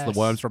Fry gets the Yes.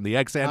 worms from the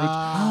egg sandwich.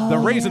 The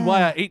reason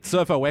why I eat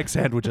Surfo egg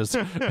sandwiches.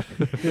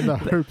 In the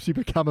hopes you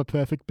become a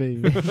perfect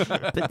being.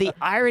 But the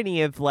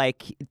irony of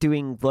like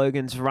doing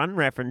Logan's Run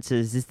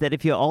references is that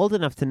if you're old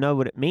enough to know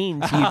what it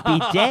means, you'd be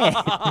dead.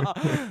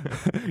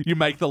 You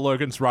make the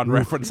Logan's Run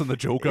reference and the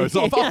jewel goes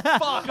off. Oh,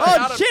 fuck!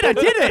 Oh shit, I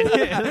did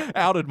it!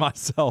 Outed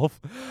myself.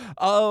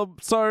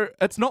 So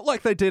it's not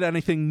like they did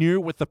anything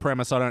new with the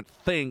premise, I don't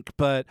think,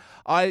 but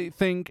I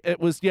think it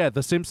was,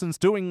 The Simpsons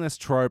doing this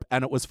trope,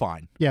 and it was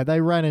fine. Yeah,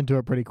 they ran into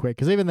it pretty quick,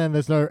 because even then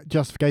there's no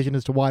justification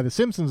as to why the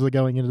Simpsons are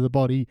going into the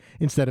body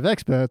instead of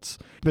experts.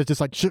 But it's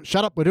just like,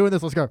 shut up, we're doing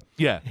this, let's go.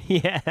 Yeah.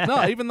 Yeah.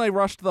 No, even they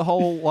rushed the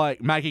whole,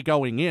 like, Maggie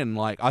going in.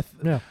 Like,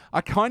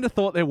 I kind of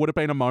thought there would have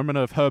been a moment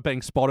of her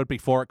being spotted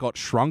before it got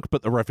shrunk,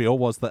 but the reveal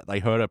was that they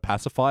heard her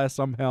pacifier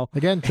somehow.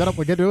 Again, shut up,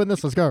 we're doing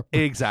this, let's go.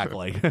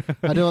 Exactly.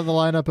 I do like the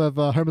lineup of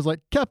Homer's like,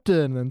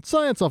 Captain and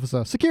Science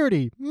Officer,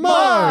 Security,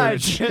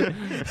 Marge!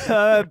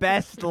 Her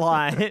best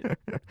line.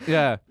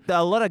 Yeah.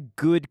 A lot of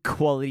good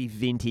quality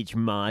vintage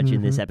Marge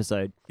in this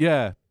episode.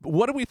 Yeah.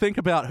 What do we think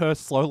about her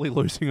slowly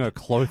losing her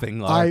clothing,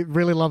 though? I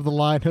really love the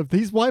line of,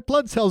 these white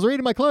blood cells are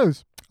eating my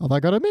clothes. Although I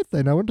gotta admit,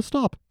 they know when to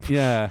stop.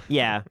 Yeah.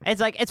 Yeah.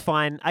 It's like, it's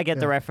fine. I get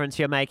the reference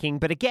you're making.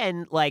 But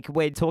again, like,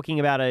 we're talking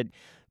about a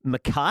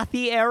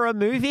McCarthy era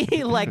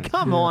movie. Like,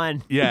 come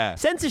on. Yeah.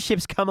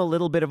 Censorship's come a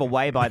little bit of a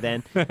way by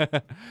then.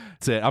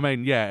 That's it. I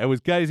mean, it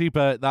was gazy,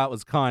 but that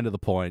was kind of the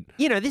point.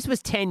 This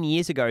was 10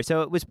 years ago,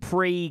 so it was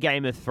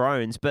pre-Game of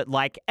Thrones, but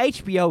like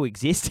HBO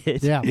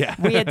existed. Yeah. Yeah.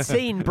 We had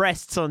seen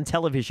breasts on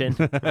television.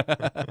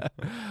 But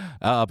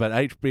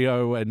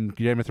HBO and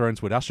Game of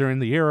Thrones would usher in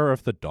the era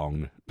of the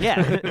dong.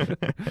 Yeah.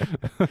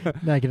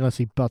 Now you can only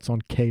see butts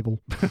on cable.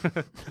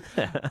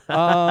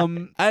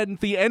 And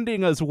the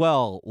ending as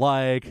well.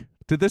 Like,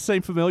 did this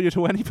seem familiar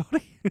to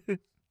anybody?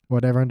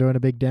 What, everyone doing a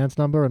big dance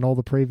number and all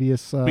the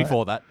previous...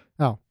 Before that.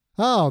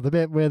 Oh, the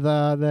bit with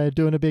they're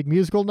doing a big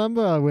musical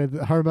number with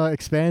Homer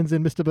expands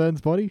in Mr.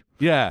 Burns' body.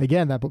 Yeah.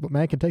 Again, that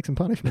man can take some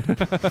punishment.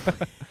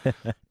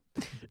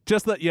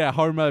 Just that,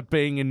 Homer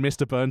being in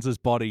Mr. Burns'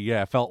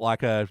 body, felt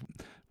like a...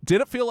 Did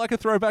it feel like a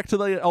throwback to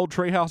the old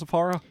Treehouse of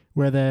Horror?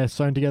 Where they're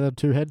sewn together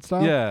two head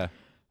style. Yeah.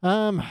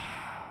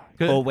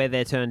 Or where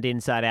they're turned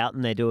inside out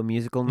and they do a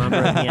musical number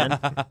at the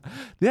end.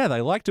 Yeah,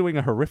 they like doing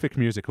a horrific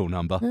musical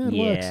number. Yeah, it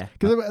Yeah. works.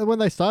 Because when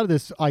they started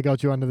this I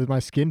Got You Under My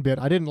Skin bit,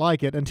 I didn't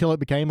like it until it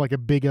became like a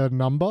bigger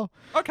number.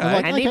 Okay. I'm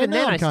like, And okay, even now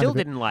then, I'm I kind still of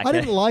it. didn't like I it.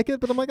 didn't like it,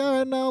 but I'm like, all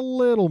right, now a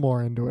little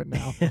more into it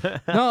now.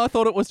 No, I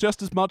thought it was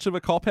just as much of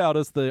a cop-out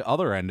as the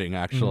other ending,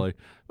 actually.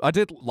 I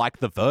did like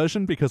the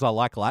version because I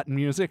like Latin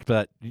music,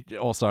 but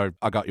also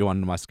I Got You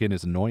Under My Skin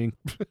is annoying.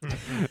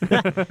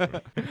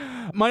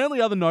 My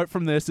only other note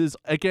from this is,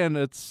 again,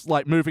 it's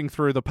like moving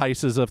through the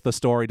paces of the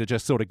story to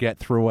just sort of get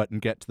through it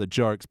and get to the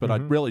jokes, but I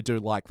really do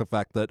like the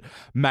fact that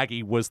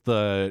Maggie was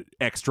the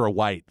extra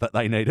weight that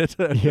they needed.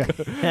 Yeah.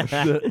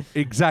 The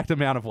exact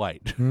amount of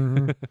weight.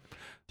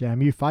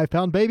 Damn you,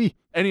 5-pound baby.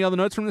 Any other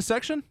notes from this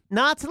section?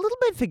 Nah, it's a little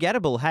bit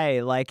forgettable.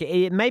 Hey, like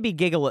it made me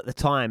giggle at the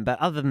time, but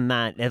other than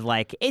that,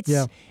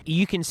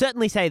 you can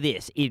certainly say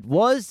this: it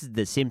was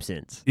The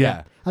Simpsons.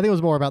 Yeah. I think it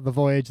was more about the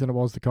voyage than it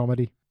was the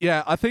comedy.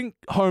 Yeah, I think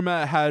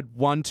Homer had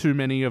one too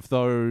many of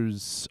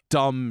those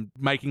dumb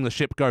making the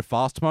ship go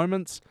fast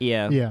moments.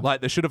 Yeah.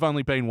 Like, there should have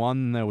only been one,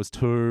 and there was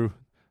two.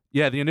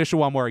 Yeah, the initial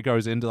one where he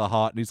goes into the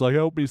heart and he's like,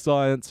 help me,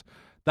 science.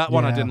 That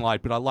one I Yeah. didn't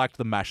like, but I liked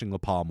the mashing the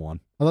palm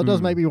one. Well, that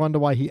does make me wonder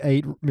why he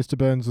ate Mr.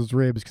 Burns'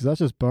 ribs, because that's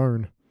just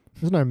bone.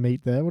 There's no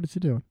meat there. What is he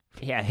doing?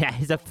 Yeah,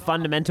 it's a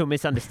fundamental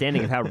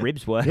misunderstanding of how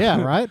ribs work.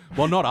 Yeah, right?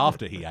 Well, not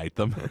after he ate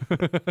them.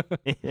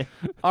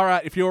 All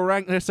right, if you were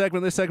ranked this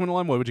segment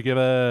alone, what would you give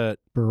it?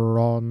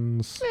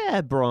 Bronze.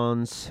 Yeah,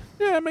 bronze.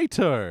 Yeah, me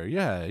too.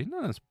 Yeah,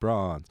 nice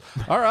bronze.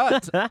 All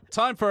right,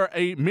 time for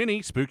a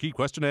mini spooky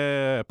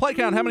questionnaire. Play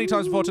count, how many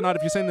times before tonight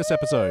have you seen this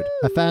episode?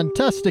 A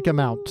fantastic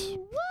amount.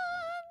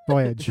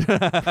 Voyage.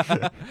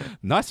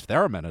 Nice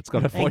theremin. It's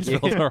got a voice you.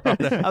 filter on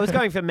it. I was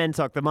going for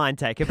Mentok the Mind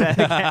Taker, but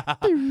okay.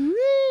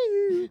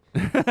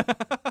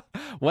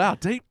 Wow,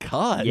 deep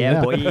cut.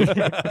 Yeah, boy.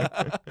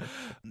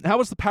 How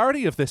was the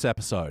parody of this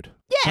episode?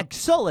 Yeah,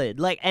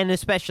 solid. And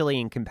especially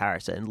in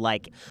comparison,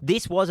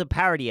 this was a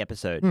parody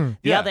episode. The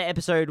Yeah. other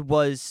episode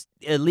was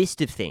a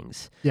list of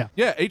things. Yeah,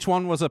 each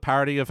one was a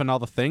parody of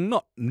another thing,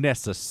 not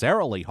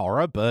necessarily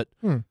horror, but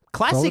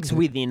Classics Solid.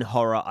 within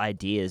horror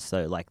ideas,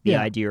 though, the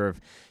Yeah. idea of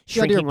The idea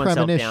shrinking of oneself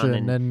premonition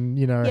down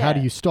and how Yeah.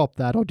 do you stop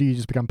that, or do you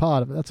just become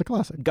part of it? That's a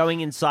classic.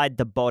 going inside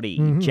the body,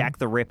 Jack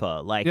the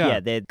Ripper.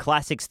 They're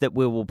classics that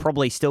we will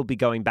probably still be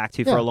going back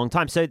to for Yeah. a long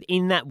time. So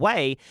in that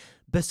way,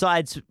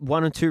 besides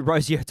one or two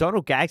Rosie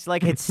O'Donnell gags,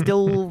 it's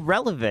still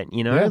relevant,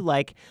 you know?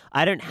 Yeah.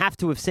 I don't have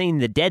to have seen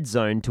The Dead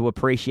Zone to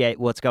appreciate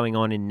what's going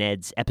on in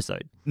Ned's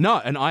episode.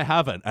 no, and I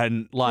haven't.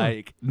 And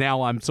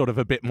now I'm sort of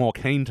a bit more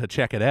keen to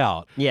check it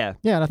out. Yeah.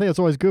 Yeah, and I think it's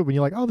always good when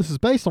you're like, oh, this is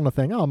based on a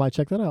thing. Oh, I might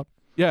check that out.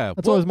 Yeah.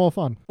 That's always more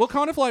fun. Well,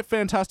 kind of like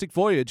Fantastic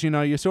Voyage,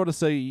 you sort of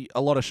see a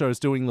lot of shows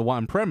doing the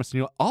one premise, and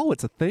you're like, oh,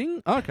 it's a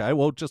thing? Okay,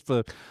 well, just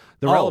for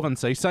the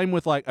relevancy. Same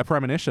with, a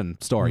premonition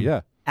story,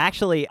 yeah.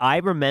 Actually, I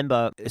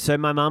remember, so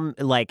my mum,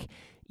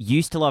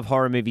 used to love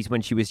horror movies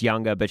when she was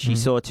younger, but she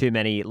saw too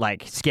many,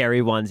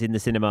 scary ones in the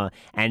cinema,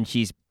 and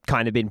she's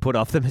kind of been put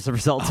off them as a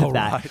result of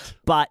that. Right.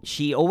 But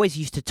she always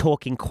used to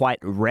talk in quite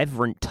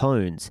reverent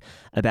tones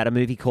about a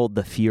movie called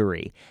The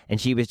Fury. And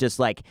she was just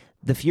like,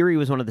 The Fury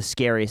was one of the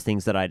scariest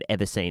things that I'd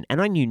ever seen.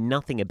 And I knew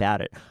nothing about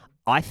it.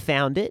 I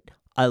found it,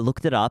 I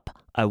looked it up,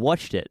 I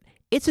watched it.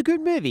 It's a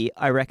good movie.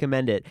 I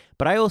recommend it.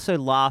 But I also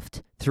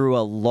laughed through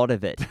a lot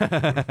of it.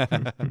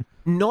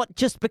 Not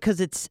just because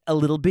it's a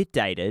little bit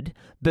dated,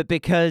 but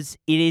because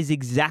it is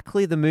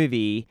exactly the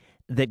movie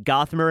that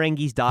Garth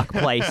Marenghi's Dark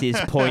Place is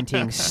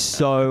pointing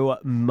so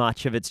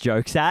much of its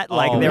jokes at.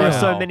 There are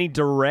so wow. many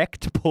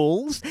direct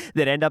pulls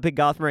that end up in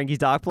Garth Marenghi's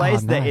Dark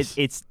Place that nice.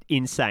 it's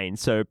insane.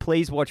 So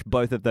please watch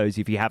both of those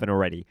if you haven't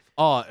already.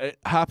 Oh, it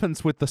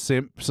happens with The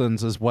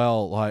Simpsons as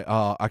well.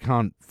 I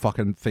can't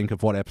fucking think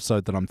of what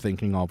episode that I'm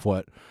thinking of.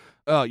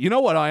 You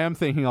know what I am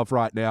thinking of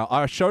right now?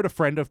 I showed a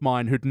friend of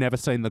mine who'd never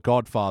seen The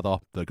Godfather,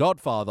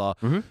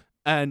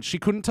 and she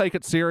couldn't take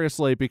it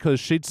seriously because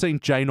she'd seen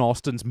Jane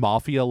Austen's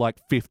Mafia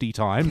 50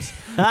 times.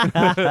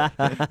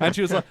 And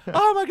she was like,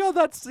 oh my God,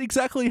 that's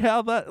exactly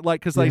how that,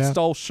 because they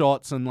stole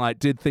shots and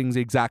did things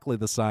exactly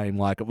the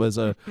same. It was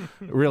a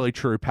really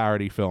true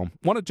parody film.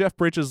 One of Jeff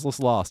Bridges'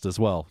 last as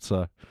well.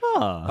 So,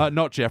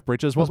 not Jeff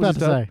Bridges. What was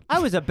his name? I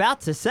was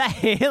about to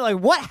say,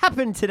 what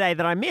happened today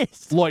that I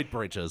missed? Lloyd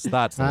Bridges.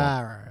 That's the one.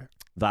 All right.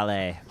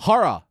 Valet.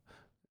 Horror.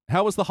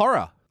 How was the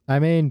horror? I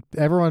mean,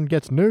 everyone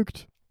gets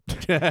nuked.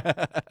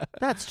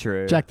 That's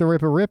true. Jack the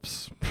Ripper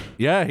rips.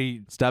 Yeah,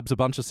 he stabs a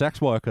bunch of sex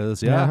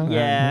workers. Yeah. Uh-huh.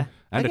 Yeah.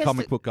 And I a guess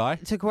comic book guy.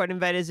 To quote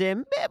Invader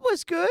Zim, it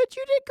was good.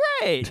 You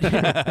did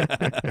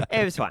great.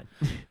 It was fine.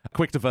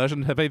 Quick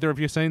diversion. Have either of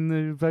you seen the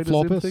Invader Zim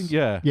Flopus? thing?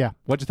 Yeah. Yeah.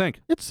 What'd you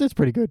think? It's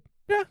pretty good.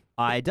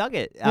 I dug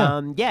it.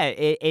 Yeah.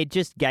 It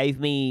just gave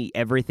me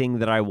everything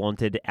that I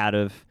wanted out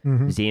of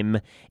Zim.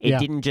 It Yeah.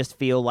 didn't just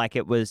feel like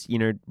it was,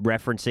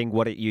 referencing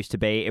what it used to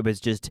be. It was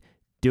just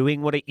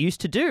doing what it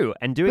used to do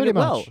and doing Pretty it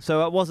well. much.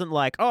 So it wasn't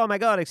like, oh my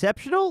God,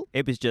 exceptional.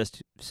 It was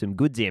just some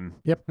good Zim.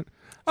 Yep.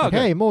 Okay.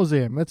 Hey, more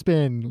Zim. It's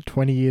been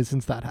 20 years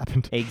since that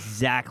happened.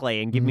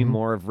 Exactly. And give me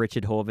more of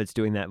Richard Horvitz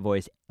doing that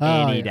voice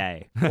Oh, any yeah.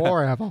 day.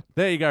 Forever.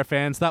 There you go,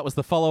 fans. That was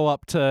the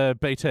follow-up to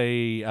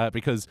BT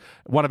because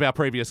one of our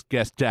previous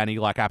guests, Danny,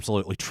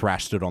 absolutely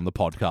trashed it on the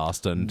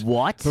podcast. And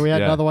What? So we had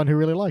Yeah. another one who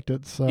really liked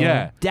it. So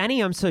yeah.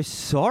 Danny, I'm so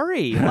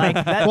sorry.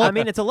 I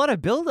mean, it's a lot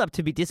of build-up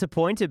to be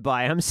disappointed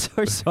by. I'm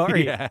so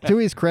sorry. Yeah. To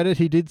his credit,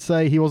 he did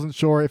say he wasn't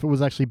sure if it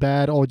was actually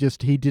bad or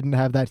just he didn't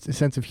have that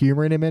sense of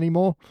humor in him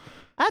anymore.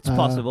 That's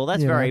possible.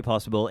 That's you know. very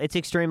possible. It's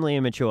extremely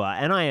immature,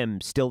 and I am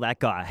still that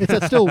guy. It's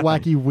that still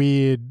wacky,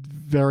 weird,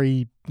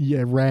 very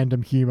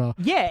random humor.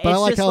 Yeah, But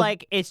I it's like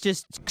just how- it's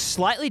just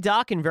slightly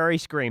dark and very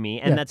screamy,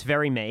 and Yeah. that's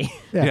very me.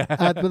 Yeah.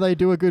 But they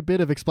do a good bit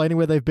of explaining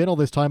where they've been all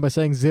this time by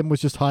saying Zim was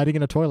just hiding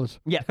in a toilet.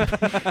 Yeah,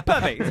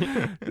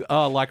 perfect.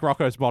 Like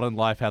Rocco's Modern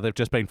Life, how they've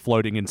just been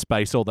floating in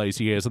space all these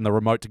years and the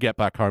remote to get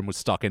back home was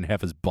stuck in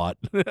Heifer's butt.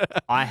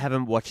 I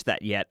haven't watched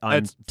that yet. I'm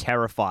It's-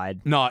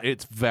 terrified. No,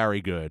 it's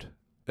very good.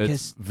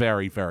 It's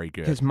very, very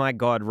good. Because my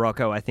God,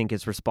 Rocco, I think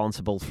is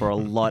responsible for a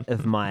lot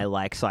of my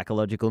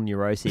psychological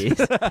neuroses.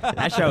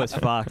 That show is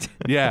fucked.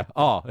 Yeah.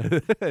 Oh,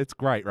 it's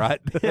great, right?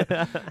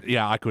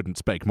 Yeah, I couldn't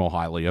speak more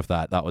highly of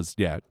that. That was,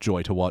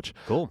 joy to watch.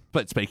 Cool.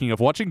 But speaking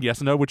of watching,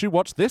 yes or no, would you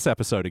watch this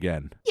episode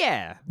again?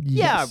 Yeah,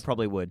 Yes. I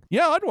probably would.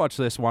 Yeah, I'd watch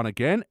this one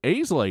again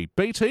easily.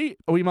 BT,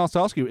 we must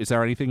ask you, is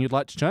there anything you'd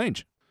like to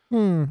change? I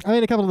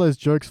mean, a couple of those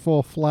jokes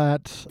fall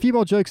flat. A few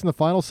more jokes in the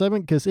final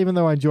segment, because even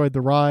though I enjoyed the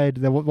ride,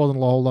 there wasn't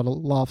a whole lot of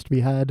laughs to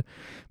be had.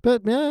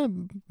 But yeah,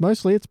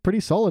 mostly it's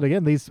pretty solid.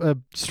 Again, these are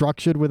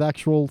structured with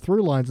actual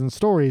through lines and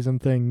stories and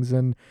things.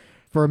 And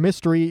for a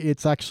mystery,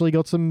 it's actually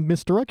got some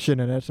misdirection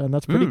in it. And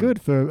that's pretty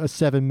good for a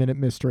 7-minute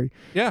mystery.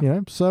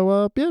 Yeah.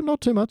 So, not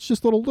too much.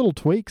 Just little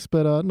tweaks,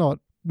 but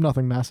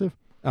nothing massive.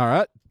 All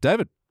right.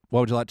 David,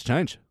 what would you like to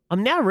change?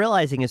 I'm now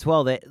realizing as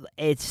well that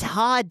it's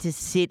hard to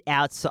sit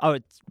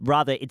outside,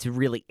 it's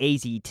really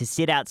easy to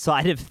sit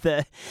outside of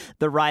the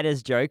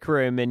writer's joke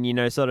room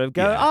and, sort of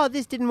go, oh,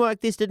 this didn't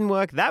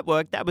work, that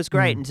worked, that was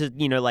great, and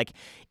to,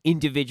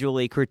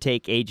 individually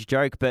critique each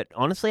joke. But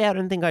honestly, I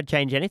don't think I'd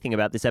change anything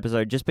about this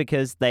episode just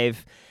because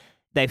they've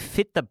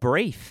fit the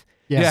brief.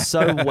 Yeah.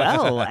 So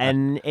well,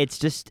 and it's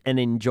just an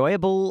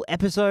enjoyable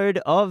episode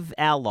of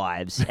our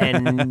lives,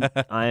 and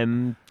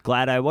I'm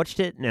glad I watched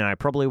it, and I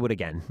probably would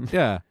again.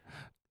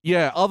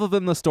 Yeah, other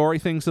than the story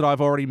things that I've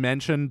already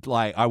mentioned,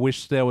 like I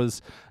wish there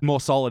was more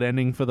solid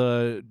ending for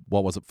the,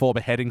 4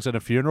 beheadings and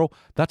a funeral.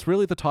 That's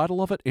really the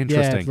title of it?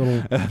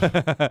 Interesting.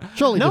 Yeah,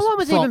 surely no one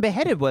was even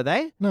beheaded, were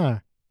they?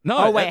 No. No,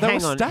 oh wait, they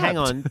hang were stabbed.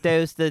 on.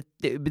 There's the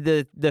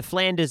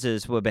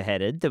Flanderses were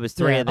beheaded. There was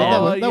 3 of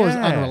them. That was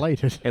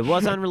unrelated. It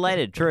was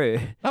unrelated, true.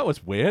 That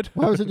was weird.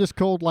 Why was it just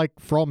called like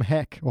From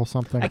Heck or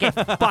something? Okay,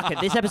 fuck it.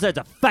 This episode's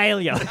a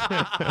failure.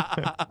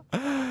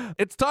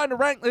 It's time to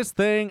rank this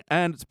thing,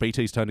 and it's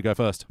BT's turn to go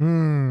first.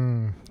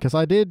 Because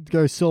I did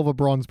go silver,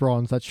 bronze.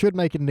 That should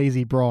make it an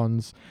easy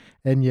bronze.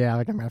 And yeah,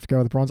 I'm going to have to go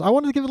with the bronze. I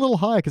wanted to give it a little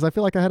higher because I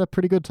feel like I had a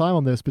pretty good time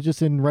on this, but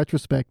just in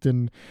retrospect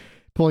and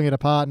pulling it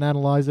apart and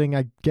analyzing,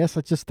 I guess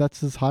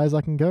that's as high as I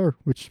can go,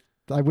 which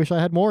I wish I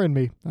had more in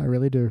me. I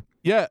really do.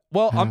 Yeah,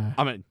 well,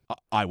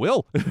 I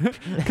will.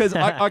 Because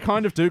I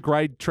kind of do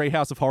grade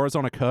Treehouse of Horrors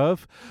on a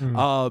curve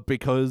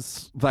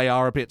because they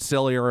are a bit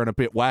sillier and a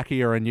bit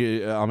wackier,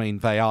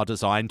 and they are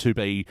designed to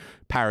be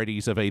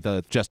parodies of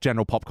either just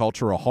general pop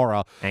culture or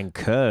horror. And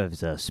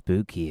curves are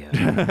spookier.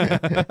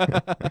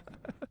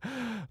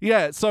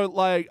 Yeah,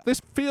 so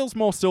this feels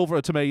more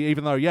silver to me,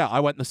 even though, I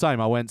went the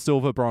same. I went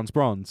silver,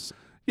 bronze.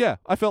 Yeah,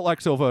 I felt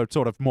like silver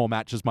sort of more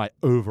matches my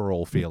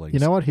overall feelings. You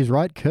know what? He's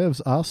right.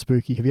 Curves are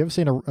spooky. Have you ever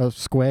seen a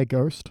square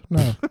ghost?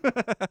 No.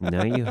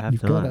 No, you have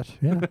You've not. got it.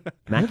 Yeah.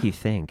 Mac, you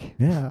think.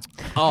 Yeah.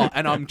 Oh,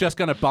 and I'm just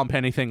going to bump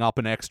anything up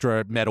an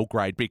extra metal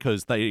grade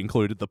because they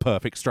included the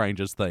Perfect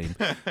Strangers theme.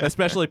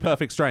 Especially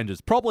Perfect Strangers.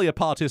 Probably a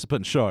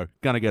participant show.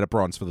 Going to get a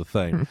bronze for the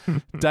theme.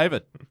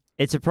 David.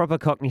 It's a proper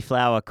Cockney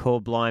flower,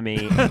 core blimey,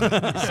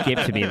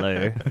 skip to me,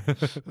 Lou.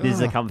 This is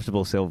a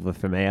comfortable silver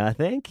for me, I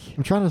think.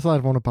 I'm trying to decide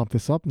if I want to bump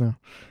this up now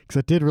because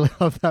I did really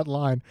love that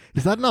line.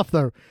 Is that enough,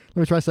 though?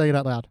 Let me try saying it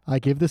out loud. I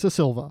give this a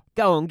silver.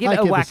 Go on, give I it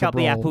a give whack this a up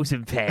the brawl. apples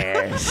and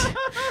pears.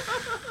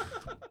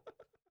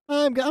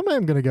 I'm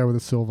going to go with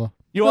a silver.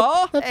 You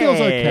are? That feels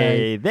okay.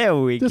 Hey, there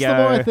we Just go. the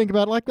more I think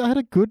about it, I had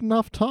a good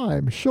enough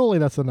time. Surely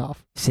that's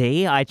enough.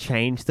 See, I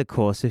changed the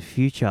course of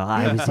future.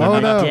 I was in Oh,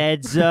 the no.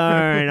 dead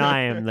zone.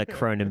 I am the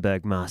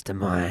Cronenberg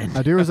mastermind.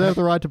 I do reserve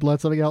the right to blurt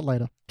something out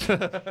later.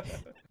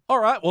 All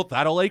right, well,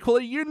 that'll equal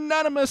a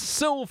unanimous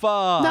silver.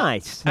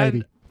 Nice. Maybe.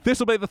 And this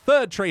will be the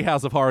third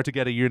Treehouse of Horror to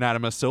get a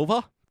unanimous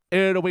silver.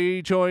 It'll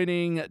be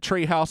joining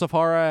Treehouse of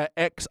Horror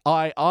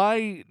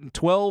XII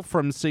 12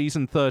 from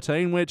season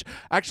 13, which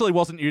actually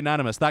wasn't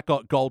unanimous. That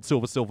got gold,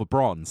 silver,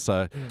 bronze.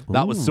 So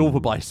that was silver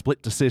by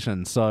split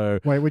decision. So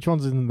Wait, which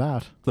one's in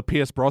that? the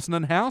Pierce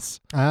Brosnan house.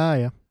 Ah,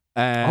 yeah.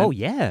 And Oh,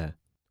 yeah.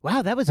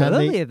 Wow, that was And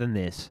earlier than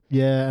this.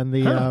 Yeah, and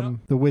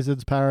the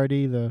Wizards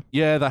parody, the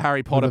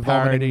Harry Potter the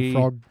vomiting parody.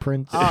 frog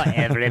prince. Oh,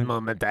 every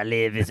moment I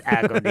live is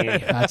agony.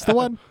 That's the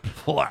one.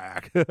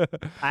 Flag. I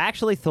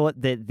actually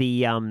thought that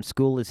the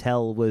School is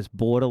Hell was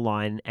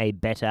borderline a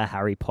better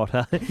Harry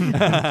Potter.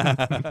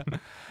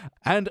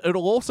 And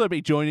it'll also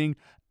be joining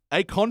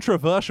a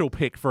controversial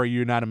pick for a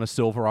unanimous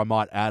silver, I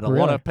might add. A lot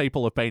Really? of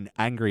people have been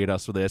angry at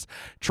us for this.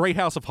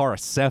 Treehouse of Horror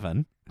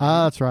 7.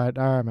 Ah, that's right.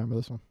 I remember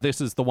this one. This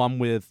is the one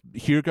with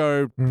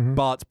Hugo, Mhm.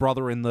 Bart's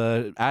brother in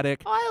the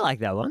attic. I like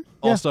that one.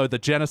 Also, the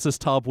Genesis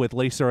tub with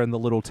Lisa in the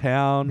little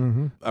town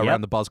Mm-hmm. around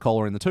Yep. the buzz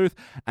collar in the tooth.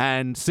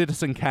 And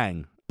Citizen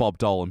Kang, Bob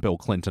Dole and Bill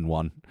Clinton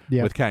one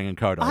Yeah. with Kang and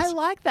Kodos. I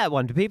like that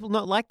one. Do people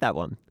not like that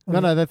one?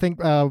 No, they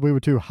think we were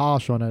too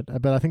harsh on it.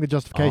 But I think the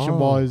justification Oh.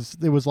 was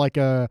it was like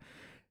a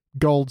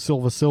gold,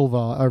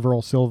 silver,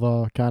 overall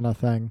silver kind of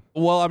thing.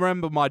 Well, I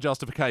remember my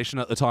justification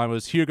at the time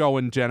was Hugo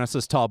and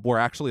Genesis Tub were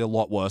actually a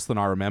lot worse than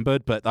I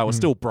remembered, but they were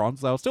still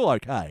bronze. They were still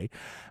okay.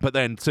 But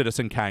then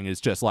Citizen Kang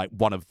is just like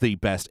one of the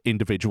best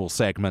individual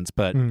segments.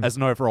 But as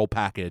an overall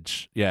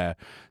package,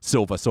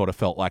 silver sort of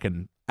felt like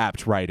an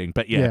apt rating.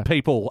 But Yeah.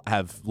 people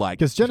have like...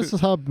 Because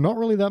Genesis Hub, not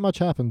really that much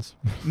happens.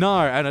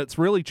 No, and it's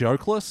really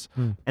jokeless.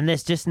 And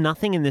there's just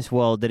nothing in this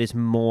world that is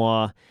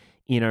more,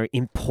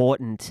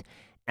 important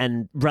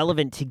and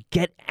relevant to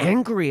get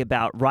angry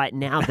about right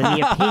now than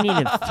the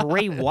opinion of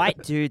 3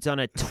 white dudes on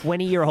a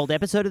 20-year-old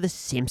episode of The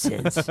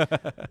Simpsons.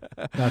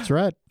 That's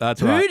right.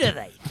 That's Who right. do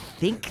they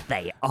think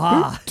they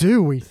are?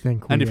 Do we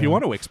think we And if you are?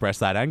 want to express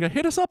that anger,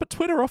 hit us up at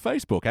Twitter or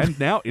Facebook and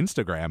now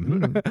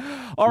Instagram.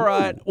 All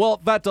right. Well,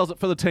 that does it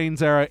for the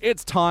Teens Era.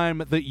 It's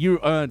time that you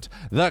earned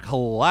the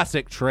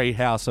classic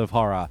Treehouse of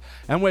Horror.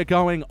 And we're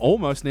going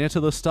almost near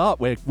to the start.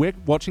 We're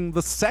watching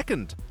the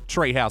second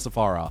Treehouse of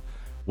Horror.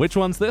 Which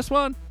one's this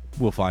one?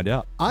 We'll find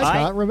out. I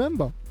can't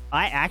remember.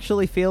 I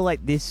actually feel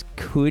like this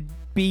could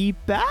be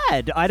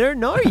bad. I don't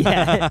know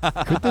yet.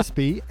 Could this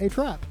be a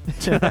trap?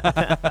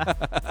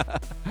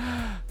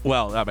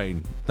 Well, I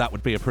mean, that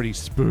would be a pretty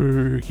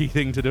spooky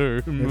thing to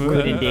do. It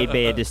would indeed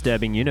be a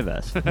disturbing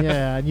universe.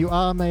 Yeah, and you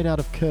are made out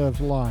of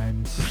curved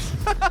lines.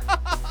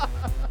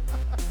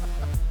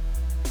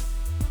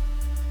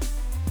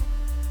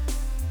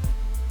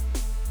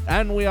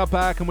 And we are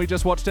back, and we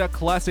just watched our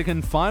classic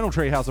and final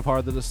Treehouse of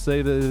Horror this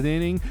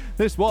evening.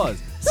 This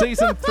was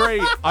Season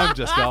 3. I'm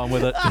just going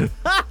with it.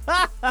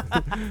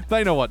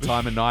 They know what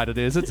time of night it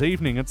is. It's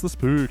evening. It's the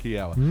spooky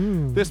hour.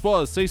 This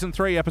was Season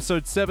 3,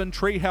 Episode 7,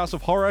 Treehouse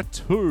of Horror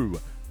 2.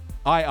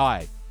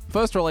 I.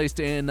 First released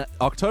in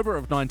October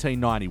of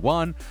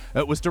 1991.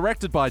 It was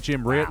directed by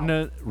Jim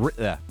Reardon.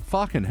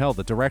 Fucking hell,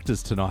 the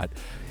directors tonight.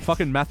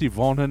 Fucking Matthew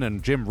Vaughn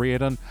and Jim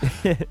Reardon.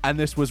 And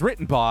this was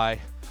written by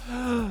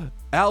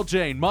Al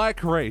Jean,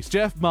 Mike Reese,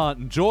 Jeff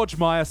Martin, George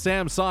Meyer,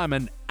 Sam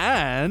Simon,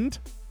 and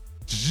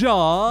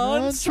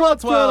John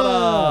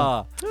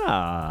Swartzwelder.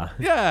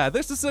 Yeah,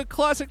 this is a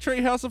classic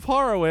Treehouse of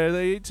Horror where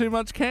they eat too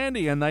much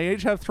candy and they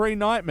each have 3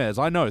 nightmares.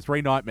 I know,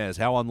 3 nightmares.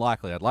 How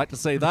unlikely. I'd like to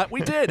see that.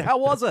 We did. How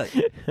was it?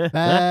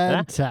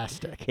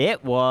 Fantastic.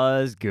 It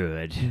was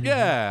good.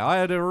 Yeah, I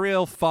had a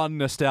real fun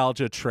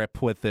nostalgia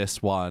trip with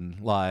this one.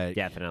 Like,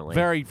 Definitely.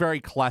 Very, very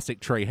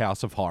classic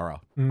Treehouse of Horror.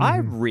 I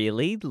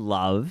really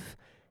love,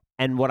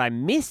 and what I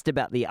missed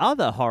about the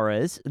other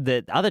horrors,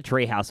 the other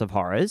Treehouse of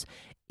Horrors,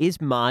 is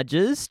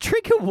Marge's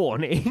trigger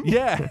warning.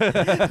 Yeah.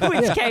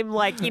 Which came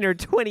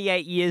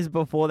 28 years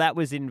before that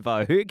was in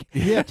vogue.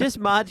 Yeah. Just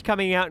Marge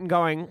coming out and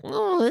going,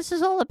 oh, this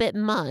is all a bit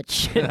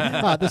much.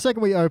 The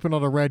second we open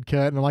on a red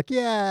curtain, I'm like,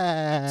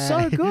 yeah.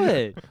 So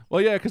good.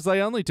 Well, yeah, because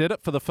they only did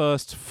it for the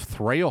first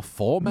 3 or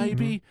 4,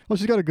 maybe. Well,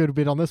 she's got a good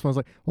bit on this one. It's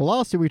like, well,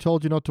 last year we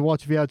told you not to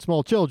watch if you had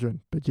small children,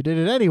 but you did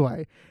it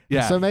anyway.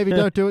 Yeah. So maybe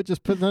don't do it.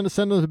 Just send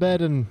them to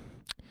bed and...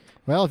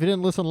 Well, if you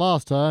didn't listen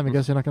last time, I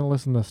guess you're not going to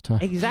listen this time.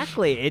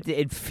 Exactly.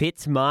 It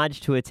fits Marge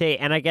to a T.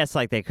 And I guess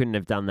they couldn't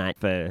have done that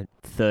for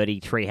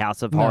 30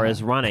 Treehouse of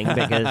Horrors running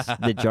because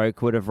the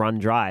joke would have run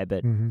dry.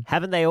 But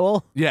haven't they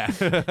all? Yeah.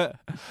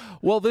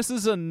 Well, this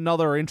is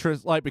another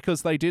interest,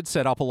 because they did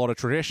set up a lot of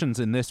traditions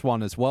in this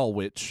one as well,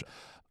 which...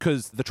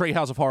 Because the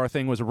Treehouse of Horror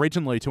thing was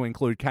originally to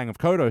include Kang of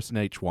Kodos in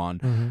each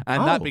one,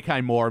 and that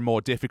became more and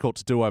more difficult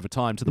to do over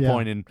time to the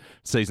point in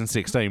Season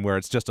 16 where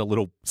it's just a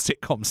little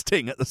sitcom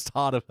sting at the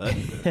start of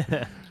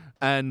it.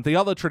 And the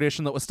other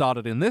tradition that was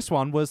started in this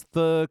one was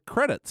the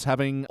credits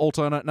having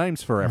alternate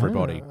names for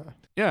everybody.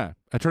 Yeah,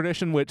 a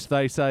tradition which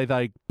they say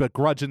they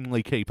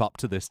begrudgingly keep up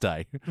to this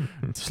day.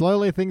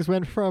 Slowly things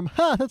went from,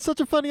 that's such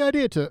a funny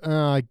idea, to,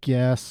 I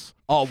guess.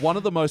 Oh, one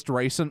of the most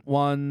recent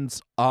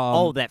ones...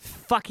 that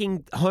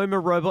fucking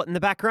Homer robot in the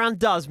background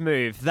does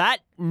move.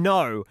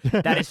 No,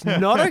 that is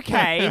not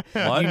okay.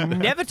 What? You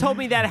never told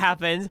me that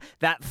happens.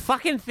 That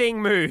fucking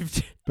thing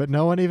moved. But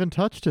no one even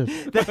touched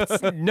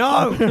it.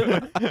 No.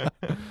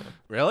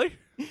 Really?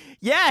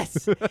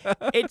 Yes.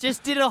 It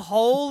just did a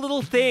whole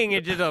little thing.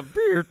 It did a...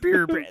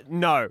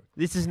 No,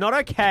 this is not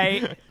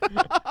okay.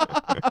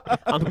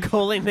 I'm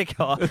calling the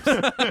cops.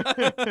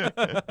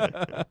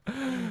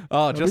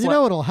 Oh, But you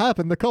know what'll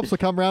happen? The cops will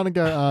come around and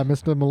go,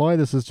 Mr. Malloy,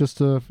 this is just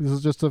a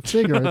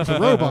figure. It's a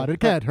robot. It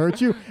can't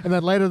hurt you. And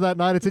then later that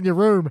night, it's in your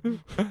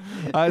room.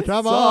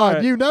 Come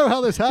on, you know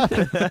how this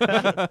happened.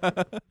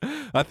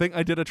 I think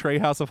I did a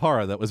Treehouse of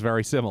Horror that was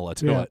very similar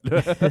to it.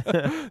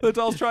 The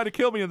doll's trying to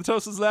kill me and the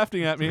toaster's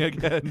laughing at me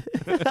again.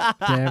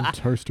 Damn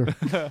toaster.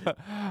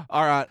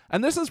 All right.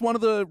 And this is one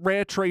of the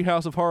rare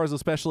Treehouse of Horrors,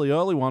 especially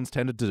early ones,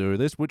 tended to do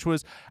this, which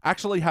was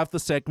actually have the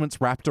segments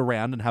wrapped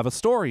around and have a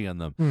story in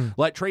them.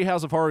 Like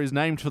Treehouse of Horror is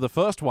named for the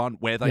first one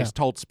where they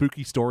told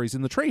spooky stories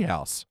in the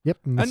treehouse. Yep,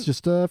 and it's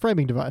just a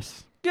framing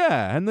device.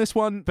 Yeah, and this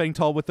one being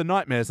told with the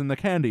nightmares and the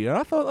candy. And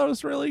I thought that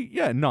was really,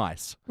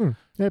 nice.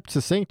 Yep,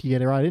 succinct. You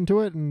get right into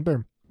it and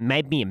boom.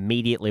 Made me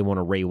immediately want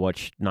to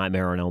rewatch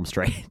Nightmare on Elm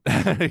Street.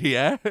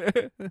 Yeah?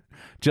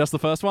 Just the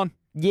first one?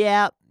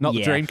 Yeah. Not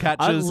the dream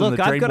catchers and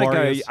the dream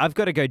warriors? I've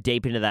got to go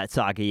deep into that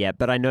saga yet,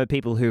 but I know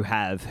people who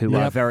have, who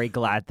are very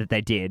glad that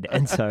they did,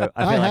 and so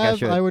I feel like I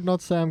should. I would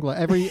not say I'm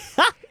glad.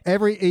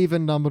 Every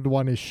even-numbered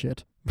one is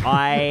shit.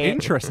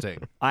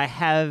 Interesting. I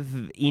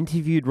have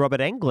interviewed Robert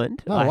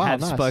Englund. Oh, I wow,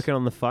 have nice. spoken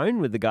on the phone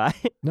with the guy.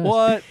 Nice.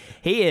 What?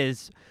 He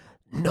is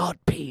not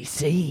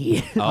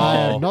PC. I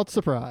am not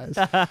surprised.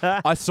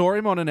 I saw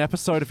him on an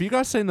episode. Have you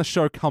guys seen the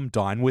show Come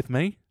Dine With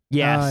Me?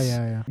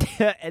 Yes.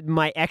 Yeah.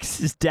 My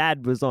ex's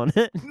dad was on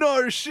it.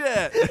 No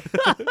shit.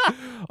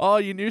 Oh,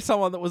 you knew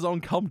someone that was on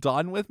Come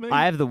Dine With Me?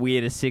 I have the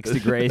weirdest 6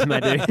 degrees, my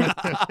dude.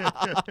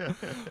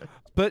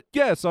 But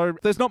yeah, so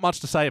there's not much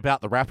to say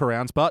about the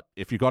wraparounds, but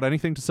if you got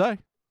anything to say.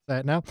 Say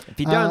it now. If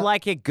you don't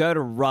like it, go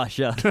to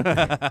Russia.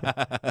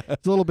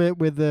 It's a little bit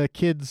with the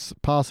kids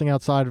passing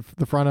outside of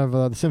the front of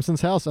the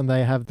Simpsons house, and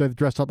they're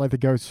dressed up like the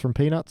ghosts from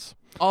Peanuts.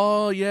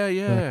 Oh,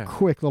 yeah.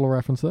 Quick little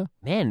reference there.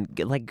 Man,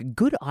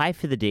 good eye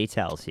for the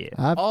details here.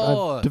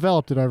 I've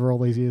developed it over all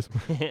these years.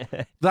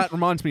 That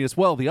reminds me as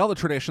well, the other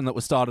tradition that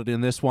was started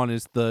in this one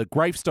is the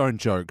gravestone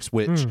jokes,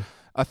 which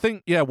I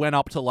think, went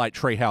up to like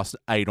Treehouse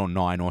 8 or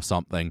 9 or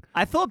something.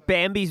 I thought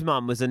Bambi's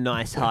mum was a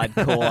nice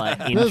hardcore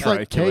intro There's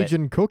like to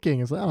Cajun it. cooking.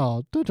 It's like,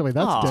 oh, don't tell me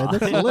that's dead.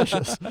 That's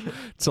delicious.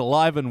 It's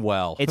alive and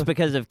well. It's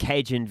because of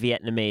Cajun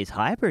Vietnamese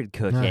hybrid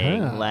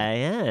cooking. Uh-huh. Like,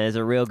 there's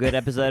a real good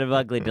episode of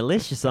Ugly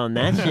Delicious on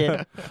that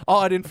shit. Oh,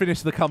 I didn't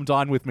finish the Come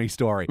Dine With Me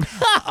story.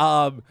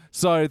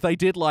 So they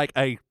did like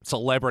a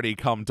celebrity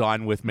Come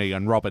Dine With Me,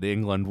 and Robert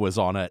Englund was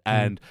on it.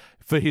 And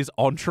for his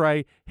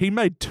entree, he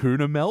made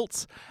tuna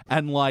melts,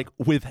 and like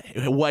with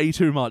way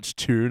too much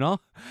tuna,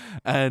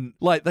 and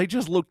like they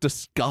just look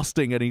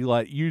disgusting. And he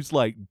like used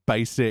like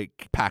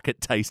basic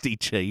packet tasty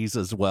cheese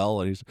as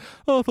well. And he's,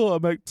 I thought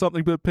I'd make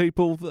something for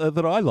people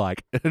that I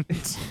like.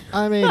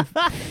 I mean,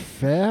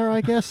 fair,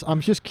 I guess.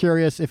 I'm just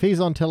curious, if he's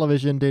on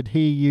television, did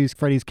he use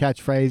Freddie's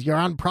catchphrase, "You're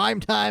on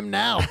prime time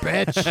now,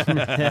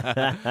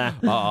 bitch"?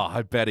 Oh,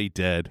 I bet he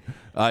did.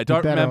 I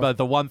don't remember.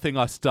 The one thing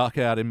I stuck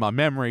out in my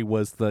memory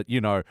was that,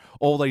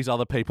 all these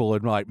other people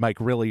would like make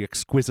really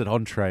exquisite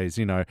entrees,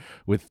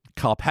 with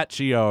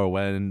carpaccio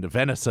and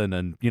venison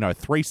and,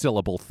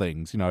 3-syllable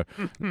things, not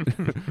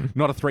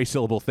a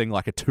 3-syllable thing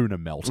like a tuna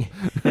melt.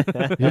 You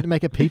had to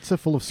make a pizza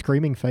full of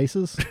screaming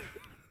faces?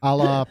 A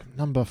la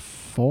number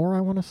 4, I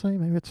want to say.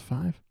 Maybe it's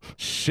 5.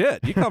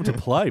 Shit, you come to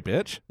play,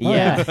 bitch.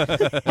 Yeah.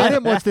 I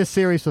didn't watch this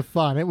series for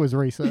fun. It was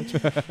research.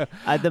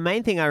 The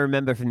main thing I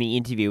remember from the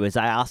interview was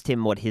I asked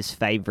him what his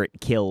favorite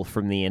kill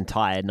from the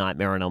entire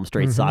Nightmare on Elm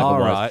Street saga All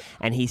was. right.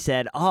 And he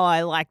said,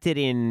 I liked it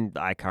in,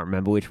 I can't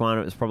remember which one.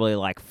 It was probably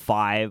like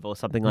 5 or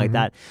something like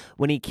that.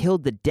 When he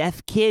killed the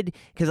deaf kid,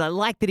 because I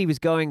liked that he was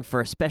going for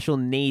a special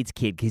needs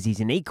kid because he's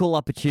an equal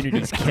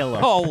opportunities killer.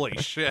 Holy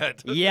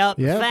shit. Yep.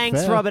 Yeah,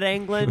 Thanks, fair. Robert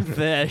Englund,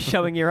 for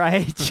showing your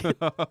age.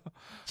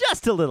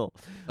 Just a little.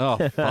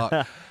 Oh,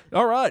 fuck.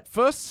 All right,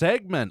 first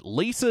segment,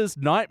 Lisa's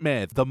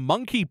Nightmare, the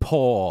monkey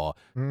paw.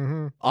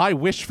 I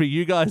wish for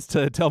you guys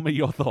to tell me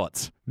your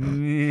thoughts.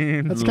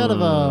 That's kind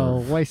of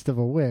a waste of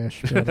a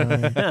wish.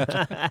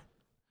 But,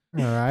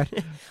 all right.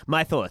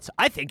 My thoughts.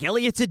 I think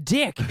Elliot's a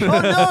dick. Oh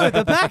no,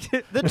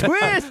 the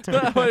twist.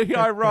 The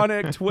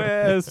ironic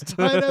twist.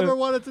 I never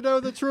wanted to know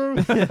the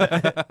truth.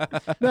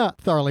 No,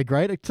 thoroughly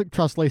great. It took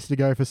Trust Lisa to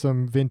go for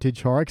some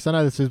vintage horror, because I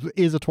know this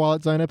is a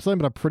Twilight Zone episode,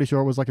 but I'm pretty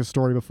sure it was like a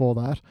story before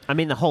that. I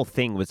mean, the whole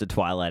thing was a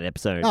Twilight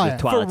episode. Oh, yeah.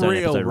 Twilight For Zone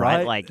real, episode, right?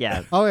 right? Like,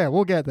 yeah. Oh yeah,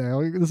 we'll get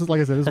there. This is,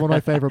 like I said, this is one of my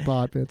favorite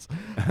part bits.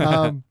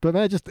 But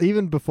man, just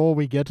even before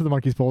we get to the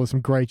monkey's paw, there's some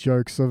great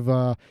jokes of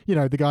the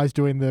guys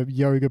doing the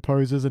yoga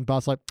poses, and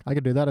Bart's like, I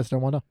can do that, I just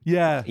don't want to.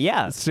 Yeah.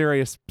 Yeah.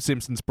 Serious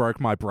Simpsons broke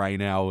my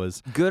brain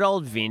hours. Good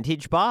old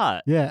vintage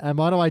Bart. Yeah, and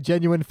one of my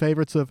genuine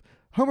favorites of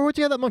Homer, where'd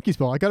you get that monkey's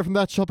paw? I got it from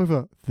that shop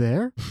over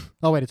there.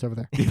 Oh wait, it's over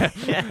there.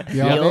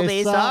 You'll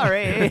be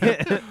sorry.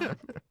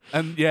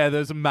 And yeah,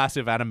 there's a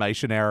massive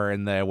animation error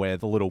in there where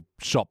the little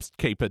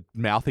shopkeeper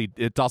mouth,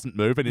 it doesn't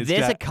move. And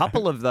There's a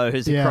couple of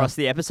those across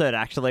the episode,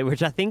 actually,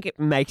 which I think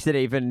makes it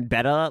even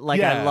better. Like,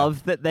 I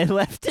love that they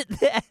left it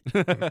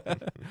there.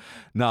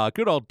 Nah,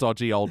 good old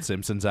dodgy old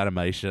Simpsons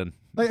animation.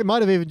 Like, it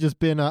might have even just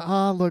been,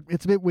 look,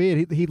 it's a bit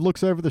weird. He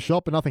looks over the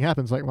shop and nothing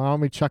happens. Like, why don't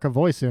we chuck a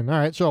voice in? All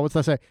right, sure. What's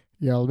that say?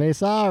 You'll be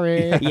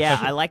sorry. Yeah,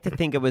 I like to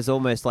think it was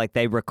almost like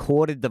they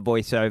recorded the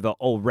voiceover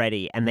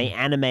already and they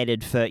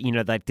animated for,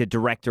 like the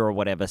director or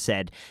whatever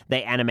said,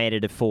 they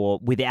animated it for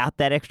without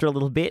that extra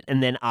little bit,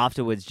 and then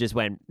afterwards just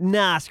went,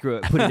 nah, screw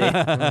it, put it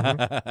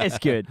in. It's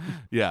good.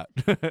 Yeah.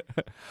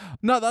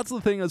 No, that's the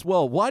thing as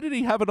well. Why did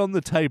he have it on the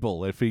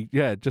table if he,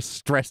 just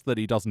stressed that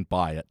he doesn't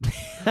buy it?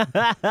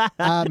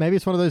 Maybe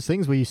it's one of those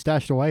things where you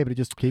stash it away, but it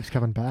just keeps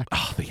coming back.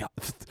 Oh, the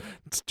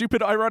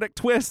stupid ironic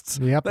twists.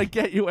 Yep. They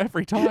get you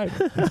every time.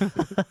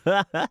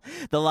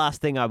 The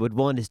last thing I would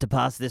want is to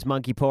pass this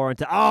monkey paw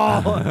into,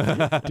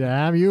 oh!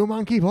 Damn you,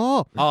 monkey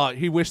paw. Oh,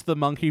 he wished the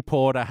monkey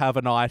paw to have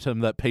an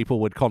item that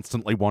people would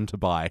constantly want to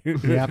buy.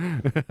 Yep.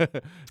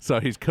 So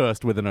he's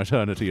cursed with an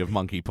eternity of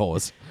monkey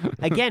paws.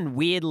 Again,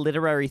 weird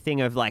literary thing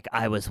of like,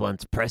 I was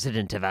once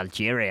president of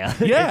Algeria.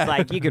 Yeah. It's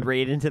like, you could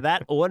read into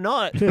that or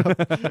not.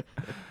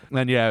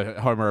 And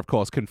Homer, of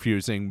course,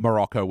 confusing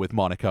Morocco with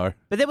Monaco.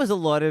 But there was a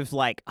lot of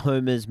like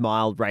Homer's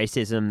mild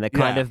racism that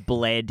kind of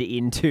bled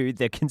into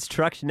the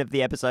construction of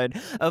the episode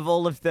of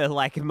all of the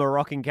like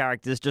Moroccan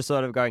characters just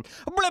sort of going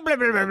blah, blah,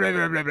 blah, blah,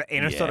 blah, blah, blah,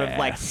 in a sort of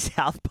like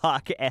South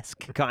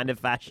Park-esque kind of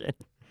fashion.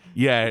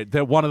 Yeah,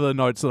 one of the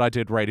notes that I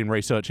did read in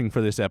researching for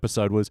this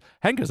episode was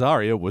Hank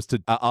Azaria was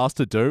asked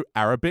to do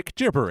Arabic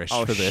gibberish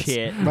for this.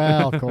 Shit.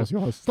 Well, of course,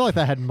 it's not like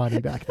they had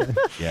money back then.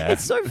 Yeah.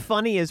 It's so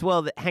funny as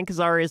well that Hank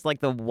Azaria is like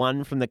the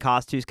one from the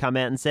cast who's come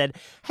out and said,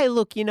 hey,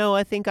 look,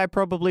 I think I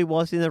probably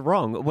was in the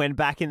wrong. When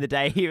back in the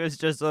day, he was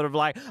just sort of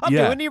like, I'll do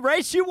any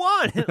race you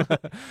want.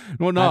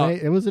 Well, no.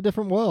 It was a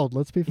different world,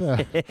 let's be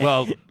fair.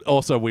 Well,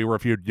 also we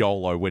reviewed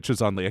YOLO, which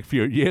is only a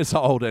few years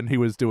old, and he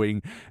was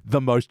doing the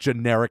most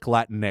generic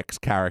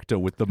Latinx character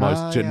with the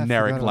most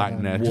generic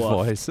Latinx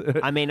voice.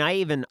 I mean,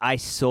 I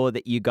saw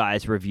that you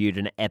guys reviewed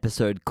an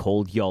episode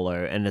called YOLO,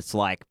 and it's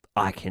like,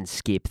 I can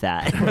skip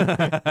that.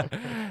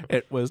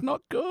 It was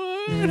not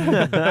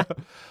good.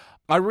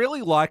 I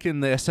really like in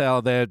this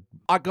how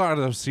I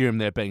gotta assume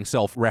they're being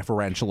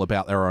self-referential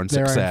about their own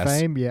Their success. own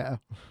fame, yeah.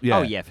 Yeah.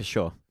 Oh, yeah, for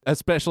sure.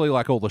 Especially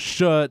like all the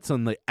shirts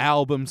and the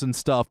albums and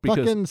stuff. Because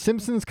Fucking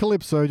Simpsons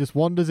Calypso just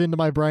wanders into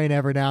my brain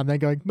every now and then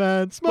going,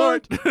 man,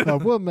 smart. A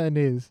woman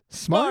is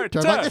smart.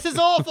 I'm like, this is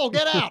awful.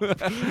 Get out.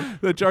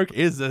 the joke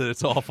is that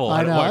it's awful.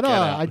 I and it know. won't get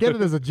out. I get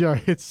it as a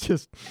joke. It's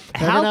just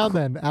every now and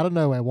then, out of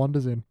nowhere,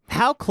 wanders in.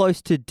 How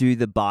close to Do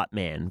the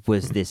Bartman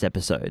was this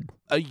episode?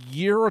 A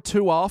year or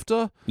two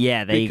after.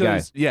 Yeah, there you go.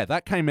 Yeah,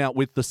 that came out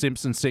with The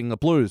Simpsons Sing the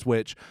Blues,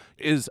 which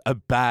is a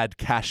bad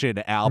cash-in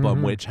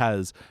album, which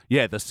has,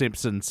 The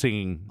Simpsons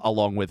singing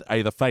along with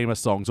either famous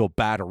songs or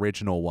bad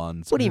original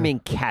ones. What do you mean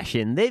cash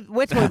in?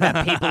 We're talking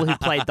about people who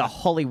played the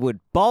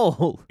Hollywood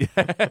Bowl.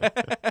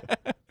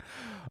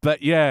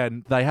 But yeah,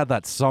 and they had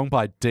that song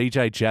by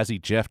DJ Jazzy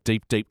Jeff,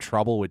 Deep Deep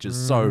Trouble, which is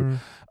so...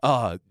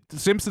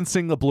 Simpsons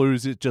Sing the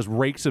Blues, it just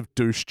reeks of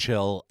douche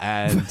chill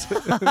and...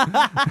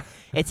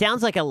 It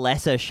sounds like a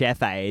lesser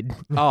Chef Aid.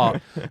 Oh,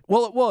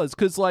 well, it was,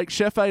 because like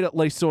Chef Aid at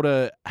least sort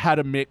of had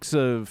a mix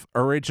of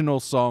original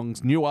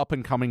songs, new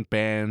up-and-coming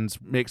bands,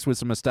 mixed with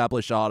some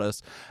established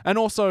artists, and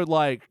also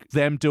like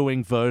them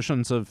doing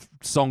versions of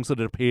songs that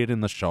had appeared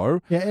in the show.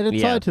 Yeah, and it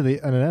tied to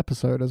an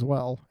episode as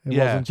well. It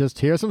wasn't just,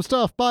 here's some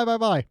stuff, bye, bye,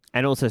 bye.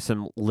 And also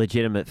some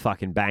legitimate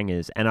fucking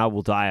bangers, and I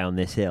will die on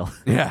this hill.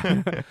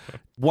 Yeah.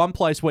 One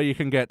place where you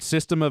can get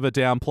System of a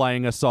Down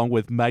playing a song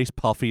with Mace,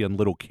 Puffy, and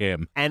Little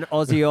Kim. And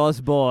Ozzy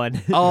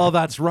Osbourne. Oh,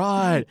 that's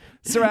right.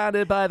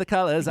 Surrounded by the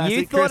colors, I see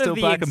You thought crystal of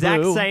the black and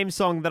exact blue. same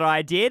song that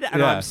I did,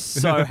 and I'm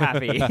so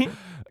happy.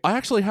 I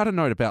actually had a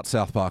note about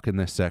South Park in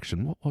this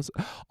section. What was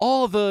it?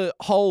 Oh, the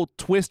whole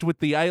twist with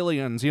the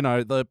aliens,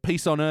 the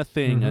peace on Earth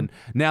thing, and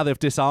now they've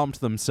disarmed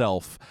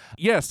themselves.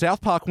 Yeah,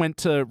 South Park went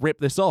to rip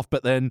this off,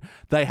 but then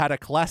they had a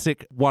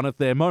classic one of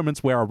their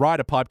moments where a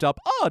writer piped up,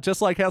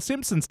 just like how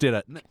Simpsons did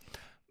it.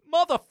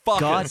 Motherfuckers.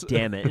 God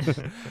damn it.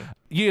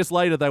 Years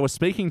later, they were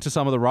speaking to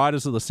some of the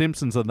writers of The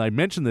Simpsons and they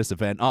mentioned this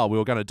event. Oh, we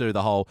were going to do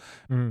the whole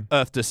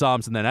Earth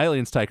disarms and then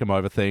aliens take them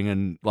over thing.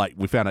 And like,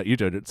 we found out you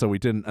did it, so we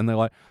didn't. And they're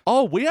like,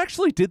 oh, we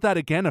actually did that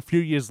again a few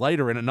years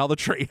later in another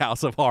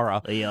Treehouse of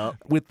Horror. Yep.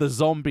 With the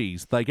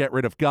zombies. They get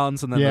rid of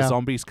guns and then the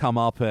zombies come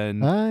up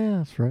and... yeah,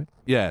 that's right.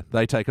 Yeah,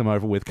 they take them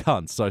over with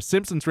guns. So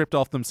Simpsons ripped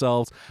off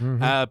themselves,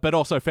 but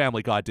also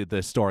Family Guy did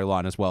this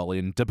storyline as well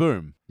in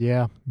Da-Boom.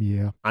 Yeah.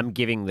 I'm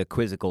giving the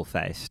quizzical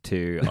face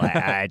to...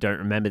 I don't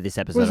remember this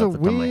episode It was off a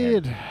the top of my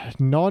head. weird,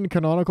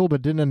 non-canonical,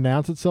 but didn't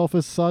announce itself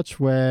as such,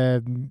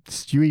 where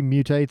Stewie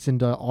mutates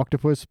into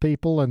octopus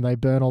people and they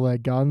burn all their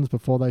guns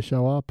before they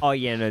show up. Oh,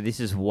 yeah, no, this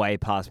is way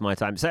past my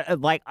time. So,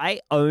 I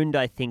owned,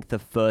 I think, the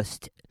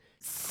first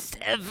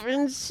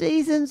 7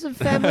 seasons of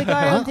Family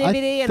Guy on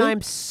DVD, and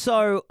I'm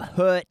so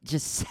hurt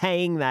just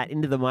saying that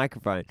into the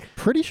microphone.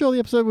 Pretty sure the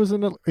episode was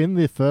in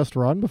the first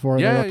run before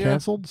it got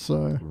cancelled.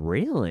 So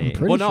Really?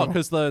 Well, no,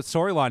 because the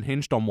storyline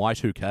hinged on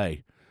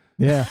Y2K.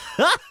 Yeah.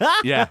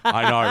 Yeah,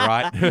 I know,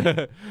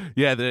 right?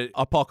 Yeah, the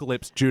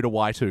apocalypse due to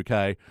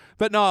Y2K.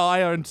 But no,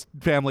 I owned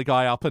Family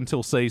Guy up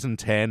until season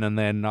 10, and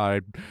then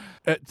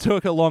it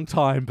took a long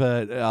time,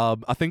 but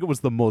I think it was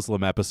the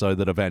Muslim episode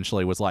that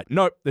eventually was like,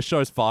 nope, this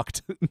show's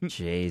fucked.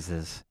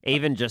 Jesus.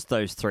 Even just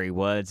those 3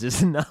 words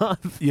is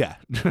enough. Yeah.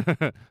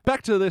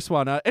 Back to this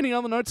one. Any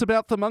other notes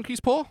about the monkey's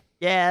paw?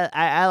 Yeah,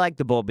 I like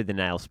the ball with the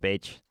nail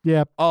speech.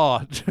 Yeah.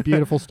 Oh.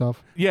 Beautiful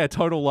stuff. Yeah,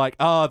 total like,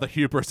 the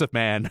hubris of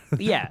man.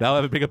 Yeah. They'll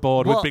have a bigger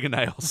board with bigger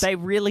nails. They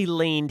really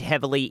leaned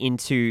heavily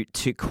into,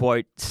 to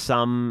quote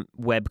some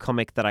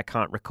webcomic that I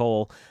can't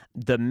recall,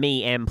 the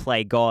me and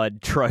play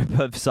God trope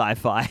of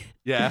sci-fi.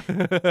 Yeah.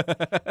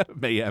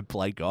 Me and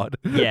play God.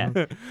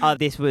 Yeah.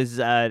 This was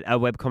a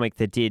webcomic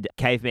that did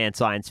caveman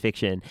science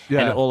fiction,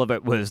 and all of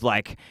it was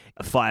like,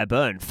 fire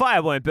burn,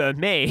 fire won't burn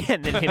me,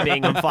 and then him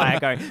being on fire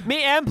going,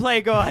 me and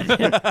play God.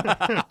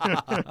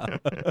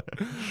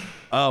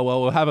 Oh,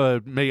 well, we'll have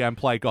a me and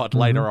play God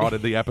later on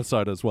in the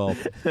episode as well.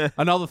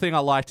 Another thing I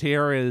liked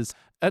here is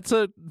it's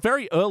a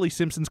very early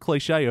Simpsons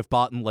cliche of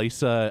Bart and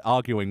Lisa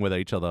arguing with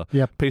each other.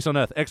 Yep. Peace on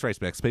Earth, X-ray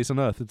specs, peace on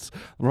Earth. It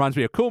reminds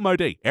me of Cool Mo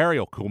D,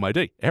 Ariel, Cool Mo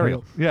D,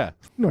 Ariel. Yeah.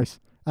 Nice.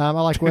 I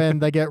like when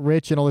they get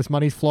rich and all this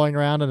money's flowing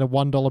around and a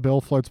 $1 bill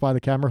floats by the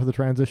camera for the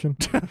transition.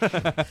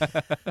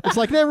 It's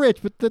like they're rich,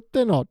 but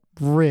they're not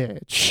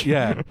rich.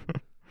 Yeah.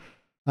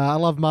 I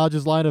love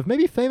Marge's line of,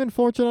 maybe fame and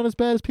fortune aren't as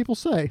bad as people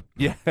say.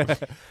 Yeah.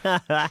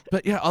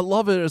 But yeah, I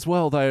love it as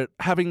well, though,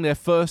 having their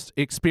first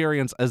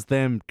experience as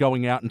them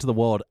going out into the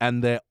world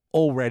and they're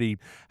already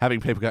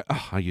having people go,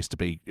 oh, I used to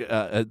be...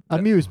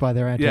 amused by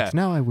their antics. Yeah.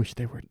 Now I wish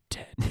they were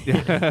dead.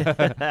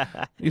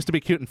 Yeah. Used to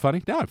be cute and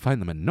funny. Now I find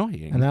them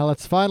annoying. And now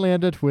let's finally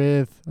end it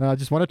with, I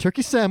just want a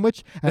turkey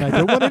sandwich, and I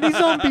don't want any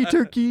zombie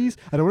turkeys.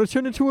 I don't want to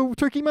turn into a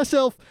turkey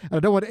myself, and I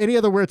don't want any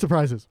other weird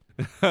surprises.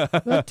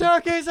 The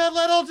turkey's a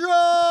little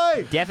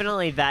dry!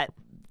 Definitely that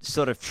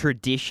sort of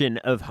tradition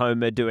of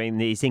Homer doing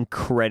these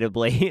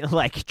incredibly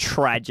like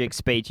tragic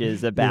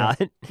speeches about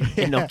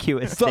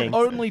innocuous The things.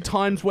 only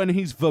times when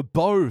he's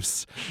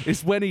verbose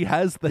is when he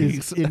has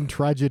these. He's in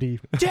tragedy.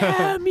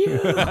 Damn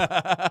you!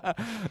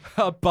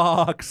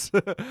 Barks.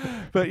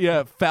 But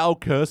yeah, foul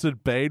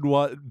cursed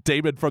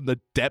demon from the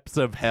depths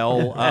of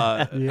hell.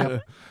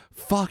 Yep.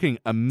 Fucking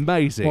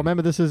amazing. Well,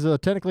 remember, this is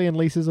technically in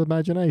Lisa's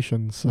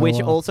imagination. So, Which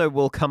also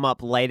will come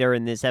up later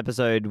in this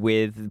episode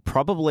with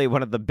probably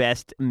one of the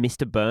best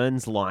Mr.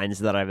 Burns lines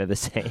that I've ever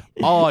seen.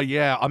 Oh,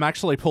 yeah. I'm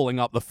actually pulling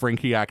up the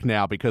Frinkiac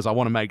now because I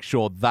want to make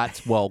sure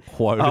that's well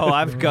quoted. Oh,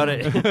 I've got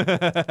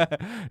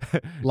it.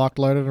 locked,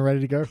 loaded, and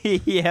ready to go.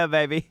 Yeah,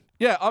 baby.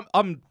 Yeah,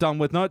 I'm done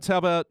with notes. How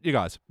about you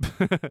guys?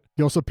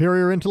 Your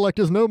superior intellect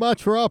is no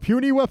match for our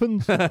puny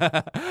weapons.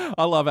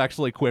 I love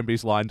actually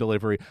Quimby's line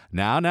delivery.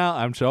 Now,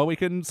 I'm sure we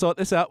can sort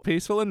this out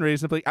peaceful and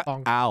reasonably.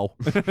 Ow.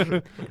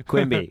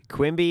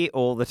 Quimby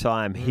all the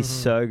time. He's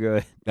so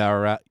good. All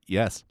right,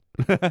 yes.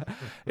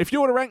 If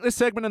you were to rank this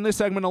segment and this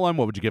segment alone,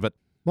 what would you give it?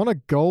 Not a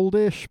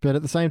goldish, but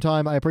at the same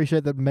time, I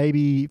appreciate that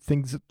maybe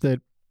things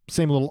that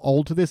seem a little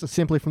old to this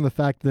simply from the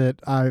fact that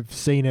I've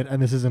seen it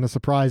and this isn't a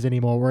surprise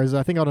anymore. Whereas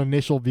I think on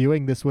initial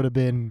viewing, this would have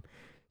been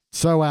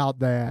so out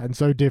there and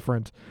so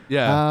different.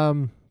 Yeah.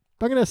 I'm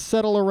going to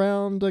settle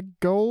around a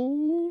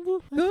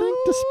gold, I think,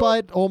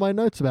 despite all my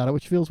notes about it,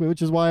 which feels weird,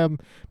 which is why I'm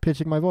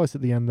pitching my voice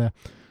at the end there.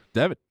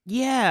 David.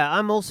 Yeah,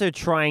 I'm also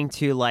trying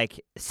to like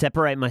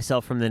separate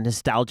myself from the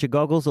nostalgia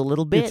goggles a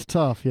little bit. It's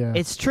tough, yeah.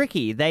 It's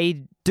tricky.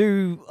 They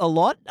do a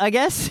lot, I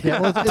guess.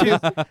 Yeah, well,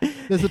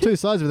 there's the two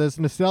sides of it. There's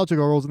nostalgia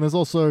goggles, and there's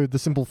also the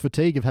simple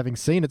fatigue of having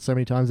seen it so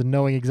many times and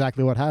knowing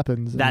exactly what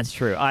happens. That's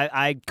true.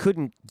 I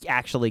couldn't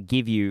actually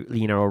give you,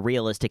 a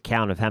realistic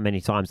count of how many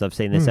times I've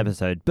seen this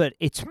episode, but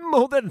it's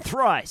more than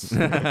thrice.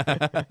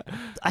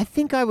 I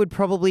think I would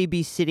probably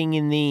be sitting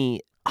in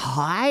the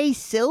high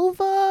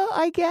silver,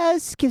 I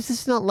guess, because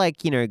it's not like,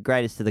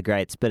 greatest of the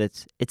greats, but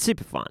it's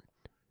super fun.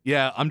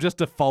 Yeah, I'm just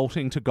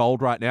defaulting to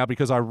gold right now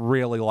because I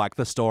really like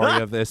the story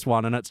of this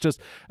one, and it's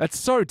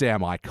so damn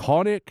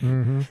iconic.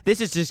 Mm-hmm.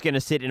 This is just going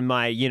to sit in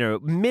my,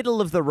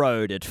 middle of the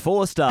road at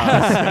 4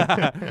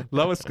 stars.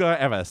 Lowest score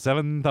ever,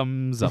 7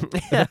 thumbs up.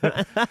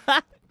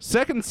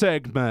 Second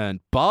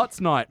segment,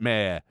 Bart's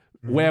Nightmare,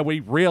 where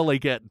we really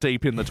get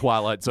deep in the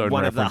Twilight Zone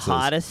One references. of the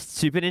hardest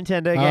Super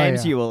Nintendo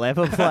games you will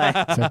ever play.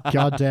 It's a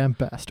goddamn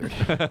bastard.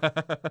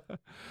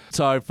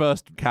 So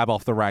first cab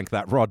off the rank,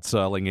 that Rod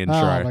Serling intro.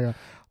 Oh, my God.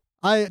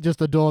 I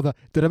just adore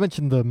Did I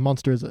mention the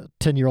monster is a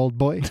 10-year-old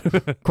boy?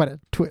 Quite a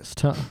twist,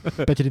 huh?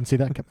 Bet you didn't see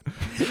that coming.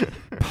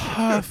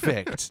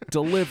 Perfect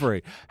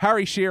delivery.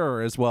 Harry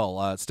Shearer as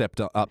well stepped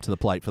up to the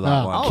plate for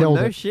that one. Oh, Killed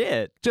no it.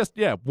 shit. Just,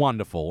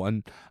 wonderful.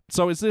 And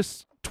so is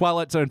this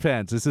Twilight Zone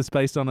fans? Is this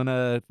based on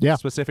a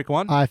specific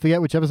one? I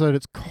forget which episode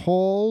it's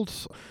called,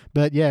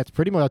 but yeah, it's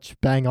pretty much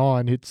bang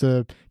on. It's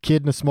a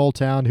kid in a small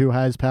town who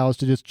has powers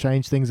to just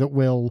change things at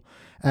will,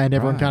 and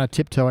everyone kind of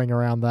tiptoeing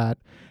around that.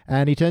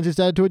 And he turns his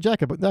dad into a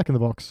jack in the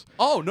box.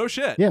 Oh, no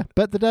shit. Yeah,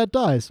 but the dad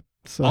dies.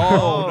 So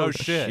Oh, no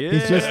shit.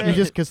 he's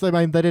just because they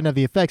didn't have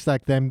the effects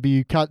back then. But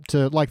you cut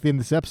to like in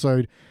this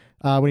episode.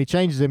 When he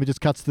changes him, it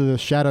just cuts to the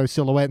shadow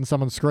silhouette and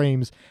someone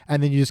screams,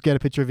 and then you just get a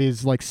picture of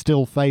his like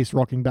still face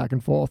rocking back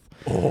and forth.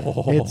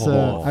 It's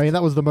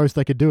that was the most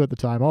they could do at the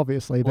time,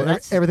 obviously. But Well,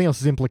 everything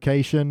else is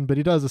implication. But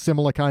he does a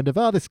similar kind of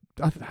is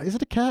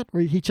it a cat?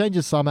 Where he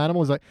changes some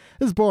animal. He's like,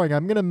 this is boring.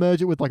 I'm gonna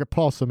merge it with like a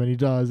possum, and he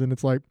does, and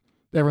it's like.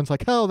 Everyone's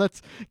like, oh,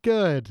 that's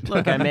good.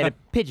 Look, I made a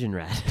pigeon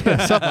rat. Something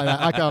like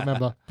that. I can't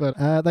remember.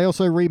 But they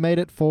also remade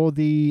it for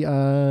the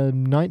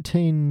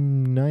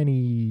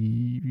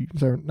 1990...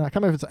 So I can't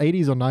remember if it's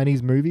 80s or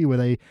 90s movie where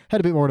they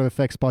had a bit more of an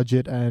effects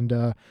budget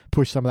and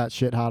pushed some of that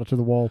shit harder to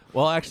the wall.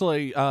 Well,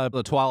 actually,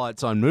 the Twilight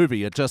Zone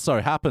movie, it just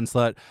so happens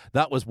that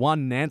was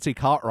one Nancy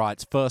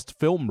Cartwright's first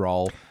film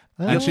role.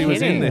 And she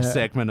was in this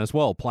segment as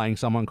well, playing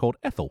someone called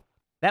Ethel.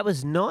 That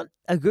was not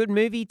a good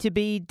movie to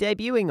be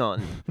debuting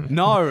on.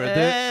 No.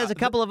 There's a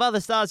couple of other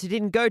stars who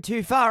didn't go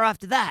too far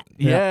after that.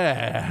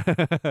 Yeah.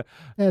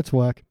 It's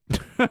work.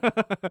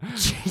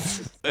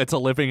 It's a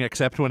living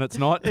except when it's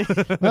not.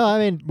 Well, I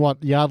mean,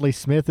 Yardley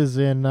Smith is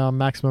in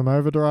Maximum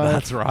Overdrive.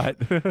 That's right.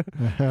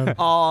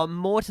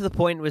 More to the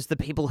point was the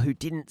people who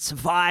didn't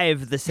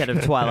survive the set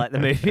of Twilight the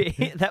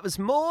movie. That was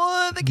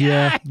more the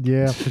gag.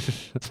 Yeah.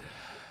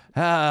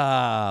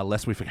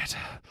 Lest we forget.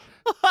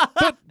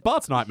 But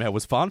Bart's Nightmare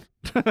was fun.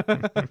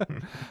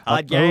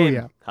 Hard game.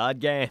 yeah. Hard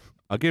game.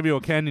 I'll give you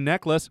a candy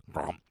necklace.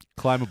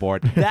 Climb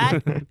aboard.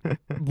 That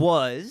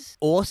was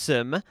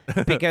awesome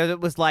because it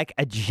was like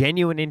a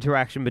genuine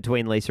interaction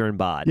between Lisa and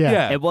Bart.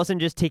 Yeah. It wasn't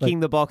just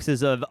ticking the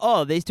boxes of,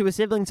 these two are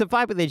siblings who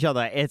fight with each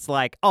other. It's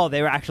like,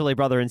 they're actually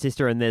brother and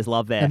sister and there's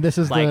love there. And this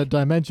is the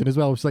dimension as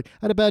well. It's like,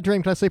 I had a bad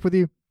dream. Can I sleep with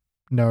you?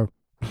 No.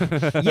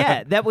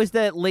 Yeah, that was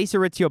the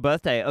Lisa, it's your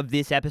birthday of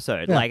this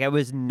episode. Yeah. Like, it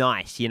was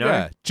nice, you know?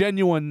 Yeah,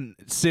 genuine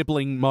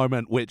sibling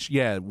moment, which,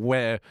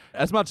 where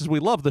as much as we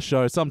love the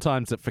show,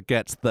 sometimes it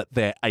forgets that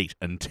they're 8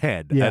 and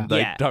 10, Yeah. and they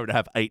Yeah. don't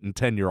have 8 and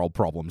 10-year-old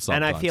problems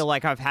sometimes. And I feel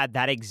like I've had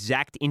that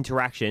exact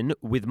interaction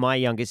with my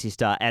younger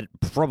sister at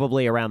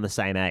probably around the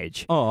same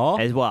age Aw.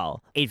 as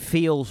well. It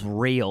feels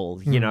real,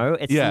 you know?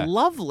 It's Yeah.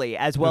 lovely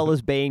as well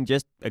as being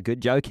just a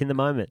good joke in the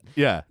moment.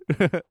 Yeah.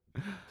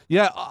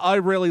 Yeah, I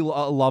really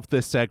love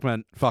this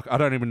segment. Fuck, I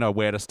don't even know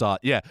where to start.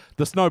 Yeah,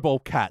 the snowball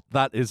cat.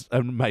 That is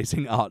an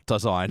amazing art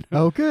design.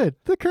 Oh, good.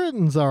 The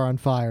curtains are on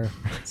fire.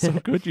 So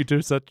good you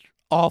do such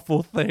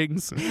awful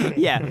things.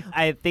 Yeah,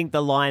 I think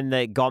the line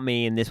that got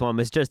me in this one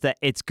was just that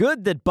it's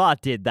good that Bart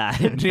did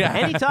that. Yeah.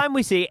 Anytime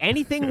we see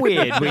anything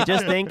weird, we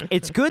just think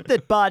it's good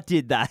that Bart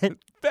did that.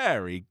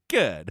 Very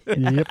good.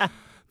 Yep.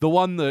 The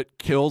one that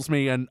kills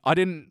me, and I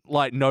didn't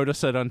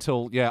notice it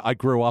until I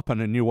grew up and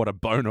I knew what a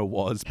boner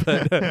was,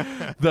 but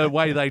the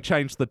way they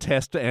changed the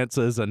test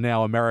answers and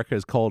now America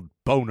is called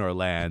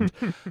Bonerland.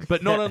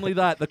 But not only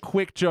that, the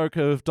quick joke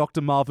of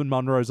Dr. Marvin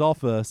Monroe's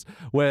office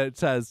where it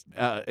says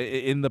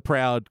in the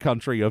proud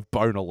country of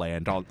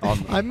Bonerland on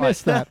I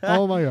missed that.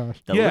 Oh my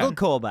gosh. The Yeah. little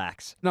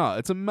callbacks. No,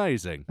 it's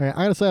amazing. Okay,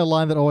 I gotta say a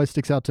line that always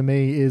sticks out to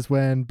me is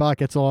when Bart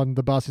gets on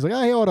the bus. He's like,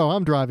 "Hey, Otto,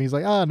 I'm driving." He's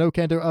like, no,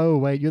 can't do. Oh,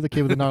 wait, you're the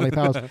kid with the gnarly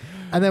powers.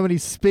 And then when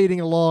he's speeding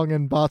along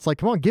and Bart's like,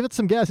 "Come on, give it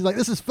some gas." He's like,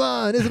 "This is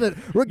fun, isn't it?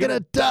 We're gonna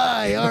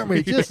die, aren't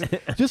we?" Just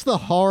the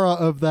horror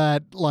of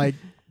that, like,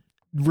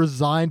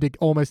 resigned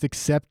almost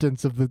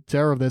acceptance of the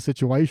terror of their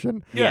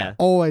situation Yeah.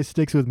 always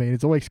sticks with me.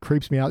 It always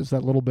creeps me out just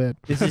that little bit.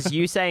 This is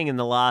you saying in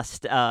the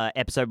last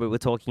episode we were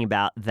talking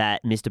about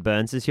that Mr.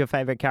 Burns is your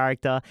favorite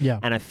character. Yeah.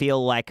 And I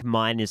feel like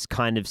mine is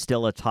kind of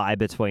still a tie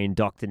between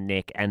Dr.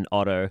 Nick and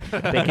Otto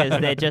because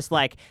they're just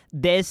like,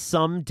 there's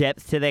some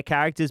depth to their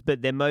characters,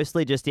 but they're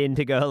mostly just in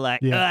to go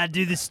like,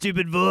 do the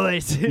stupid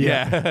voice.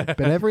 Yeah.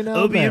 But every now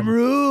and Opium then,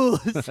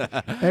 rules.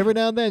 every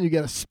now and then you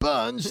get a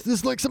sponge. This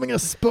is like something a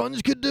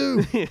sponge could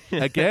do.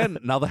 Again,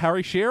 another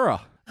Harry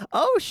Shearer.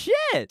 Oh,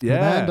 shit. The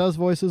man does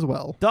voice as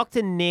well.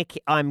 Dr. Nick,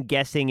 I'm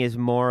guessing, is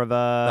more of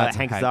a That's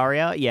Hank Hank.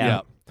 Azaria. Yeah.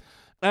 Yep.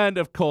 And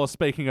of course,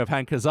 speaking of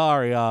Hank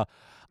Azaria,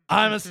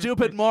 I'm a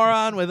stupid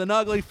moron with an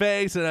ugly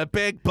face and a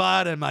big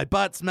butt, and my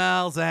butt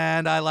smells,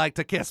 and I like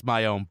to kiss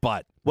my own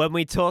butt. When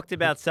we talked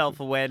about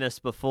self-awareness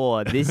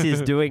before, this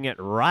is doing it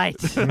right.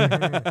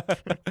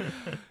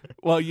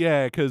 Well,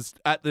 yeah, because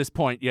at this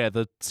point,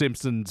 the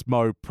Simpsons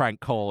Moe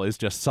prank call is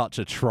just such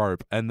a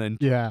trope, and then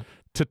Yeah.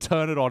 to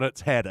turn it on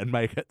its head and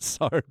make it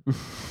so,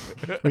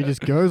 He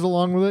just goes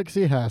along with it because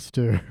he has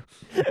to.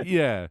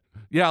 yeah,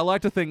 I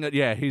like to think that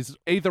he's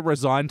either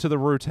resigned to the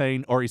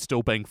routine or he's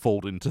still being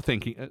fooled into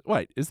thinking,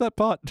 wait, is that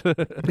part?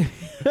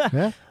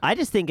 Yeah. I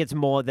just think it's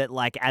more that,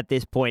 like, at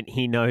this point,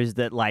 he knows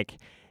that, like,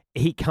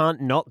 he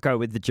can't not go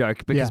with the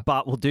joke because Yeah.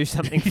 Bart will do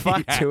something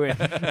fucked to him.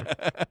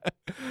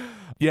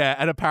 Yeah,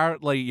 and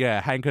apparently,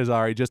 Hank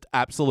Azaria just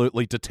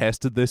absolutely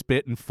detested this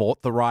bit and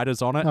fought the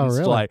writers on it. Oh, and it's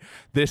really? like,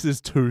 this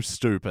is too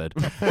stupid.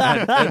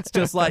 And it's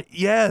just like,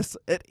 yes,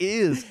 it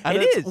is. And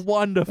It it's is.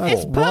 wonderful.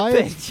 That's why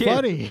it's perfect, yeah.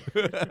 funny.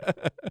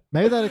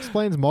 Maybe that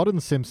explains modern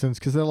Simpsons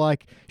because they're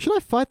like, should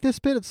I fight this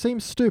bit? It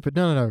seems stupid.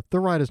 No. The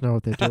writers know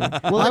what they're doing.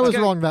 I let's was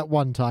go- wrong that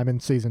one time in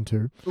season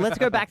 2. Let's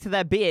go back to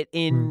that bit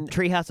in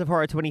Treehouse of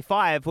Horror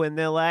 25 when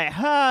they're like,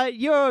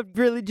 your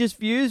religious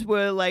views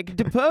were, like,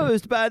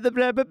 deposed by the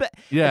blah, blah, blah.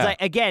 Yeah. It's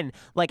like, again,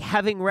 like,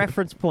 having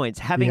reference points,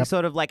 having Yep.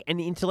 sort of, like, an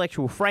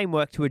intellectual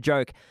framework to a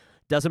joke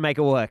doesn't make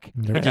it work.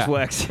 Nope. It just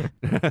works.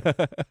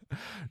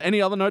 Any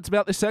other notes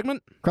about this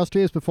segment? Krusty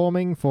is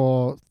performing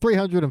for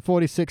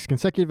 346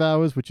 consecutive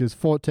hours, which is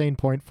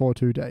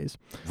 14.42 days.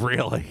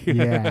 Really?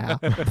 Yeah.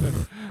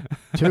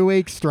 2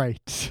 weeks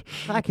straight.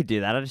 I could do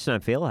that. I just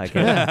don't feel like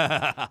it.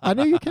 Yeah. I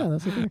know you can.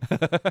 That's the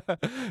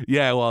thing.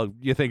 Yeah, well,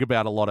 you think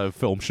about a lot of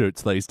film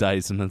shoots these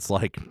days, and it's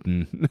like,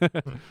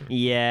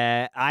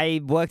 Yeah,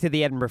 I worked at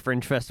the Edinburgh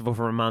Fringe Festival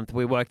for a month.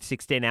 We worked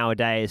 16-hour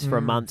days for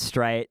a month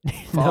straight. The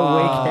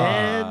Fuck.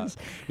 weekends.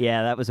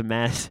 Yeah, that was a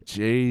mess.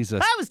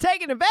 Jesus. I was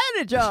taken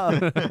advantage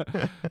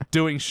of.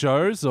 Doing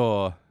shows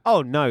or...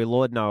 Oh, no,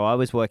 Lord, no. I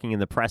was working in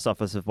the press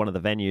office of one of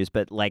the venues,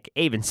 but, like,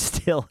 even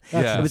still,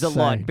 That's it was a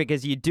lot insane.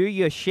 because you do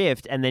your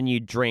shift and then you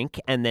drink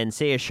and then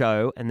see a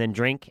show and then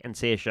drink and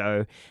see a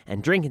show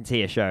and drink and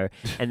see a show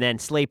and then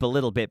sleep a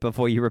little bit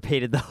before you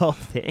repeated the whole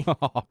thing.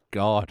 Oh,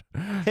 God.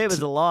 It was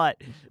a lot.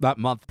 That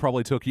month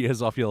probably took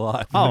years off your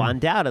life. Oh,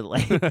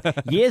 undoubtedly.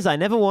 Years I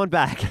never want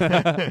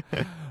back.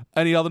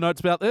 Any other notes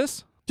about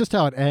this? Just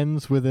how it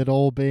ends with it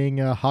all being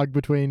a hug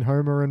between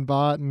Homer and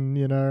Bart and,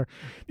 the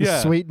Yeah.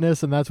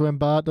 sweetness, and that's when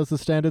Bart does the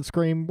standard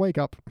scream, wake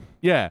up.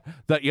 Yeah,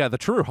 the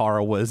true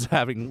horror was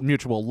having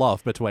mutual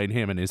love between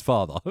him and his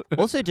father.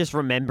 Also, just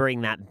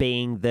remembering that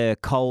being the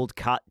cold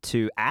cut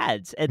to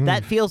ads.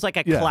 That feels like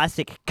a Yeah.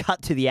 classic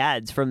cut to the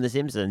ads from The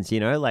Simpsons,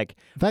 Like,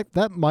 In fact,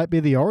 that might be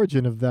the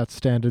origin of that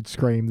standard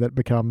scream that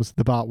becomes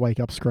the Bart wake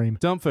up scream.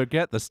 Don't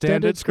forget the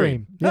standard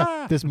scream. Yeah,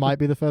 Ah! this might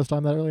be the first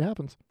time that really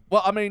happens.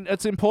 Well, I mean,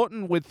 it's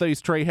important with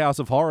these Treehouse Treehouse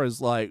of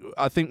Horrors, like,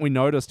 I think we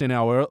noticed in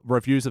our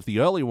reviews of the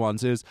early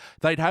ones, is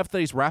they'd have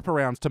these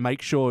wraparounds to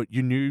make sure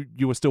you knew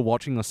you were still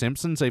watching The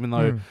Simpsons, even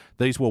though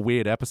these were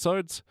weird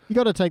episodes. You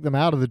got to take them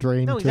out of the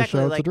dream No, to exactly.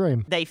 show it's Like, a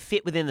dream. they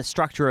fit within the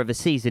structure of a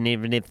season,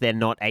 even if they're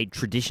not a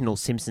traditional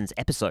Simpsons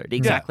episode.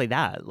 Exactly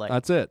that. Like,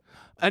 That's it.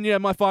 And yeah,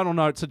 my final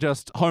notes are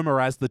just Homer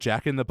as the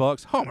Jack in the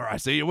Box. Homer, I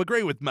see you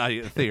agree with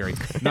my theory.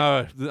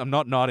 No, I'm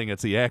not nodding.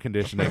 It's the air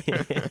conditioning.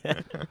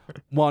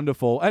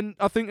 Wonderful. And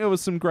I think there was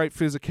some great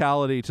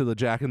physicality to the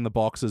Jack in the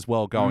Box as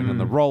well, going on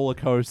the roller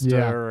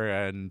coaster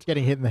and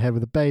Getting hit in the head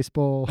with a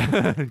baseball.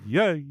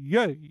 yay,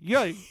 yay,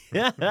 yay.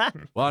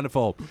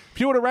 Wonderful. If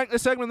you were to rank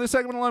this segment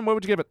alone, what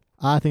would you give it?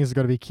 I think it's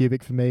got to be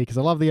Cubic for me because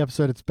I love the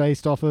episode it's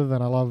based off of,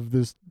 and I love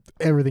this.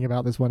 Everything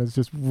about this one is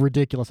just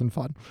ridiculous and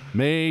fun.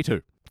 Me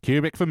too.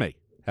 Cubic for me.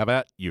 How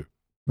about you?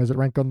 Where does it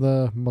rank on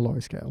the Malloy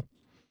scale?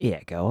 yeah,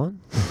 go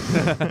on.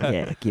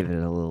 Yeah, give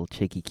it a little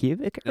cheeky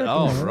cubic.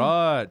 All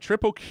right.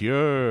 Triple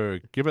Q.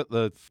 Give it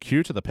the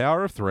Q to the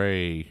power of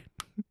 3.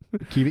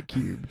 Cubic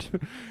cubed.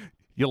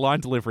 Your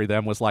line delivery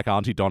then was like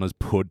Auntie Donna's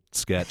pud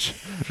sketch.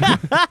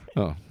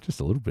 Oh,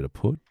 just a little bit of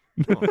pud.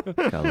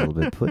 Got a little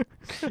bit put.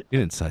 You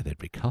didn't say there'd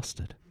be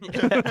custard.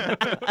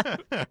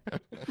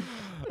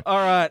 All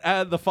right,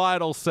 and the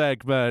final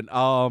segment.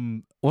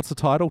 What's the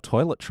title?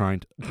 Toilet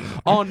Trained.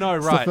 Oh no,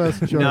 It's right. the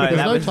first joke. No,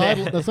 that was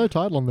There's no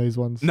title on these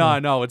ones.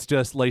 No, it's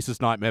just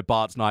Lisa's nightmare,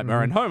 Bart's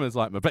nightmare, and Homer's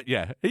nightmare. But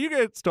yeah, are you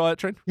get Toilet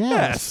Trained?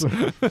 Yes.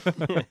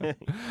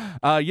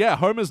 Yeah,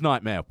 Homer's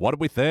nightmare. What did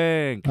we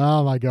think?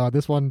 Oh my god,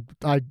 this one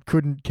I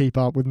couldn't keep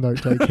up with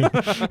note taking.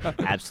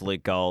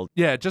 Absolute gold.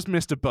 Yeah, just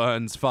Mr.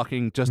 Burns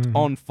fucking just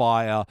on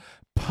fire.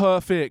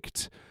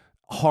 Perfect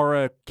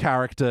horror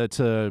character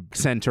to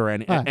center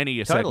any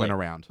Totally. segment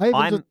around.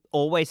 I'm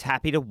always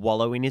happy to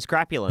wallow in his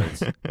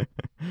crapulence.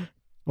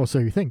 Or so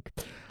you think.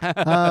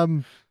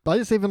 I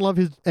just even love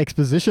his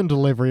exposition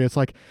delivery. It's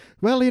like,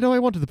 well, I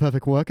wanted the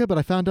perfect worker, but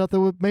I found out they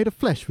were made of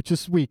flesh, which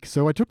is weak.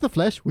 So I took the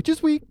flesh, which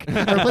is weak,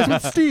 and replaced it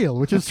with steel,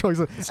 which is strong.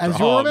 So, as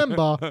you'll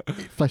remember,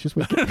 flesh is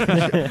weak.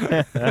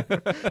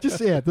 Just,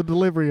 the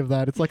delivery of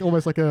that. It's like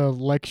almost like a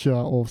lecture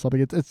or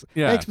something. It's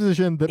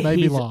exposition that made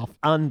me He's laugh.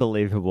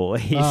 Unbelievable.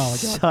 He's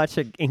such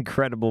an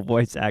incredible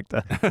voice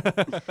actor.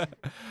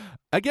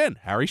 Again,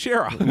 Harry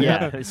Shearer.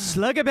 Yeah.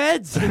 Slug of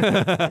beds.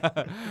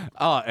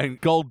 And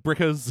gold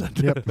brickers.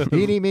 Yep.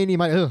 Eeny, meeny,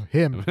 miny,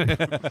 him.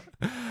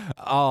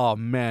 Oh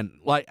man,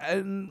 like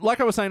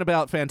I was saying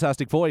about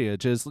Fantastic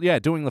Voyage is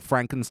doing the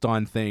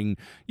Frankenstein thing.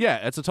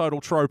 Yeah, it's a total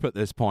trope at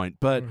this point,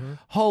 but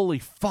holy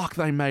fuck,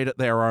 they made it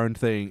their own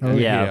thing. Oh,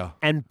 yeah.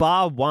 And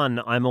bar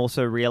one, I'm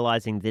also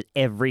realizing that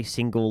every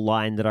single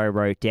line that I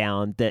wrote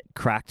down that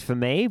cracked for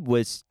me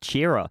was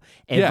Shearer.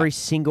 Every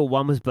single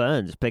one was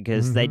Burns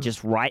because they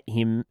just write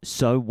him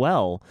so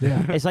well.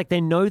 Yeah. It's like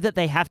they know that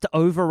they have to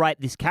overwrite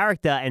this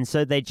character, and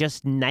so they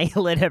just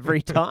nail it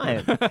every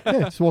time.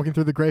 Just walking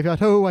through the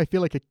graveyard. Oh, I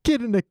feel like a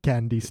kid in a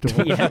candy store.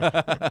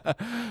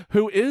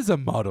 Who is a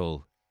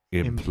model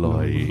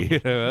employee.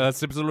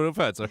 Seems a little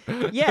fancy.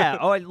 Yeah,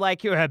 or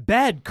like you're a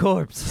bad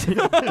corpse.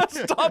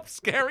 Stop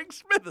scaring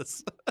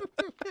Smithers.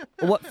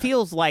 What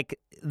feels like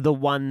the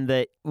one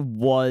that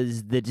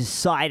was the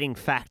deciding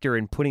factor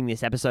in putting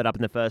this episode up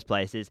in the first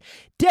place is,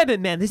 damn it,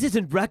 man, this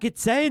isn't rocket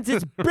science,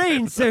 it's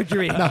brain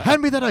surgery. Now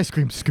hand me that ice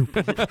cream scoop.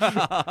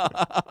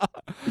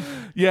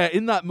 Yeah,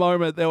 in that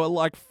moment, there were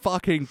like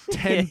fucking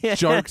 10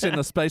 jokes in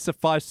the space of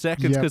 5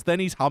 seconds because then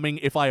he's humming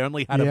If I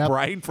Only Had a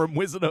Brain from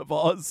Wizard of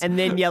Oz. And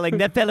then yelling,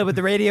 that fella with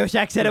the Radio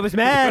Shack said I was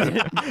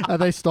mad.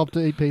 And they stopped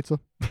to eat pizza.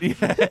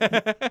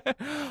 Yeah.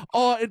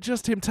 Oh, and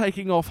just him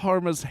taking off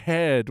Homer's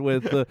head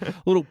with the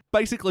little,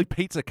 basically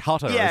pizza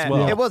cutter as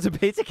well. It was a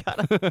pizza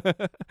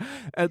cutter.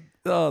 And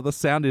the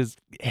sound his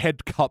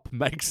head cup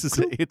makes as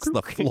it hits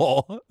the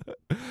floor.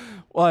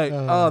 Like,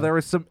 there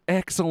is some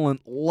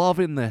excellent love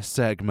in this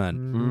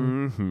segment.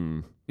 Mm-hmm.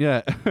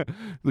 Yeah,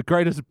 the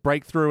greatest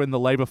breakthrough in the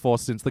labor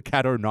force since the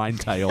Cat O'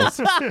 Tails.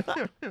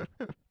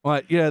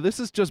 Like, this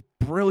is just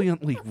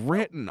brilliantly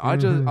written.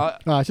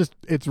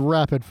 It's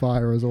rapid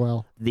fire as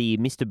well. The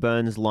Mr.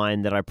 Burns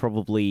line that I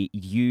probably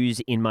use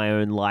in my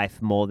own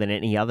life more than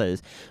any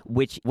others,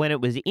 which when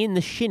it was in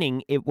the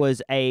shinning, it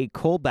was a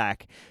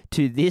callback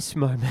to this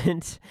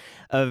moment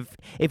of,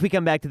 if we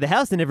come back to the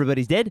house and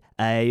everybody's dead,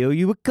 I owe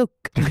you a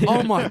Coke.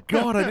 Oh my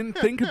God, I didn't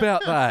think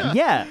about that.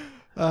 Yeah.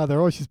 They're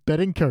always just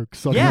betting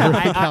cokes. On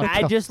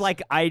I just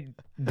like,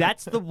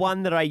 that's the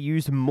one that I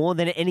use more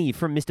than any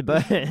from Mr.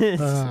 Burns.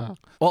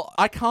 Well,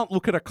 I can't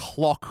look at a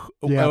clock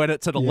when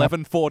it's at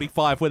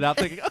 11:45 without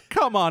thinking, oh,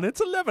 come on,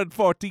 it's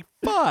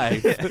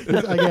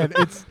 11:45. Again,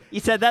 it's... You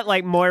said that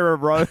like Moira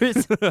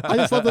Rose. I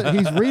just love that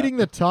he's reading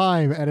the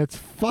time, and it's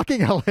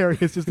fucking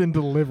hilarious just in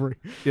delivery.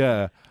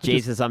 Yeah.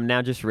 Jesus, I'm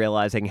now just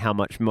realizing how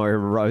much Moira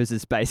Rose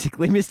is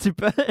basically Mr.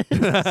 Burns.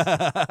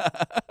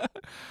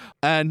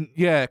 And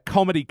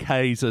comedy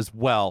K's as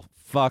well.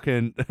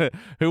 Fucking,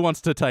 who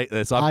wants to take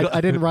this?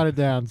 I didn't write it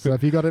down, so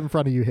if you got it in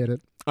front of you, hit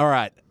it. All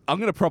right. I'm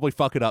going to probably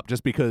fuck it up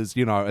just because,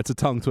 it's a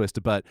tongue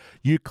twister, but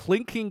you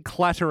clinking,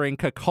 clattering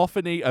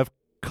cacophony of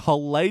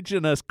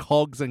collagenous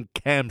cogs and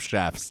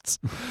camshafts.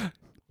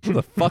 Who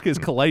the fuck is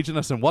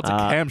collagenous and what's a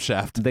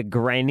camshaft? The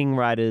graining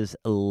writers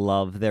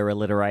love their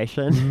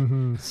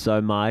alliteration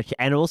so much.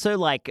 And also,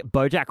 like,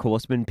 BoJack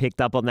Horseman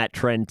picked up on that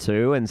trend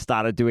too and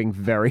started doing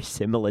very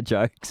similar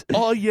jokes.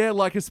 Oh, yeah,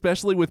 like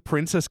especially with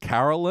Princess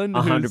Carolyn.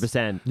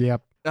 100%.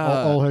 Yep.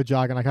 All her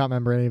jargon, I can't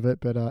remember any of it,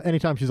 but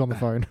anytime she's on the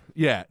phone.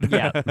 Yeah.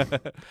 Yeah.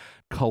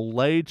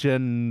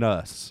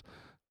 Collagenous.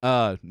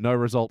 No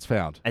results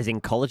found. As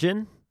in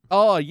collagen?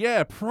 Oh,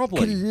 yeah,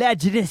 probably.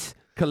 Collagenous.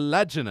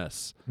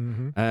 Collagenous.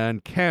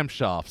 And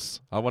camshafts.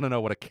 I want to know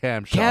what a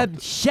camshaft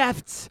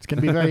Camshafts. It's going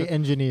to be very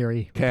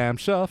engineering.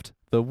 Camshaft.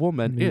 The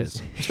woman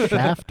is.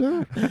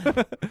 Shafter?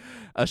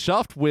 A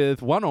shaft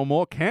with one or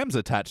more cams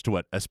attached to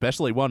it,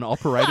 especially one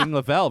operating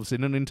the valves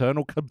in an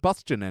internal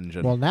combustion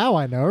engine. Well, now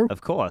I know.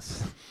 Of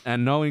course.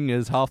 And knowing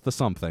is half the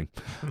something.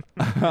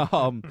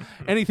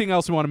 Anything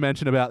else you want to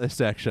mention about this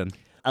section?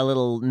 A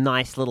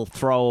nice little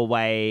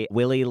throwaway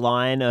Willy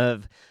line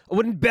of, I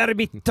wouldn't bury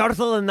me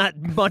turtle in that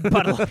mud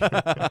puddle.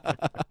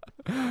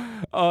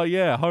 Oh,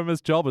 yeah,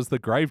 Homer's job as the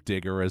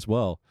gravedigger as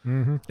well.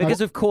 Because,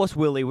 of course,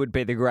 Willy would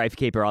be the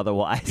gravekeeper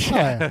otherwise. Oh,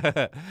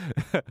 yeah.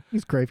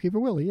 He's Gravekeeper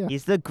Willie, yeah.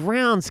 He's the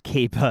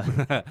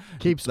groundskeeper.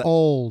 Keeps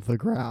all the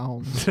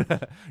grounds.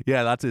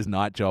 Yeah, that's his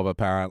night job,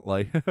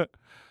 apparently.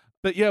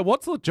 But yeah,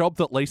 what's the job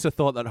that Lisa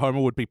thought that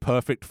Homer would be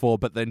perfect for,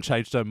 but then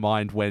changed her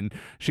mind when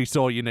she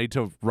saw you need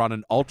to run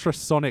an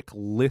ultrasonic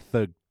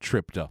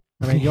lithotripter?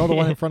 I mean, you're the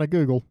one in front of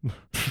Google.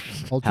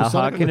 How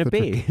hard can it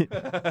be?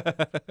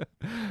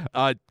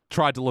 I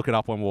tried to look it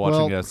up when we were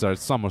watching it, so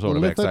some sort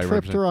of X-ray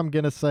lithotripter, I'm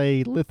going to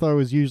say litho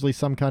is usually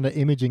some kind of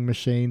imaging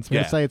machine. So I'm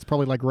going to say it's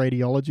probably like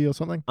radiology or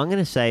something. I'm going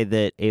to say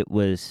that it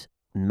was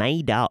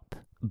made up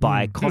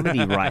by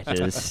comedy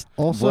writers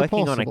Also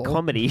working on a possible.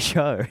 comedy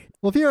show.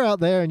 Well, if you're out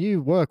there and you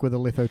work with a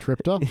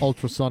lithotripter,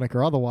 ultrasonic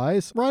or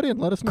otherwise, write in,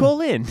 let us know. Call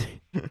in.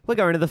 We're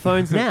going to the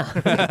phones now.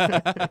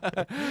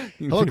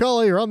 Hello,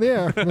 caller, you're on the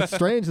air. That's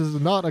strange. This is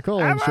not a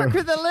call-in show.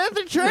 with a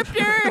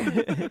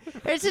lithotripter.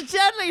 It's a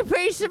deadly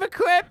piece of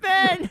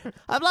equipment.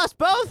 I've lost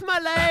both my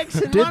legs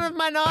and one of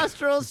my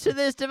nostrils to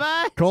this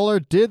device. Caller,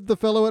 did the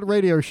fellow at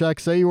Radio Shack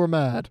say you were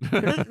mad?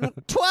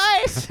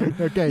 Twice.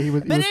 Okay, he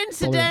was. But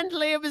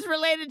incidentally, it was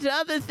related to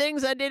other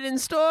things I did in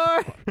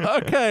store.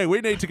 Okay, we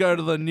need to go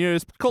to the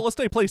news. Caller,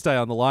 please stay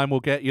on the line.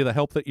 We'll get you the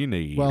help that you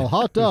need. Well,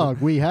 hot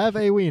dog, we have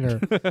a wiener.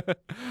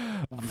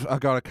 I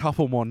got a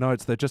couple more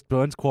notes. They're just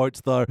Burns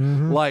quotes, though.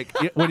 Like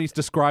when he's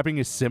describing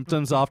his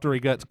symptoms after he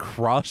gets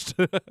crushed.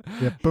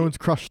 Yeah, bones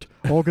crushed,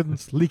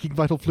 organs leaking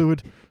vital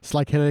fluid,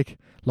 slight headache,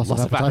 loss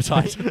of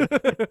appetite.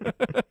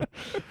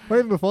 Or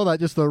even before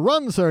that, just the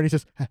run, sir, and he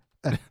says,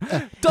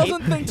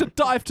 Doesn't think to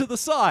dive to the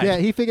side. yeah,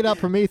 he figured out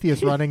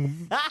Prometheus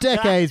running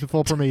decades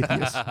before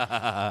Prometheus.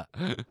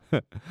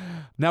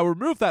 Now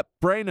remove that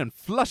brain and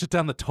flush it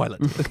down the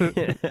toilet.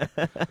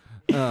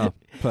 Oh,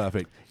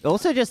 perfect.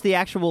 Also, just the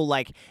actual,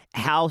 like,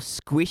 how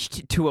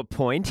squished to a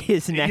point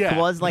his neck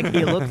was. Like,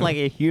 he looked like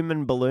a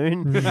human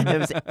balloon. It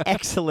was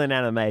excellent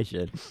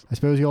animation. I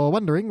suppose you're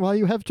wondering why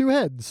you have two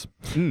heads.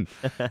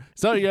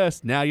 So,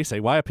 yes, now you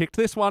see why I picked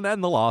this one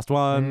and the last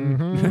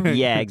one.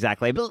 Yeah,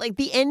 exactly. But, like,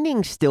 the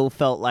ending still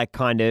felt like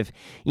kind of,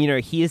 you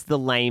know, here's the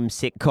lame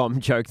sitcom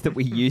joke that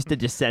we used to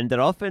just send it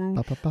off, and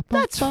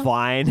that's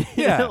fine.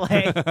 Yeah.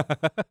 Like,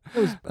 It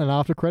was an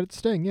after-credit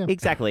sting, yeah.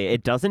 exactly.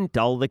 It doesn't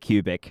dull the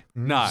cubic.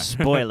 No.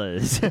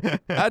 Spoilers.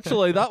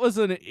 Actually, that was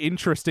an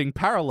interesting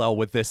parallel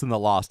with this in the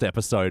last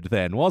episode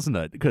then, wasn't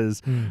it?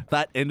 Because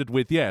that ended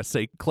with,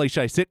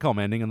 cliche sitcom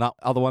ending, and that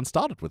other one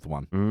started with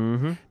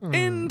one.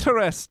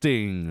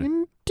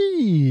 Interesting.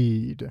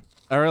 Indeed.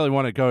 I really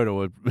want to go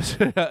to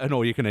an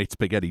all-you-can-eat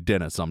spaghetti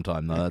dinner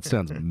sometime, though. That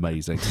sounds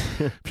amazing.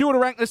 If you were to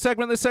rank this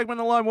segment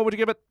alone, what would you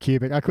give it?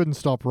 Cubic. I couldn't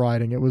stop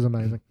writing. It was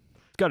amazing.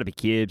 It's got to be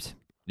cubes.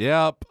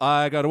 Yep,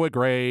 I got to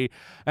agree.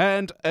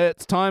 And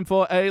it's time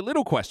for a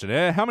little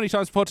questionnaire. How many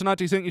times before tonight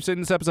do you think you've seen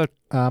this episode?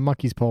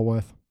 Monkey's Paw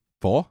Worth.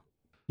 4?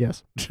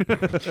 Yes.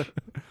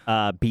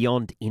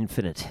 Beyond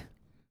infinite.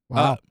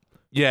 Wow.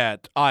 Yeah,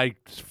 I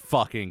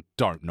fucking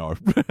don't know.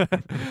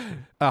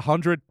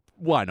 100?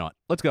 Why not?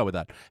 Let's go with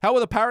that. How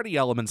were the parody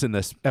elements in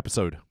this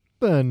episode?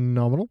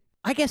 Phenomenal.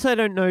 I guess I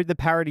don't know the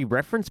parody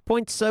reference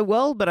points so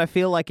well, but I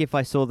feel like if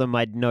I saw them,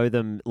 I'd know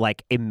them,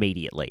 like,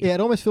 immediately. Yeah, it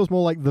almost feels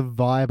more like the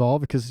vibe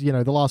of, because, you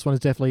know, the last one is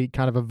definitely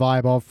kind of a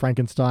vibe of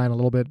Frankenstein, a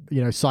little bit,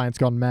 you know, science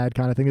gone mad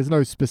kind of thing. There's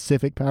no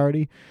specific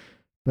parody.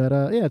 But,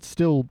 yeah, it's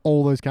still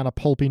all those kind of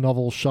pulpy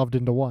novels shoved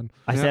into one.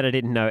 I said I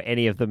didn't know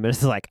any of them, and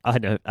it's like, I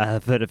know,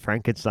 I've heard of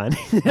Frankenstein.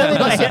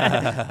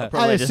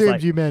 I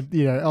assumed you meant,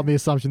 you know, on the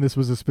assumption this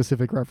was a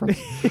specific reference.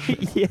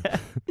 Yeah.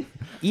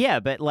 Yeah,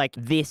 but, like,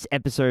 this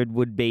episode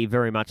would be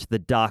very much the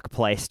dark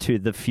place to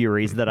the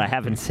Furies that I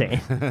haven't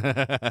seen.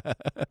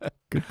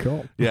 Good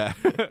call. Yeah.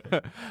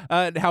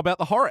 And how about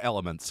the horror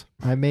elements?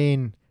 I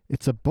mean,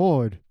 it's a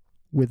board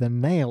with a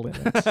nail in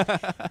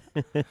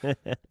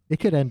it. It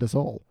could end us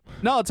all.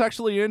 No, it's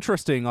actually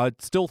interesting. I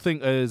still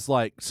think there's,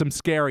 like, some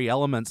scary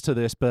elements to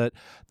this, but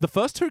the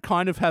first two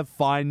kind of have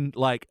fine,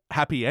 like,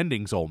 happy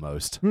endings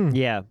almost.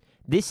 Yeah.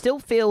 This still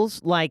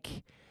feels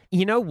like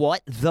You know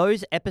what?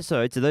 Those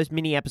episodes, those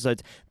mini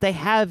episodes, they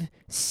have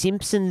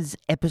Simpsons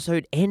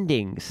episode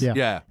endings.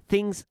 Yeah.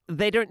 Things,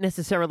 they don't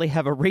necessarily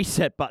have a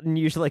reset button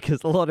usually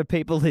because a lot of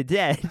people are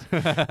dead.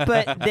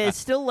 But there's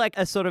still like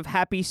a sort of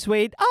happy,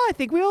 sweet, I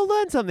think we all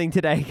learned something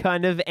today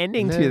kind of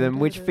ending to them,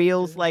 which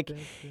feels like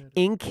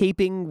in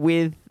keeping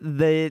with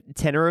the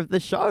tenor of the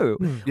show.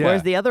 Yeah.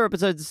 Whereas the other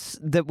episodes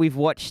that we've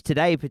watched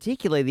today,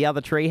 particularly the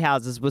other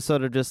Treehouses, were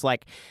sort of just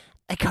like,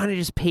 they kind of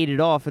just petered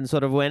off and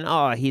sort of went,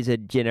 oh, here's a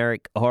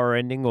generic horror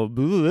ending, or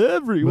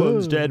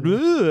everyone's dead.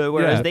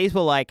 Whereas these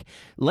were like,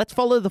 let's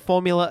follow the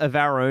formula of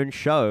our own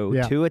show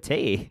to a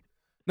T.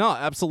 No,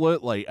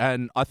 absolutely.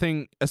 And I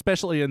think,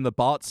 especially in the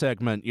Bart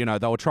segment,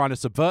 they were trying to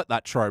subvert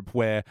that trope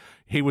where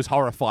he was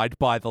horrified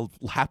by the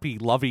happy,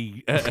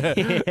 lovey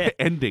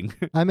ending.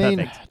 I mean,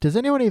 Perfect. does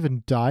anyone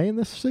even die in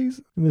this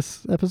season, in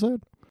this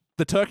episode?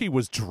 The turkey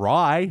was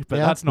dry, but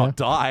that's not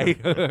die.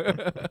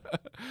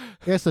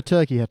 Yes, the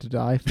turkey had to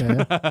die.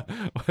 Fair.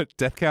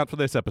 Death count for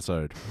this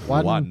episode.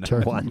 One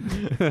turkey.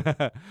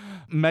 One.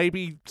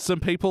 Maybe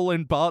some people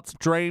in Bart's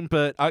dream,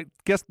 but I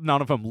guess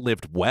none of them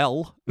lived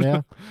well.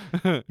 Yeah.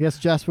 Yes,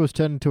 Jasper was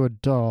turned into a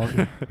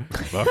dog.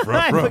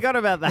 I forgot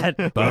about that.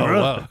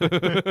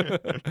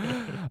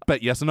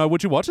 But yes or no,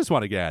 would you watch this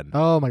one again?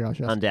 Oh my gosh,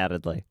 yes.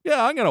 Undoubtedly.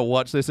 Yeah, I'm going to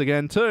watch this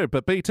again too.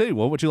 But BT,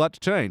 what would you like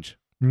to change?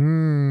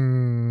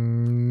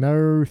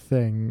 No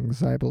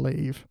things, I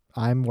believe.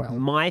 I'm well.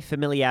 My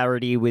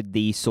familiarity with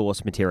the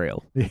source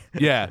material.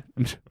 Yeah.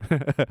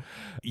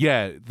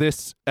 Yeah,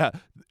 this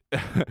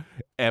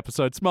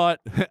episode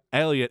smart.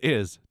 Elliot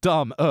is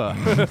dumb.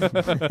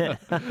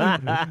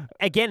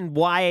 Again,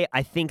 why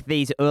I think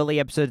these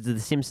early episodes of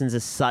The Simpsons are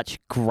such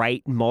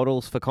great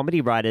models for comedy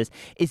writers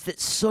is that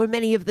so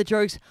many of the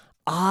jokes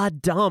are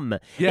dumb.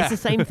 Yeah. It's the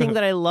same thing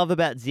that I love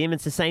about Zim.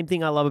 It's the same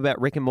thing I love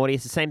about Rick and Morty.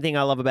 It's the same thing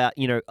I love about,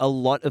 a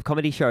lot of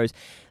comedy shows.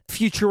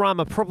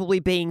 Futurama probably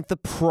being the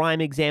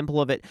prime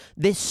example of it.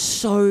 There's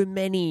so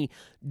many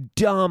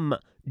dumb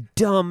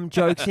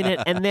jokes in it,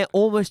 and they're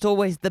almost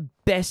always the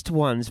best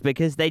ones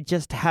because they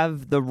just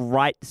have the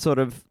right sort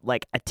of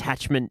like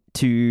attachment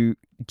to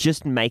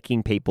just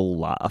making people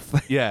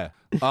laugh. Yeah.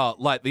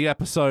 Like the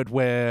episode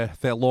where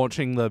they're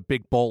launching the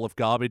big ball of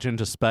garbage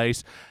into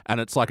space and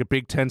it's like a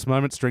big tense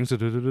moment, strings,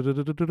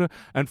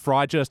 and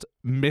Fry just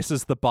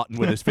misses the button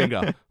with his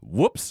finger.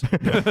 Whoops.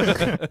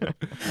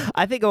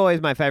 I think always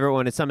my favorite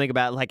one is something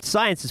about like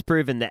science has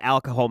proven that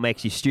alcohol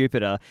makes you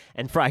stupider,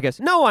 and Fry goes,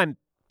 "No,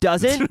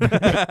 doesn't."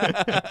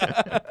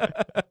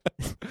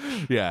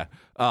 Yeah.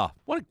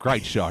 What a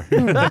great show.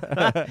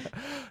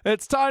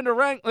 It's time to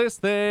rank this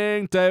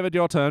thing. David,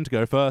 your turn to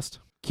go first.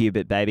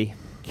 Cubit, baby.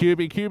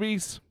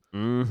 Cubies.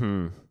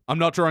 Mm-hmm. I'm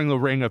not drawing the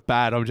ring of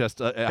bad. I'm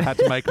just, I had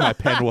to make my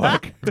pen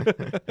work.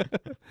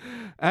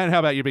 And how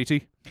about you,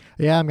 BT?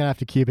 Yeah, I'm going to have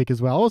to cubic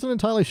as well. I wasn't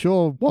entirely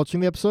sure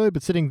watching the episode,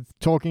 but sitting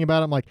talking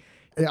about it, I'm like,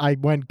 I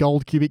went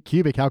gold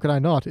cubic. How could I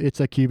not? It's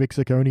a cubic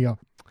zirconia.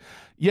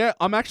 Yeah,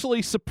 I'm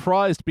actually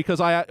surprised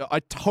because I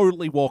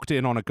totally walked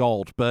in on a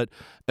gold, but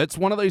it's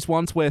one of these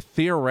ones where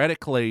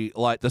theoretically,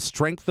 like, the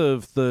strength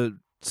of the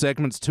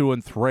segments 2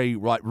 and 3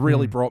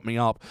 really brought me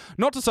up.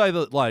 Not to say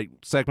that like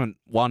segment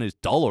 1 is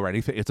dull or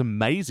anything. It's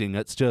amazing.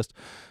 It's just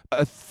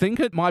I think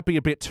it might be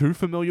a bit too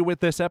familiar with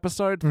this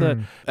episode that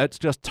it's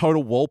just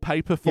total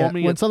wallpaper for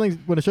me.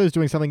 When a show's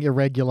doing something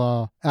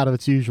irregular out of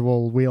its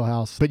usual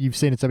wheelhouse, but you've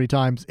seen it so many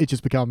times, it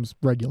just becomes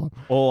regular.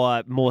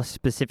 Or more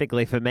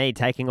specifically for me,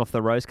 taking off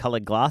the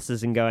rose-colored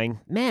glasses and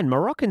going, man,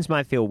 Moroccans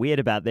might feel weird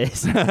about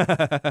this.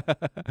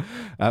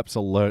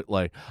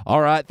 Absolutely. All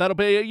right, that'll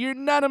be a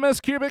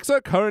unanimous cubic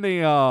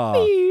zirconia.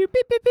 Beep,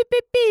 beep, beep, beep,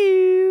 beep,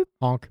 beep.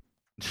 Honk.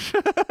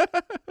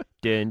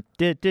 Dun,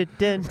 dun, dun,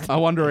 dun. I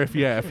wonder if,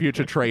 a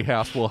future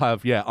Treehouse will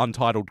have,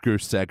 Untitled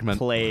Goose segment.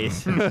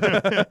 Please.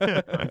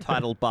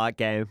 Untitled Bart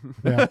game.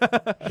 Yeah.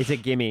 It's a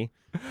gimme.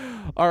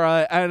 All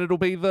right, and it'll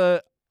be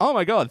the, oh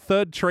my God,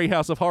 third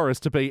Treehouse of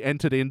Horrors to be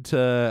entered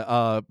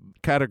into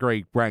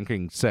category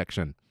ranking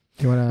section.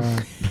 You want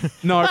to...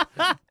 No,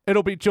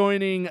 it'll be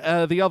joining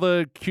the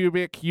other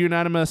cubic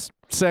unanimous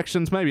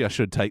sections. Maybe I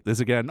should take this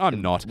again.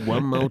 I'm not.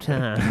 One more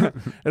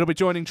time. It'll be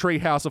joining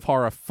Treehouse of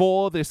Horror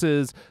 4. This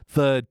is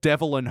the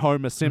Devil and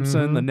Homer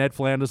Simpson. The Ned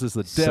Flanders is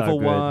the So devil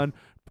good. one.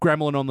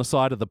 Gremlin on the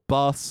side of the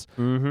bus.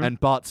 And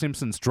Bart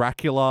Simpson's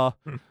Dracula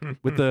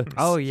with the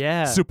Oh,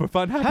 yeah. super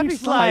fun Happy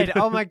slide.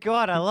 Oh, my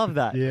God. I love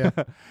that. Yeah.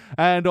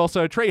 And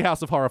also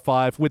Treehouse of Horror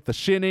 5 with the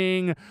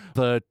shinning,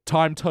 the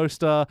time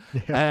toaster,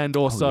 and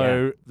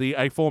also the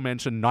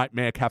aforementioned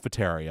Nightmare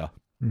Cafeteria.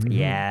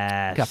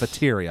 Yes.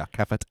 Cafeteria.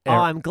 Oh,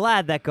 I'm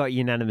glad that got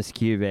unanimous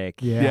cubic.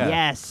 Yeah.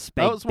 Yes,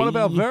 baby. That was one of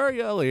our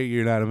very early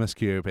unanimous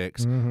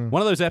cubics.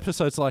 One of those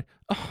episodes like,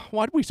 oh,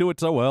 why did we do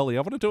it so early?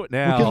 I want to do it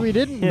now. Because we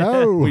didn't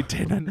know. We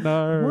didn't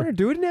know. want to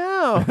do it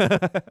now.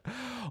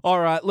 All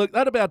right, look,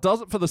 that about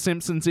does it for the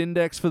Simpsons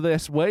Index for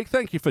this week.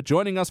 Thank you for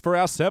joining us for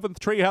our 7th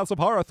Treehouse of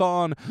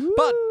Horror-thon.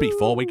 But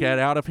before we get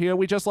out of here,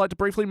 we just like to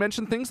briefly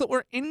mention things that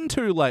we're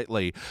into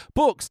lately.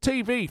 Books,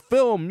 TV,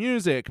 film,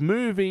 music,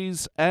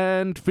 movies,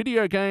 and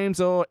video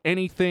games, or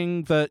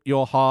anything that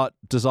your heart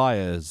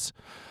desires.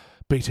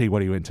 BT,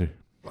 what are you into?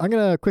 I'm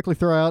going to quickly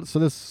throw out, so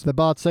the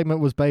Bart segment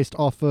was based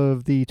off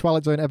of the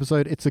Twilight Zone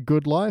episode It's a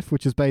Good Life,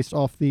 which is based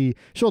off the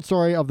short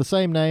story of the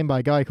same name by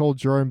a guy called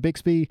Jerome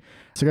Bixby.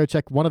 So go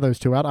check one of those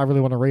two out. I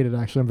really want to read it,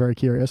 actually. I'm very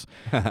curious.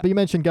 But you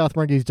mentioned Garth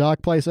Marenghi's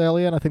Dark Place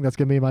earlier, and I think that's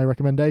going to be my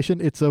recommendation.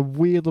 It's a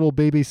weird little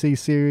BBC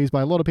series by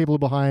a lot of people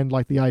behind,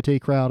 like the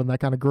IT crowd and that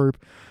kind of group.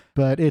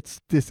 But it's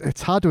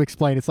hard to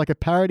explain. It's like a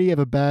parody of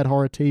a bad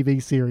horror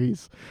TV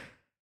series.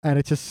 And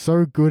it's just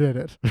so good at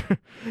it.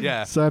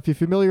 Yeah. So if you're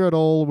familiar at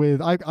all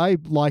with... I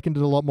likened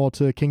it a lot more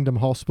to Kingdom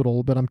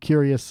Hospital, but I'm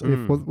curious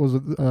if... Was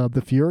it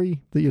The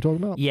Fury that you're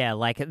talking about? Yeah,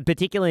 like,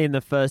 particularly in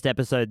the first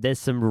episode, there's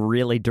some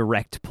really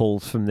direct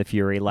pulls from The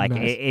Fury. Like,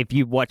 Nice. if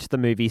you watch the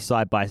movie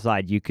side by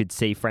side, you could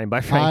see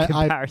frame-by-frame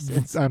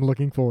comparisons. I'm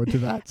looking forward to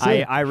that. So,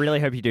 I really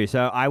hope you do.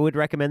 So I would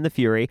recommend The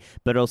Fury,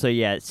 but also,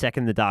 yeah,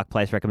 second the Dark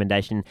Place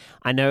recommendation.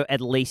 I know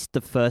at least the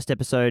first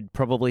episode,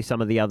 probably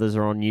some of the others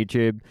are on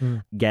YouTube.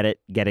 Get it.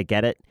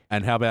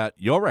 And how about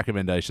your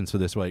recommendations for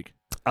this week?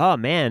 Oh,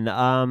 man.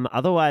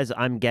 Otherwise,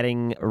 I'm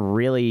getting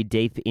really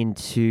deep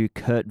into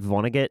Kurt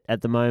Vonnegut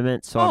at the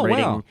moment. So I'm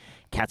reading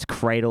Cat's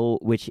Cradle,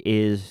 which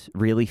is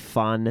really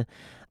fun.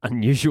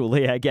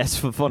 Unusually, I guess,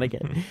 for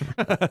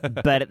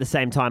Vonnegut. But at the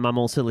same time, I'm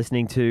also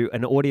listening to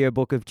an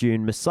audiobook of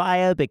Dune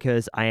Messiah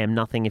because I am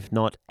nothing if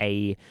not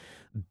a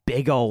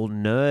big old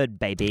nerd,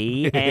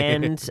 baby.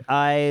 And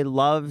I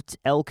loved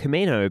El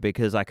Camino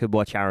because I could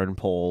watch Aaron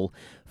Paul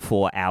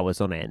for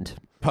hours on end.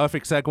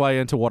 Perfect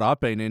segue into what I've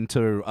been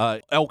into.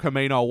 El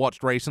Camino I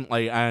watched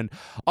recently, and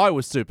I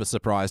was super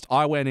surprised.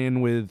 I went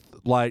in with,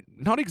 like,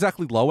 not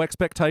exactly low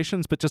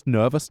expectations, but just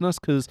nervousness,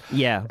 because...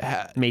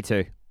 Yeah, me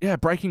too. Yeah,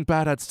 Breaking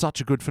Bad had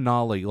such a good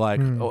finale. Like,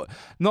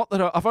 not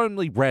that I've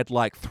only read,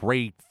 like,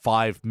 3,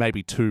 5,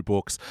 maybe 2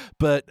 books,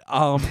 but...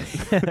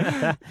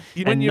 and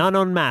none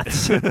on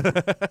maths.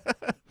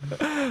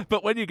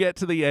 But when you get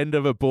to the end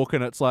of a book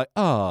and it's like,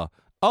 oh,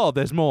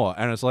 there's more.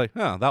 And it's like,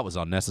 oh, that was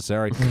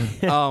unnecessary.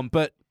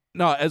 But...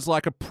 No, as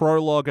like a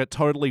prologue, it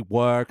totally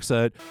works.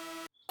 I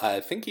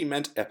think he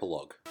meant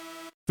epilogue.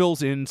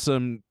 Fills in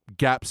some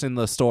gaps in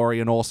the story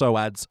and also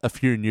adds a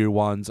few new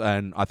ones,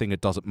 and I think it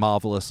does it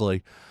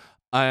marvelously.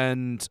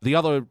 And the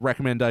other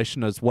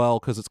recommendation as well,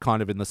 because it's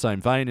kind of in the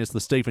same vein, is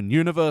the Steven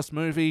Universe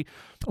movie,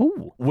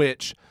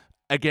 which...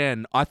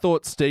 Again, I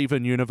thought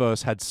Steven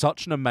Universe had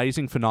such an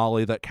amazing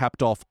finale that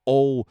capped off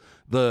all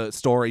the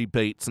story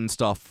beats and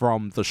stuff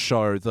from the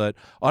show that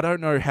I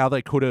don't know how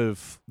they could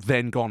have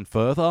then gone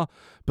further,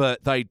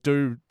 but they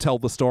do tell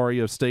the story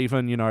of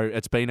Steven. You know,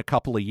 it's been a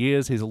couple of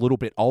years. He's a little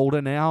bit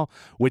older now,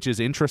 which is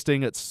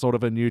interesting. It's sort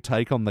of a new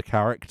take on the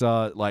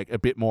character, like a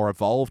bit more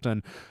evolved,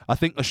 and I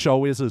think the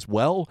show is as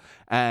well.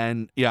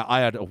 And yeah,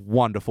 I had a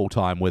wonderful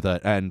time with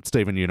it, and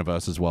Steven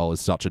Universe as well is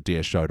such a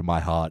dear show to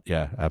my heart.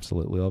 Yeah,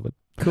 absolutely love it.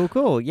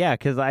 Cool. Yeah,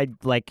 because I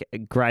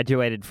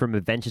graduated from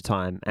Adventure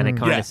Time, and it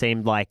kind of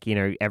seemed like,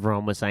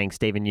 everyone was saying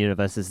Steven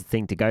Universe is the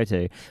thing to go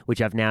to,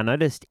 which I've now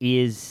noticed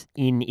is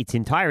in its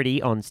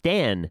entirety on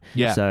Stan.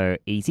 Yeah. So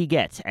easy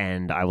get,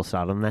 and I will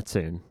start on that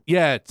soon.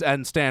 Yeah,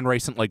 and Stan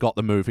recently got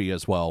the movie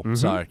as well.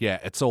 So yeah,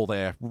 it's all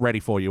there,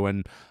 ready for you.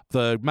 And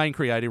the main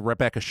creator,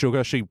 Rebecca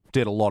Sugar, she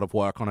did a lot of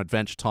work on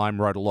Adventure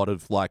Time, wrote a lot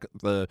of like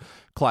the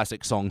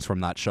classic songs from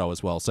that show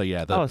as well. So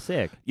yeah,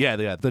 sick. Yeah,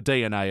 the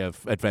DNA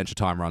of Adventure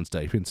Time runs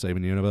deep in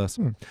Steven Universe.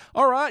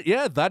 All right,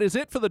 yeah, that is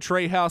it for the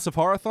Treehouse of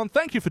Horror-thon.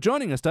 Thank you for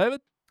joining us, David.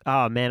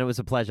 Oh, man, it was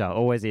a pleasure.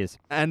 Always is.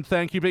 And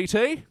thank you,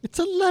 BT. It's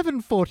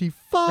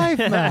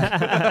 11:45,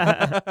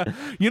 man.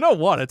 You know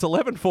what? It's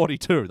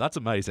 11:42. That's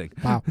amazing.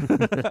 Wow.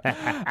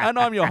 And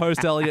I'm your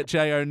host, Elliot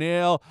J.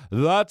 O'Neill.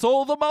 That's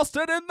all the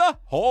mustard in the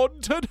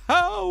haunted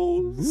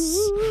house.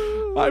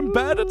 I'm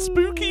bad at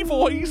spooky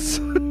voice.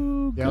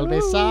 You'll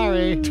be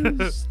sorry.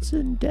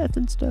 And death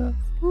and stuff.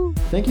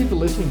 Thank you for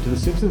listening to the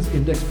Simpsons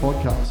Index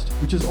podcast,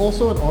 which is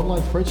also an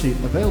online spreadsheet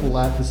available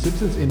at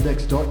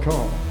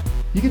thesimpsonsindex.com.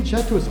 You can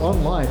chat to us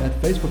online at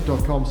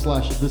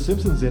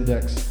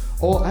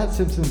facebook.com/thesimpsonsindex or at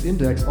Simpsons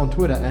Index on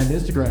Twitter and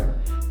Instagram.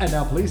 And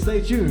now please stay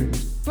tuned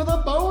for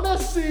the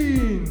bonus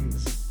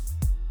scenes!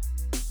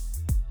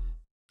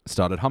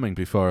 Started humming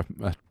before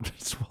I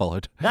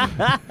swallowed.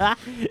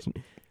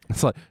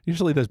 It's like,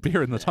 usually there's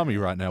beer in the tummy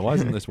right now. Why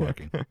isn't this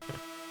working?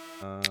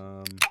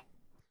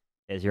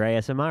 There's your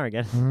ASMR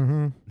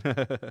again.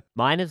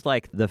 Mine is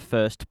like the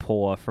first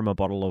pour from a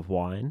bottle of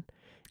wine.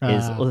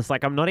 It's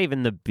like I'm not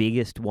even the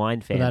biggest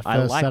wine fan. That I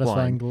first like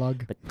satisfying wine,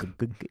 glug. but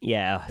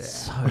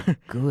so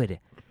good.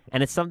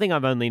 And it's something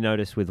I've only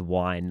noticed with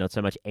wine, not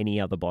so much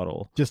any other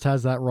bottle. Just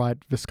has that right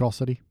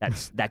viscosity.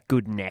 That's that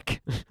good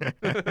neck.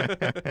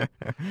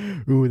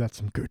 Ooh, that's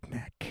some good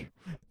neck.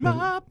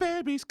 My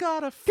baby's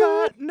got a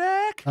fat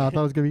neck. I thought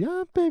it was going to be,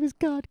 oh, baby's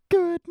got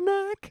good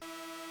neck.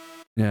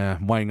 Yeah,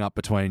 weighing up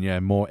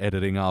between, more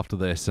editing after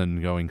this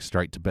and going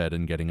straight to bed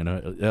and getting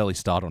an early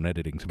start on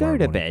editing tomorrow Go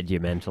to morning. bed, you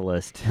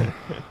mentalist.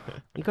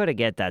 You got to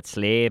get that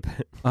sleep.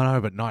 I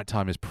know, but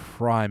nighttime is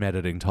prime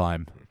editing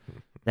time.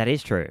 That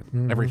is true.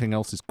 Everything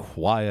else is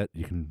quiet.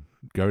 You can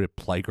go to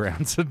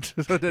playgrounds and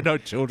no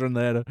children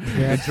there to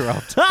Yeah.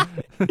 interrupt.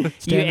 You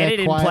Stand there edit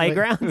in quietly.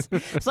 playgrounds?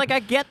 It's like, I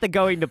get the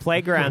going to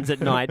playgrounds at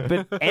night,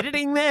 but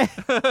editing there?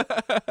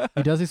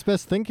 He does his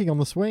best thinking on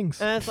the swings.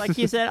 It's like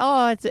you said,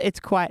 oh, it's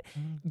quite...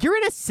 You're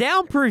in a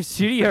soundproof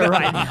studio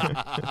right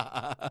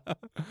now.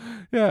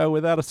 Yeah,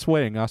 without a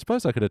swing. I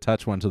suppose I could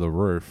attach one to the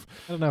roof.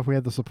 I don't know if we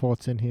had the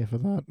supports in here for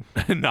that.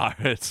 No,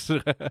 it's...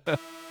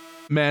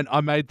 Man,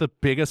 I made the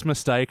biggest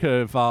mistake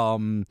of...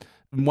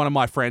 one of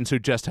my friends who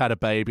just had a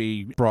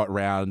baby brought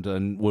round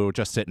and we were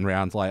just sitting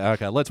around like,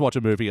 okay, let's watch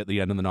a movie at the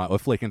end of the night. We're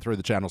flicking through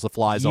the channels, the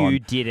fly's on. You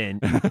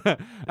didn't.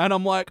 And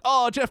I'm like,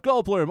 oh, Jeff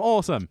Goldblum,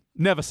 awesome.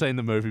 Never seen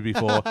the movie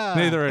before.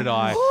 Neither had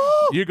I.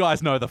 You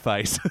guys know the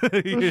face.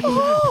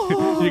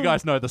 You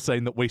guys know the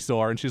scene that we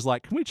saw. And she's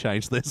like, can we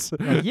change this?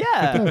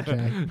 Yeah.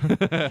 Okay.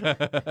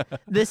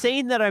 The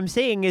scene that I'm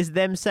seeing is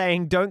them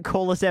saying, don't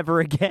call us ever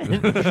again.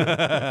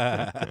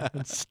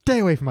 Stay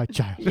away from my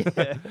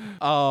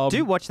child.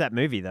 Do watch that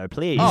movie, though,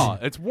 please. Oh,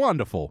 it's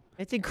wonderful.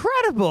 It's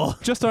incredible.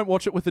 Just don't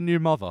watch it with a new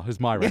mother, is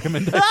my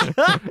recommendation.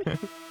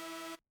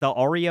 The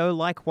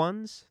Oreo-like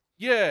ones?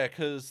 Yeah,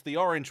 because the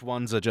orange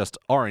ones are just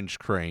orange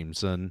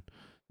creams and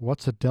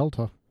What's a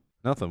delta?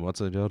 nothing.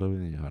 What's a delta?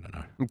 I don't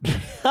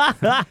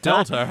know.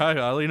 Delta, I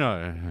hardly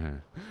know.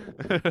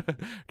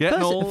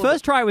 Getting all...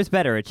 First try was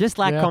better. It just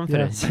lacked Yeah,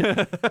 confidence.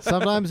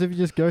 Sometimes if you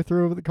just go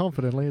through with it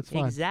confidently, it's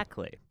fine.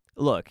 Exactly.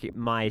 Look,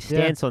 my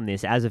stance on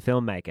this as a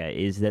filmmaker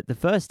is that the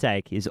first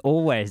take is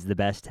always the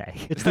best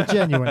take. It's the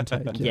genuine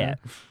take. you Yeah.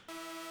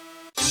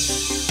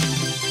 know?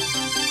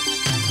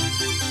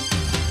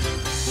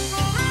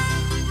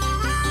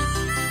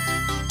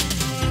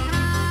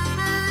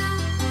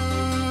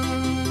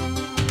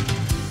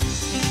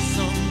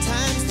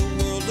 Sometimes the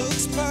world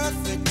looks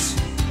perfect,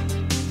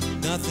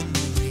 nothing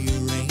to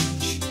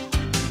rearrange.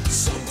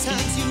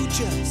 Sometimes you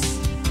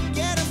just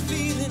get a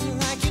feeling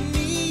like you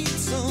need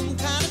some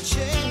kind of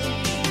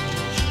change.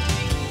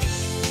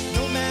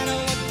 No matter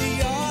what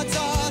the odds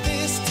are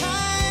this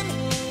time,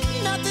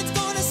 nothing's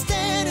gonna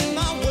stand in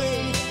my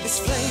way. This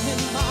flame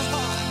in my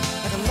heart,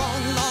 like a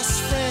long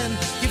lost friend,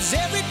 gives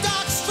every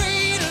dark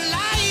street a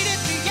light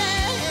at the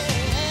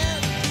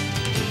end.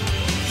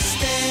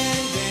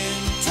 Standing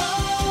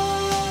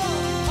tall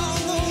on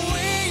the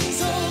wings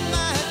of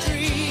my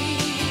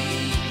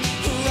dream,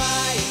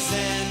 rise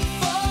and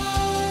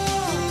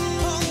fall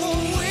on the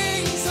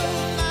wings of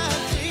my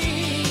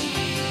dream.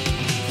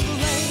 The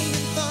rain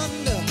and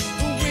thunder,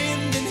 the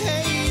wind and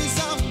haze,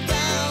 I'm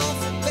bound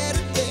for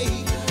better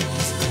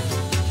days.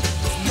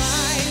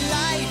 My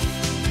life,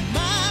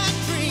 my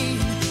dream,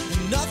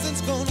 and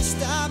nothing's gonna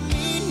stop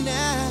me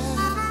now.